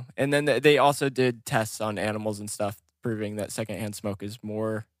don't know. And then they also did tests on animals and stuff, proving that secondhand smoke is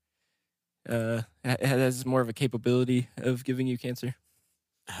more, it has more of a capability of giving you cancer.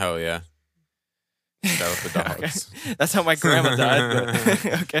 Hell yeah. Shout out the dogs. Okay. That's how my grandma died.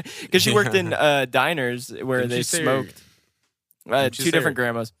 But okay, because she worked in diners where they smoked. Two different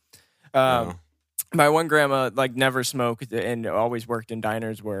grandmas. My one grandma like never smoked and always worked in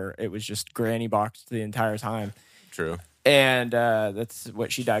diners where it was just granny boxed the entire time. True. And that's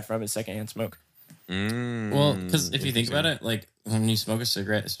what she died from is secondhand smoke. Well, because if you think about it, like when you smoke a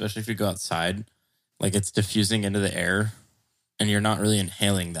cigarette, especially if you go outside, like it's diffusing into the air and you're not really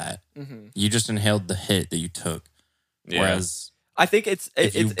inhaling that. Mm-hmm. You just inhaled the hit that you took. Yeah. Whereas I think if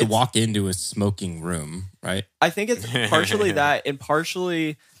you walk into a smoking room, right? I think it's partially that and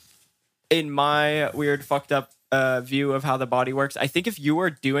partially in my weird fucked up view of how the body works. I think if you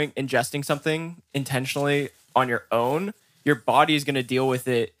are ingesting something intentionally on your own, your body is going to deal with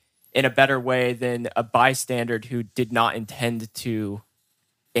it in a better way than a bystander who did not intend to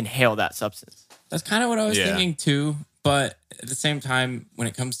inhale that substance. That's kind of what I was thinking too. But at the same time, when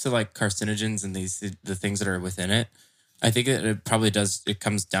it comes to like carcinogens and the things that are within it, I think that it probably does. It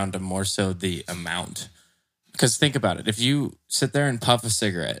comes down to more so the amount. Because think about it. If you sit there and puff a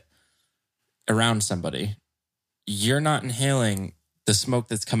cigarette around somebody, you're not inhaling the smoke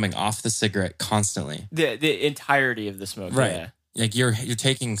that's coming off the cigarette constantly. The entirety of the smoke, right? Yeah. Like you're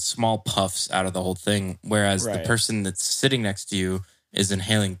taking small puffs out of the whole thing, whereas the person that's sitting next to you is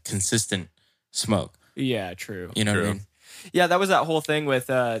inhaling consistent smoke. Yeah, true. You know what I mean? Yeah, that was that whole thing with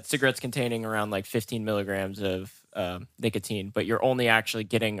cigarettes containing around like 15 milligrams of nicotine, but you're only actually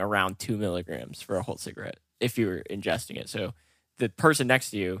getting around 2 milligrams for a whole cigarette if you're ingesting it. So the person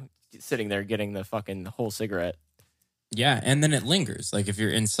next to you sitting there getting the fucking whole cigarette. Yeah, and then it lingers. Like if you're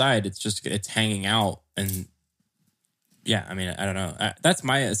inside, it's hanging out, and yeah, I mean, I don't know. That's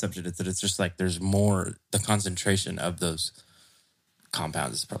my assumption. Is that it's just like there's more. The concentration of those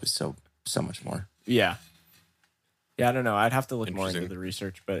compounds is probably so much more. Yeah. Yeah, I don't know. I'd have to look more into the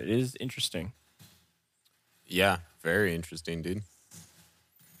research, but it is interesting. Yeah, very interesting, dude.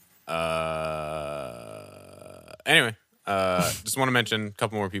 Anyway, just want to mention a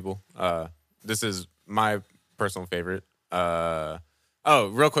couple more people. This is my personal favorite.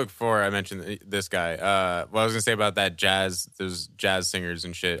 Real quick before I mention this guy, what I was gonna say about that those jazz singers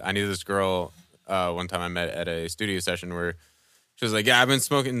and shit. I knew this girl one time I met at a studio session where she was like, "Yeah, I've been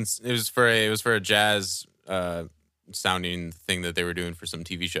smoking." It was for a jazz sounding thing that they were doing for some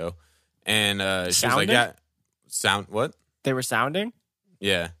TV show, and she was like, "Yeah, sound what?" They were sounding.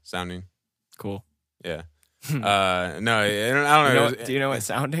 Yeah, sounding. Cool. Yeah. No, I don't know. Do you know what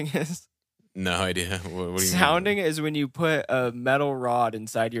sounding is? No idea. What do you mean? Sounding is when you put a metal rod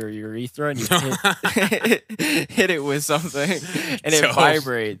inside your urethra and you hit it with something and it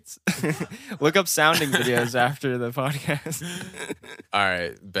vibrates. Look up sounding videos after the podcast. All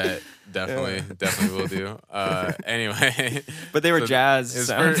right, bet. Definitely will do. Anyway. But they were jazz.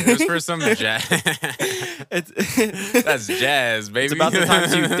 It was for some jazz. That's jazz, baby. It's about the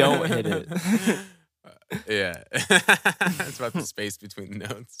times you don't hit it. Yeah. It's about the space between the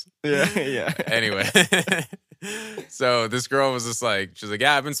notes. Yeah. Anyway. So this girl was just like, she's like,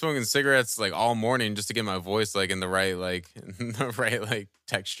 yeah, I've been smoking cigarettes like all morning just to get my voice like in the right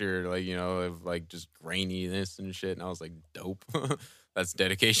texture, like, you know, of like just graininess and shit. And I was like, dope. That's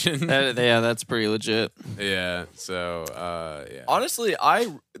dedication. That's pretty legit. Yeah. So, yeah. Honestly, I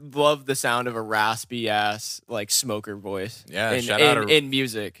love the sound of a raspy ass like smoker voice. Yeah, in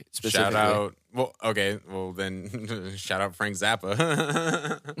music specifically. Shout out. Well, okay. Well, then shout out Frank Zappa.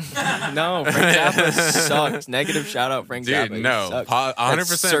 No, Frank Zappa sucks. Negative shout out Frank Zappa. Dude, He no. sucks.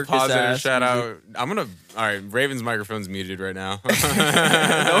 100% positive ass shout music. out. All right, Raven's microphone's muted right now. No, it's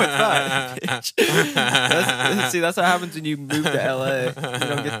not. Bitch. That's what happens when you move to LA. You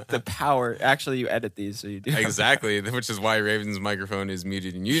don't get the power. Actually, you edit these, so you do. Exactly, which is why Raven's microphone is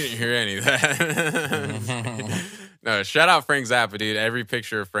muted and you didn't hear any of that. No, shout out Frank Zappa, dude. Every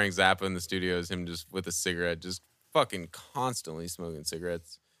picture of Frank Zappa in the studio is him just with a cigarette, just fucking constantly smoking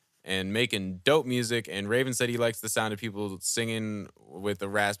cigarettes and making dope music. And Raven said he likes the sound of people singing with a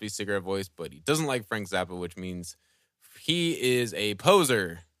raspy cigarette voice, but he doesn't like Frank Zappa, which means he is a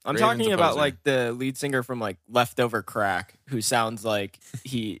poser. I'm Raven's talking a about poser. like the lead singer from like Leftover Crack, who sounds like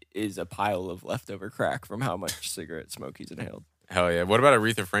he is a pile of leftover crack from how much cigarette smoke he's inhaled. Hell yeah. What about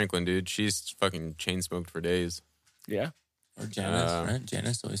Aretha Franklin, dude? She's fucking chain smoked for days. Yeah. Or Janice, right?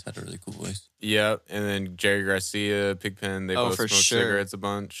 Janice always had a really cool voice. Yep. And then Jerry Garcia, Pigpen, they both for smoked sure. cigarettes a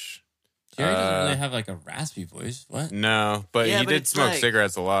bunch. Jerry doesn't really have like a raspy voice. What? No, but Yeah, he but did it's smoke like-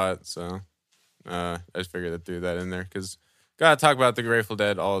 cigarettes a lot, so I just figured I'd throw that in there because gotta talk about the Grateful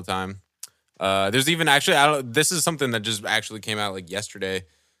Dead all the time. There's even actually, this is something that just actually came out like yesterday.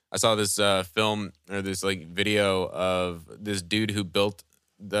 I saw this film or this like video of this dude who built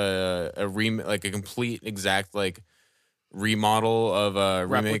a complete exact like remodel of a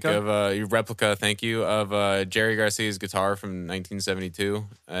remake Replica? of a replica. Thank you, of Jerry Garcia's guitar from 1972,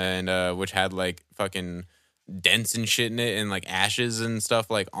 and which had like fucking dents and shit in it, and like ashes and stuff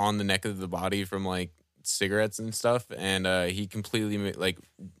like on the neck of the body from like cigarettes and stuff. And he completely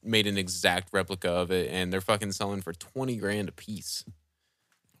made an exact replica of it, and they're fucking selling for $20,000 a piece.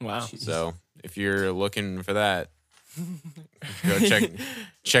 Wow. So if you're looking for that, go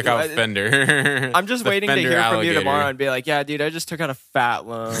check out Fender. I'm just The waiting to Fender hear from Alligator. you tomorrow and be like, yeah, dude, I just took out a fat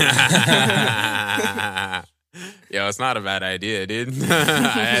loan. Yo, it's not a bad idea, dude. I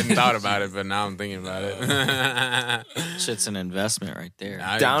hadn't thought about it, but now I'm thinking about it. Shit's an investment right there.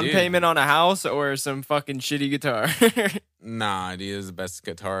 Down Dude. payment on a house or some fucking shitty guitar. Nah, dude, it's the best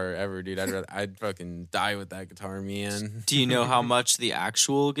guitar ever, dude. I'd fucking die with that guitar, man. Do you know how much the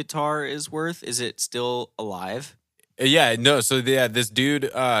actual guitar is worth? Is it still alive? Yeah, no. So yeah, this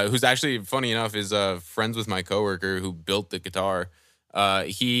dude, who's actually funny enough, is friends with my coworker who built the guitar.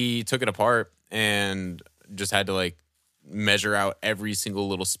 He took it apart and just had to like measure out every single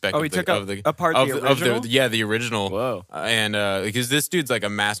little speck. Oh, he took apart the original? the original. Whoa. And because this dude's like a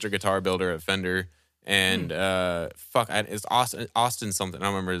master guitar builder at Fender, and it's Austin something. I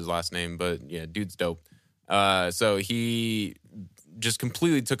don't remember his last name, but yeah, dude's dope. So he just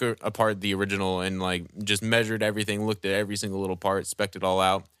completely took apart the original and like just measured everything, looked at every single little part, spec'd it all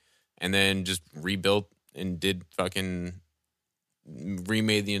out, and then just rebuilt and did fucking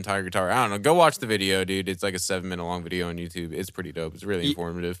remade the entire guitar. I don't know. Go watch the video, dude. It's like a 7-minute long video on YouTube. It's pretty dope. It's really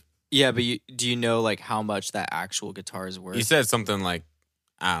informative. Yeah, but do you know like how much that actual guitar is worth? He said something like,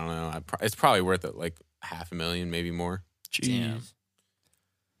 I don't know. It's probably worth it like $500,000, maybe more. Damn.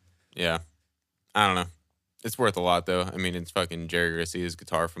 Yeah. I don't know. It's worth a lot, though. I mean, it's fucking Jerry Garcia's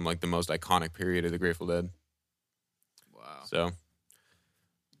guitar from like the most iconic period of the Grateful Dead. Wow. So,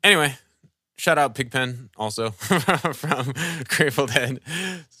 anyway, shout out Pigpen also from Grateful Dead.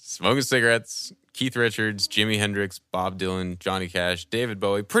 Smoking cigarettes. Keith Richards, Jimi Hendrix, Bob Dylan, Johnny Cash, David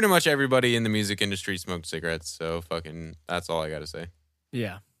Bowie. Pretty much everybody in the music industry smoked cigarettes. So fucking, that's all I got to say.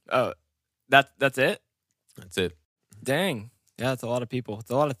 Yeah. Oh, that's it? That's it. Dang. Yeah, it's a lot of people. It's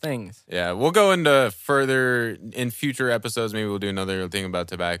a lot of things. Yeah, we'll go into further in future episodes. Maybe we'll do another thing about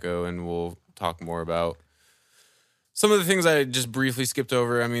tobacco, and we'll talk more about some of the things I just briefly skipped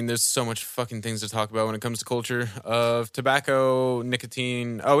over. I mean, there's so much fucking things to talk about when it comes to culture of tobacco,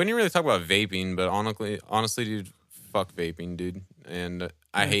 nicotine. Oh, we didn't really talk about vaping, but honestly, dude, fuck vaping, dude. And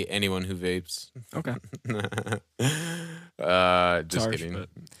I hate anyone who vapes. Okay. Just Harsh, kidding.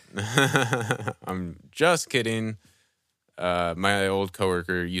 I'm just kidding. My old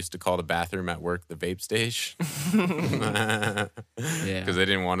coworker used to call the bathroom at work the vape stage. Yeah. Because they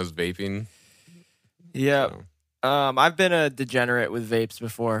didn't want us vaping. Yeah. So. I've been a degenerate with vapes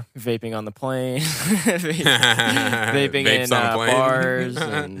before. Vaping on the plane, vaping Vapes in on a plane. bars,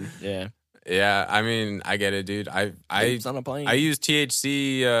 and yeah, Yeah, I mean, I get it, dude. I vapes on a plane. use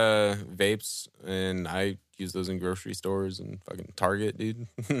THC vapes, and I use those in grocery stores and fucking Target, dude.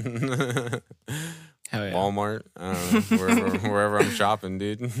 Hell yeah. Walmart, I don't know, wherever I'm shopping,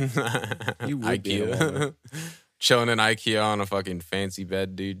 dude. You would be at IKEA. chilling in IKEA on a fucking fancy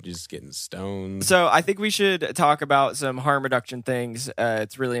bed, dude, just getting stoned. So I think we should talk about some harm reduction things.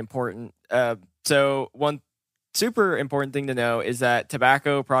 It's really important. So one super important thing to know is that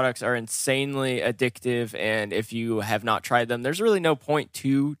tobacco products are insanely addictive, and if you have not tried them, there's really no point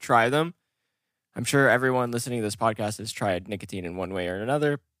to try them. I'm sure everyone listening to this podcast has tried nicotine in one way or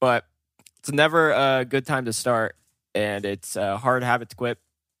another, but it's never a good time to start, and it's a hard habit to quit.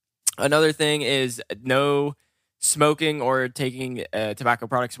 Another thing is no smoking or taking tobacco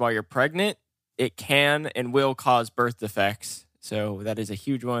products while you're pregnant. It can and will cause birth defects, so that is a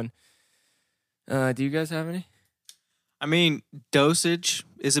huge one. Do you guys have any? I mean, dosage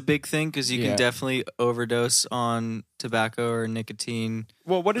is a big thing because you Yeah. can definitely overdose on tobacco or nicotine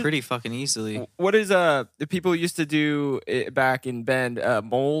Well, what is pretty fucking easily. what is the people used to do it back in Bend,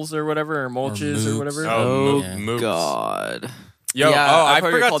 moles or whatever, or mulches or mooks. whatever? Oh, Yeah. mooks. God. Yo, Yeah, I I've heard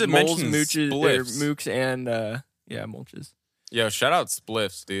it forgot called to moles, mention mooches, or spliffs. mooks, and mulches. Yo, shout out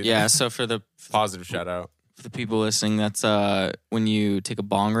spliffs, dude. Yeah, so for the Positive shout out. people listening, that's when you take a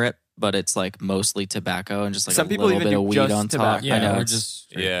bong rip, but it's like mostly tobacco and just like Some a people little even bit do of weed just on tobacco. top. Yeah, I know. or it's- just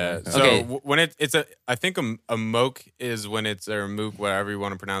straight Yeah. tobacco. So Okay. when it's I think a moke is when it's, or a mook, whatever you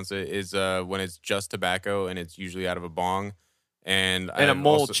want to pronounce it, is when it's just tobacco and it's usually out of a bong. And And a I've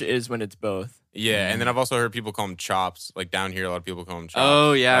mulch also- is when it's both. yeah, and then I've also heard people call them chops. Like down here, a lot of people call them chops.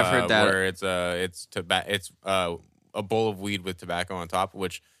 Oh, yeah, I've heard that. Where it's a bowl of weed with tobacco on top,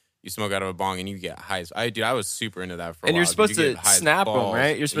 which you smoke out of a bong and you get high. I was super into that for a And while. you're supposed You to get high as snap them, balls.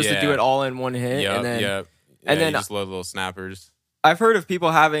 right? You're supposed to Yeah. do it all in one hit. Yep, and then yep. and Yeah, then- you just load little snappers. I've heard of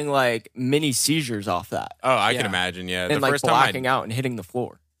people having like mini seizures off that. Oh, I can Yeah. imagine. Yeah, And like blacking out and hitting the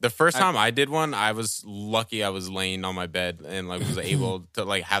floor. The first time I did one, I was lucky. I was laying on my bed and like was able to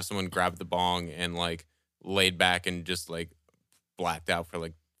like have someone grab the bong and like laid back and just like blacked out for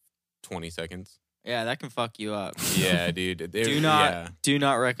like 20 seconds. Yeah, that can fuck you up. Yeah, dude. Do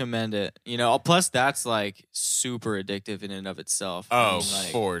not recommend it. You know, plus that's like super addictive in and of itself. I Oh, mean,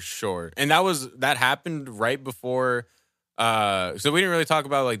 like, for sure. And that happened right before. So we didn't really talk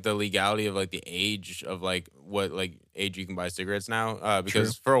about like the legality of like the age of like what like age you can buy cigarettes now.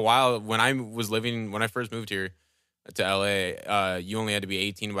 Because for a while when I first moved here to LA, you only had to be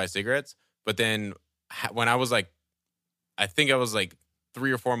 18 to buy cigarettes. But then when I was like, I think I was like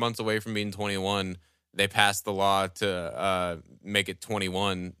 3 or 4 months away from being 21, they passed the law to make it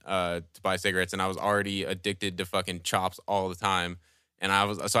 21 to buy cigarettes, and I was already addicted to fucking chops all the time. And I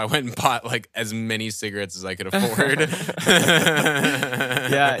went and bought like as many cigarettes as I could afford.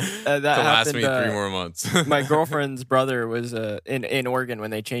 Yeah, that to last happened. me 3 more months. My girlfriend's brother was in Oregon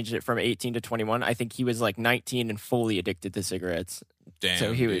when they changed it from 18 to 21. I think he was like 19 and fully addicted to cigarettes. Damn,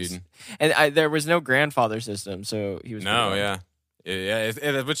 So he dude. was, and there was no grandfather system, so he was. No, pretty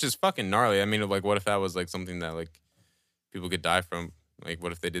yeah, which is fucking gnarly. I mean, like, what if that was like something that like people could die from? Like,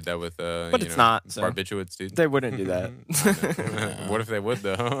 what if they did that with But it's not, so. barbiturates, dude? They wouldn't do that. What if they would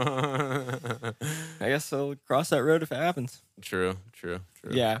though? I guess they'll cross that road if it happens. True.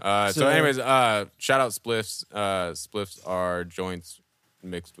 Yeah, So, so- anyways, shout out spliffs. Spliffs are joints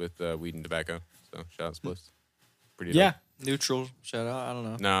mixed with weed and tobacco. So, shout out spliffs. Pretty Yeah. dope. neutral shout out. I don't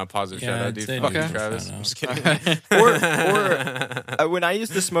know. No, positive Yeah, shout out, I'd dude. say Fuck you, neutral Travis. shout I'm out. just kidding. Or when I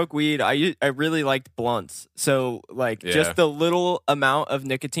used to smoke weed, I really liked blunts. So like Yeah. just the little amount of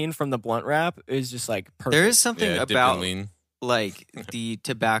nicotine from the blunt wrap is just like perfect. There is something Yeah, dipped in about lean. like the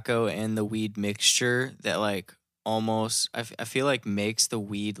tobacco and the weed mixture that like almost I feel like makes the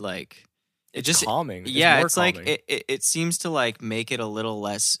weed like it just calming. yeah, more it's like calming. it seems to like make it a little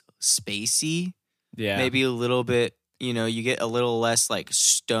less spacey, yeah. maybe a little bit, you know, you get a little less like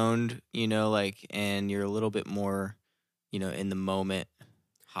stoned, you know, like, and you're a little bit more, you know, in the moment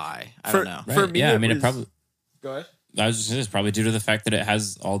high. I don't know. Right. For me, yeah, I it mean, was- it probably. Go ahead. I was just saying it's probably due to the fact that it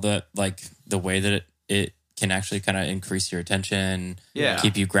has all the like the way that it can actually kind of increase your attention, Yeah.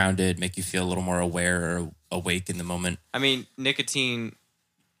 keep you grounded, make you feel a little more aware or awake in the moment. I mean, nicotine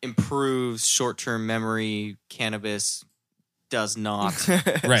improves short-term memory. Cannabis does not.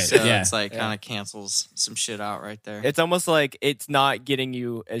 Right? So yeah. it's like Yeah. kind of cancels some shit out right there. It's almost like it's not getting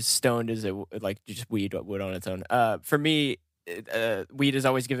you as stoned as it like just weed would on its own. For me, weed has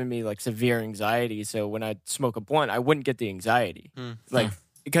always given me like severe anxiety. So when I smoke a blunt, I wouldn't get the anxiety, like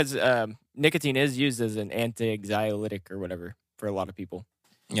because nicotine is used as an anti-anxiolytic or whatever for a lot of people.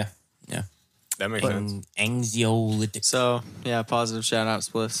 yeah. That makes sense. Anxiolytic. So yeah, positive shout out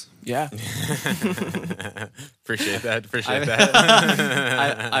spliffs. Yeah, Appreciate that. Appreciate I-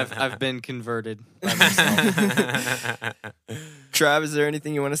 that. I've been converted by myself. Trav, is there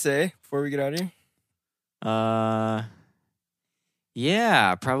anything you want to say before we get out of here?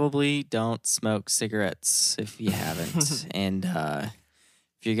 Yeah, probably don't smoke cigarettes if you haven't. And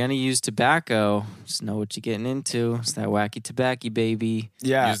if you're gonna use tobacco, just know what you're getting into. It's that wacky tobacco, baby.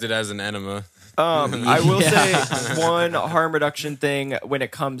 Yeah. Used it as an enema. I will say one harm reduction thing when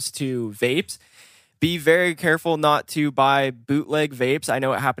it comes to vapes. Be very careful not to buy bootleg vapes. I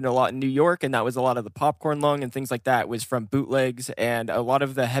know it happened a lot in New York, and that was a lot of the popcorn lung and things like that was from bootlegs, and a lot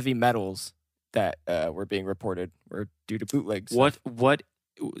of the heavy metals that were being reported were due to bootlegs.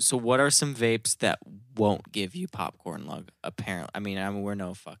 So what are some vapes that won't give you popcorn lung? Apparently, I mean, we're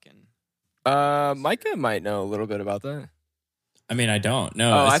no fucking. Micah might know a little bit about that. I mean, I don't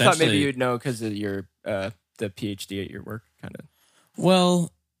know. Oh, I thought maybe you'd know because of your the PhD at your work, kind of.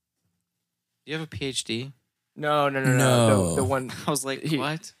 Well, Do you have a PhD? No. The one I was like,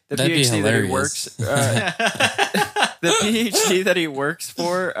 what? the That'd be PhD that he hilarious. works. The PhD that he works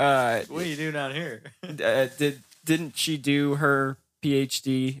for. What are you doing out here? Didn't she do her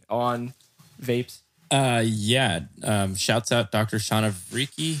PhD on vapes? Yeah. Shouts out Dr. Shauna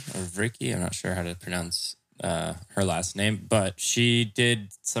Vricki. I'm not sure how to pronounce her last name, but she did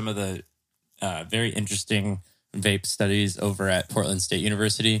some of the very interesting vape studies over at Portland State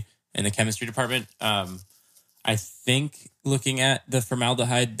University in the chemistry department. I think looking at the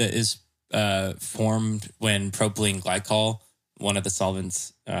formaldehyde that is formed when propylene glycol, one of the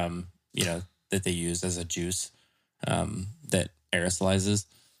solvents, that they use as a juice that aerosolizes.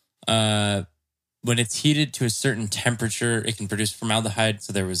 When it's heated to a certain temperature, it can produce formaldehyde.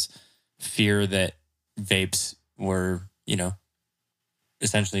 So there was fear that vapes were,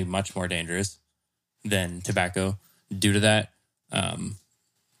 essentially much more dangerous than tobacco due to that.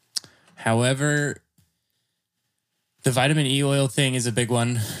 However, the vitamin E oil thing is a big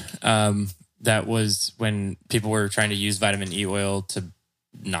one. That was when people were trying to use vitamin E oil to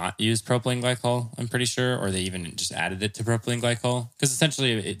not use propylene glycol, I'm pretty sure, or they even just added it to propylene glycol because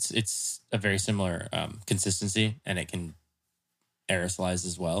essentially it's a very similar consistency and it can aerosolize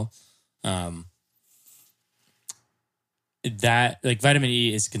as well. That like vitamin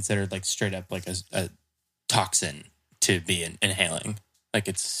E is considered like straight up like a toxin to be inhaling. Like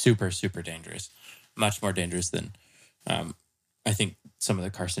it's super, super dangerous, much more dangerous than I think some of the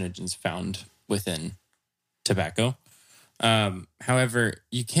carcinogens found within tobacco. However,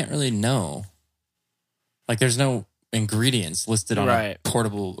 you can't really know. Like there's no ingredients listed on a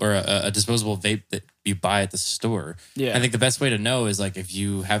portable or a disposable vape that you buy at the store. Yeah. I think the best way to know is like if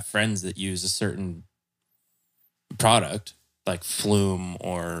you have friends that use a certain product like Flume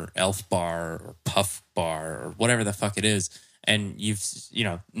or Elf Bar or Puff Bar or whatever the fuck it is, and you've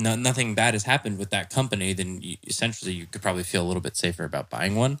nothing bad has happened with that company, then essentially you could probably feel a little bit safer about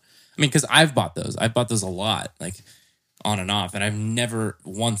buying one. I mean, because I've bought those a lot, like on and off, and I've never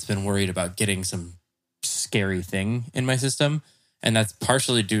once been worried about getting some scary thing in my system, and that's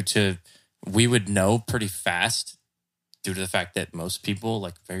partially due to we would know pretty fast due to the fact that most people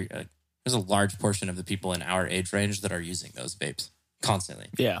there's a large portion of the people in our age range that are using those vapes constantly.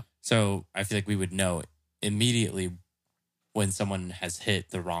 Yeah. So I feel like we would know immediately when someone has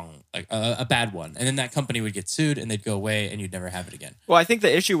hit the wrong, like a bad one. And then that company would get sued and they'd go away and you'd never have it again. Well, I think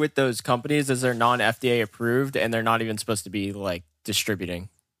the issue with those companies is they're non-FDA approved and they're not even supposed to be like distributing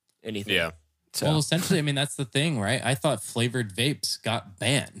anything. Yeah. So. Well, essentially, I mean, that's the thing, right? I thought flavored vapes got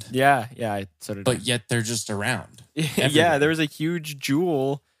banned. Yeah, I sort of. But yet they're just around. Yeah, there was a huge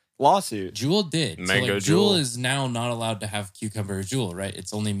Juul lawsuit. Juul did. Mango Juul Juul is now not allowed to have cucumber or Juul, right?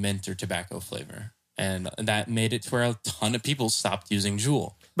 It's only mint or tobacco flavor. And that made it to where a ton of people stopped using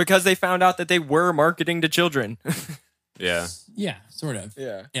Juul. Because they found out that they were marketing to children. Yeah. Yeah, sort of.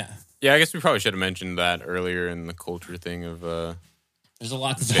 Yeah. Yeah, I guess we probably should have mentioned that earlier in the culture thing of There's a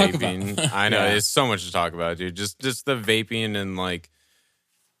lot to talk vaping. about. I know, Yeah. there's so much to talk about, dude. Just the vaping and like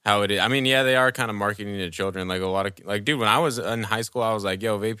how it is. I mean, yeah, they are kind of marketing to children. Like a lot of like, dude, when I was in high school, I was like,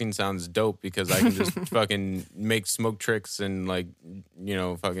 yo, vaping sounds dope because I can just fucking make smoke tricks and like,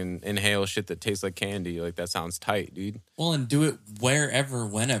 fucking inhale shit that tastes like candy. Like that sounds tight, dude. Well, and do it wherever,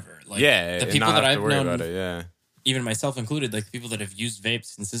 whenever. Like, Yeah, the and people not that have to I've worry known, about it. Yeah, even myself included, like people that have used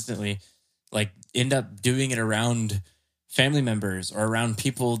vapes consistently, like end up doing it around family members or around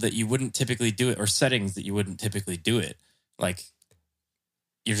people that you wouldn't typically do it, or settings that you wouldn't typically do it. Like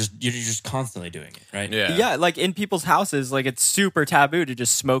you're just constantly doing it, right? yeah, Yeah, like in people's houses, like it's super taboo to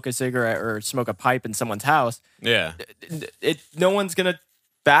just smoke a cigarette or smoke a pipe in someone's house. yeah, No one's gonna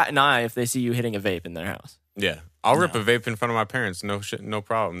bat an eye if they see you hitting a vape in their house. yeah. I'll rip a vape in front of my parents. No shit, no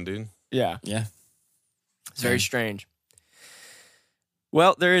problem, dude. Yeah, Yeah. it's very strange.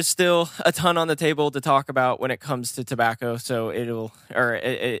 Well, there is still a ton on the table to talk about when it comes to tobacco. So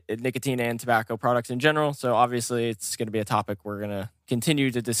nicotine and tobacco products in general. So obviously, it's going to be a topic we're going to continue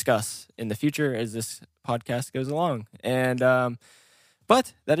to discuss in the future as this podcast goes along. And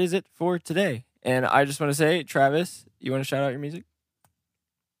but that is it for today. And I just want to say, Travis, you want to shout out your music?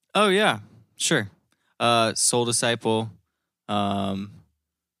 Oh yeah, sure. Soul Disciple.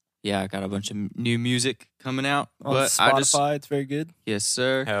 Yeah, I got a bunch of new music coming out. On but Spotify, it's very good. Yes,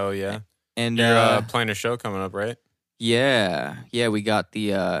 sir. Hell yeah. And You're playing a show coming up, right? yeah, we got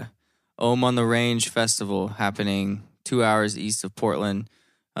the Ohm on the Range Festival happening 2 hours east of Portland.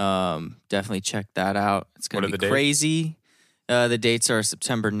 Definitely check that out. It's going to be crazy. The dates are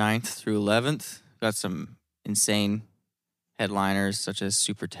September 9th through 11th. Got some insane headliners such as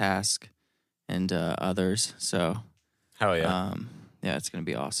Super Task and others. So, hell yeah. Yeah, it's going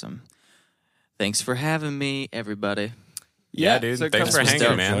to be awesome. Thanks for having me, everybody. Yeah, dude. So Thanks come- for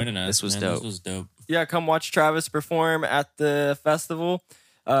hanging, man. Joining us, This was man. dope. This was dope. Yeah, come watch Travis perform at the festival.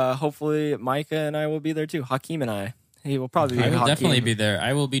 Hopefully, Micah and I will be there too. Hakeem and I. He will probably be. I will Hakeem. definitely be there.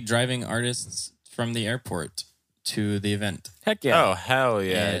 I will be driving artists from the airport to the event. Heck yeah. Oh, hell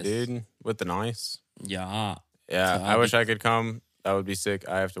yeah, Yes. dude. With the nice. Yeah. Yeah, So I wish I could come. That would be sick.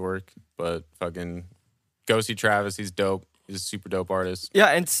 I have to work, but fucking go see Travis. He's dope. He's a super dope artist. Yeah,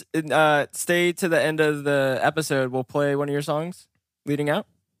 and stay to the end of the episode. We'll play one of your songs leading out.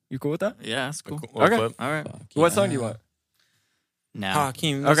 You cool with that? Yeah, that's cool. Little Okay. clip. All right. Fuck What yeah. song do you want? Now.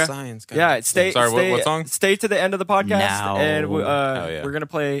 Hakeem, Okay. science guy. Yeah, stay. Sorry, stay, what song? Stay to the end of the podcast, Now. and yeah. we're gonna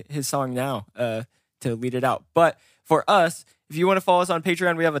play his song now to lead it out. But for us, if you want to follow us on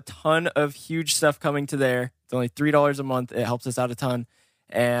Patreon, we have a ton of huge stuff coming to there. It's only $3 a month. It helps us out a ton,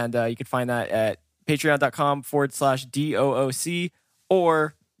 and you can find that at patreon.com/DOOC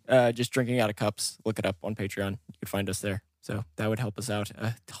or just drinking out of cups. Look it up on Patreon. You can find us there. So that would help us out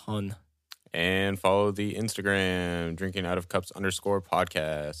a ton. And follow the Instagram, drinking out of cups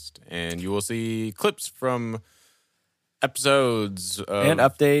 _podcast. And you will see clips from episodes And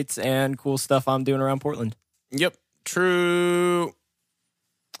updates and cool stuff I'm doing around Portland. Yep. True.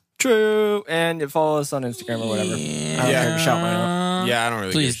 True. And follow us on Instagram or whatever. I don't care to shout mine out. Yeah, I don't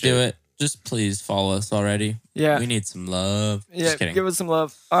really Please give a do shit. it. Just please follow us already. Yeah. We need some love. Yeah, Just kidding. give us some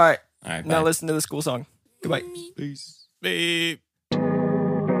love. All right. All right, Now bye. listen to this cool song. Goodbye. Peace. Beep.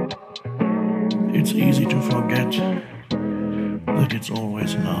 It's easy to forget that it's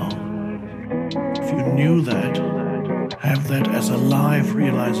always now. If you knew that, have that as a live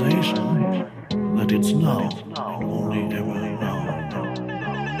realization that it's now and only ever now.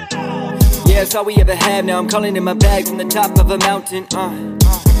 Yeah, it's all we ever had. Now I'm calling in my bag from the top of a mountain.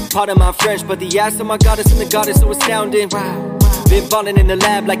 Pardon my French, but the ass of my goddess and the goddess so astounding. Wow. Been falling in the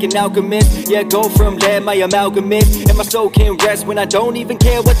lab like an alchemist. Yeah, go from there, my amalgamist. And my soul can't rest when I don't even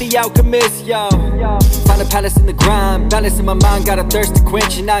care what the outcome is. Yo, find a palace in the grind, balance in my mind, got a thirst to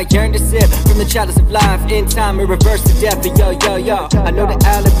quench, and I yearn to sip from the chalice of life. In time, and reverse the death. And yo, I know the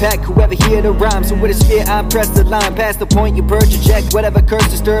island pack, whoever hear the rhyme. So with a sphere, I press the line past the point you purge, eject whatever curse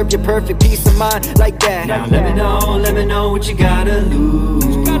disturb your perfect peace of mind. Like that. Now let me know what you gotta lose.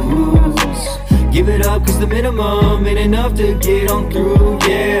 Give it up, cause the minimum ain't enough to get on through,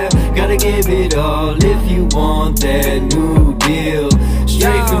 yeah. Gotta give it all if you want that new deal.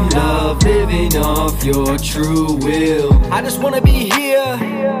 Straight from love, living off your true will. I just wanna be here,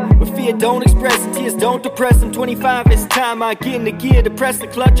 but fear don't express and tears don't depress. I'm 25, it's time I get in the gear to press the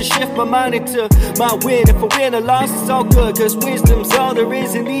clutch and shift my mind into my win. If I win or loss, it's all good, cause wisdom's all there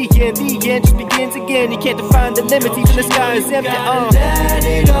is in the end. The end just begins again, you can't define the limits, even the sky is empty. Let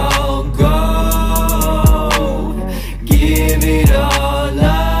it all go. Give it all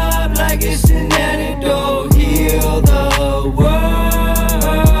up like it's an antidote. Heal the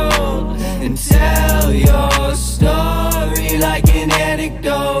world and tell your story like an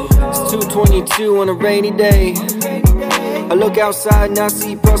anecdote. It's 2:22 on a rainy day. I look outside and I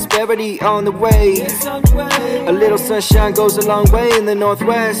see prosperity on the way. A little sunshine goes a long way in the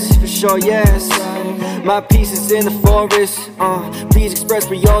northwest, for sure, yes. My peace is in the forest. Please express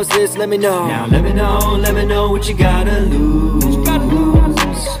what yours is, let me know. Now let me know what you gotta lose.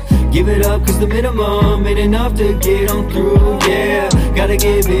 Give it up, cause the minimum ain't enough to get on through, yeah. Gotta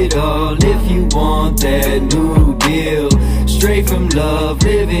give it all if you want that new deal. Straight from love,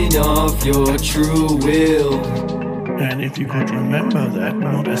 living off your true will. And if you could remember that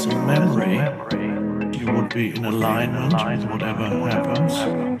not as a memory, you would be in alignment with whatever happens.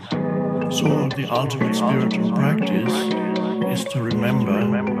 So the ultimate spiritual practice is to remember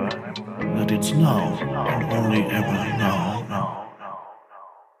that it's now and only ever now.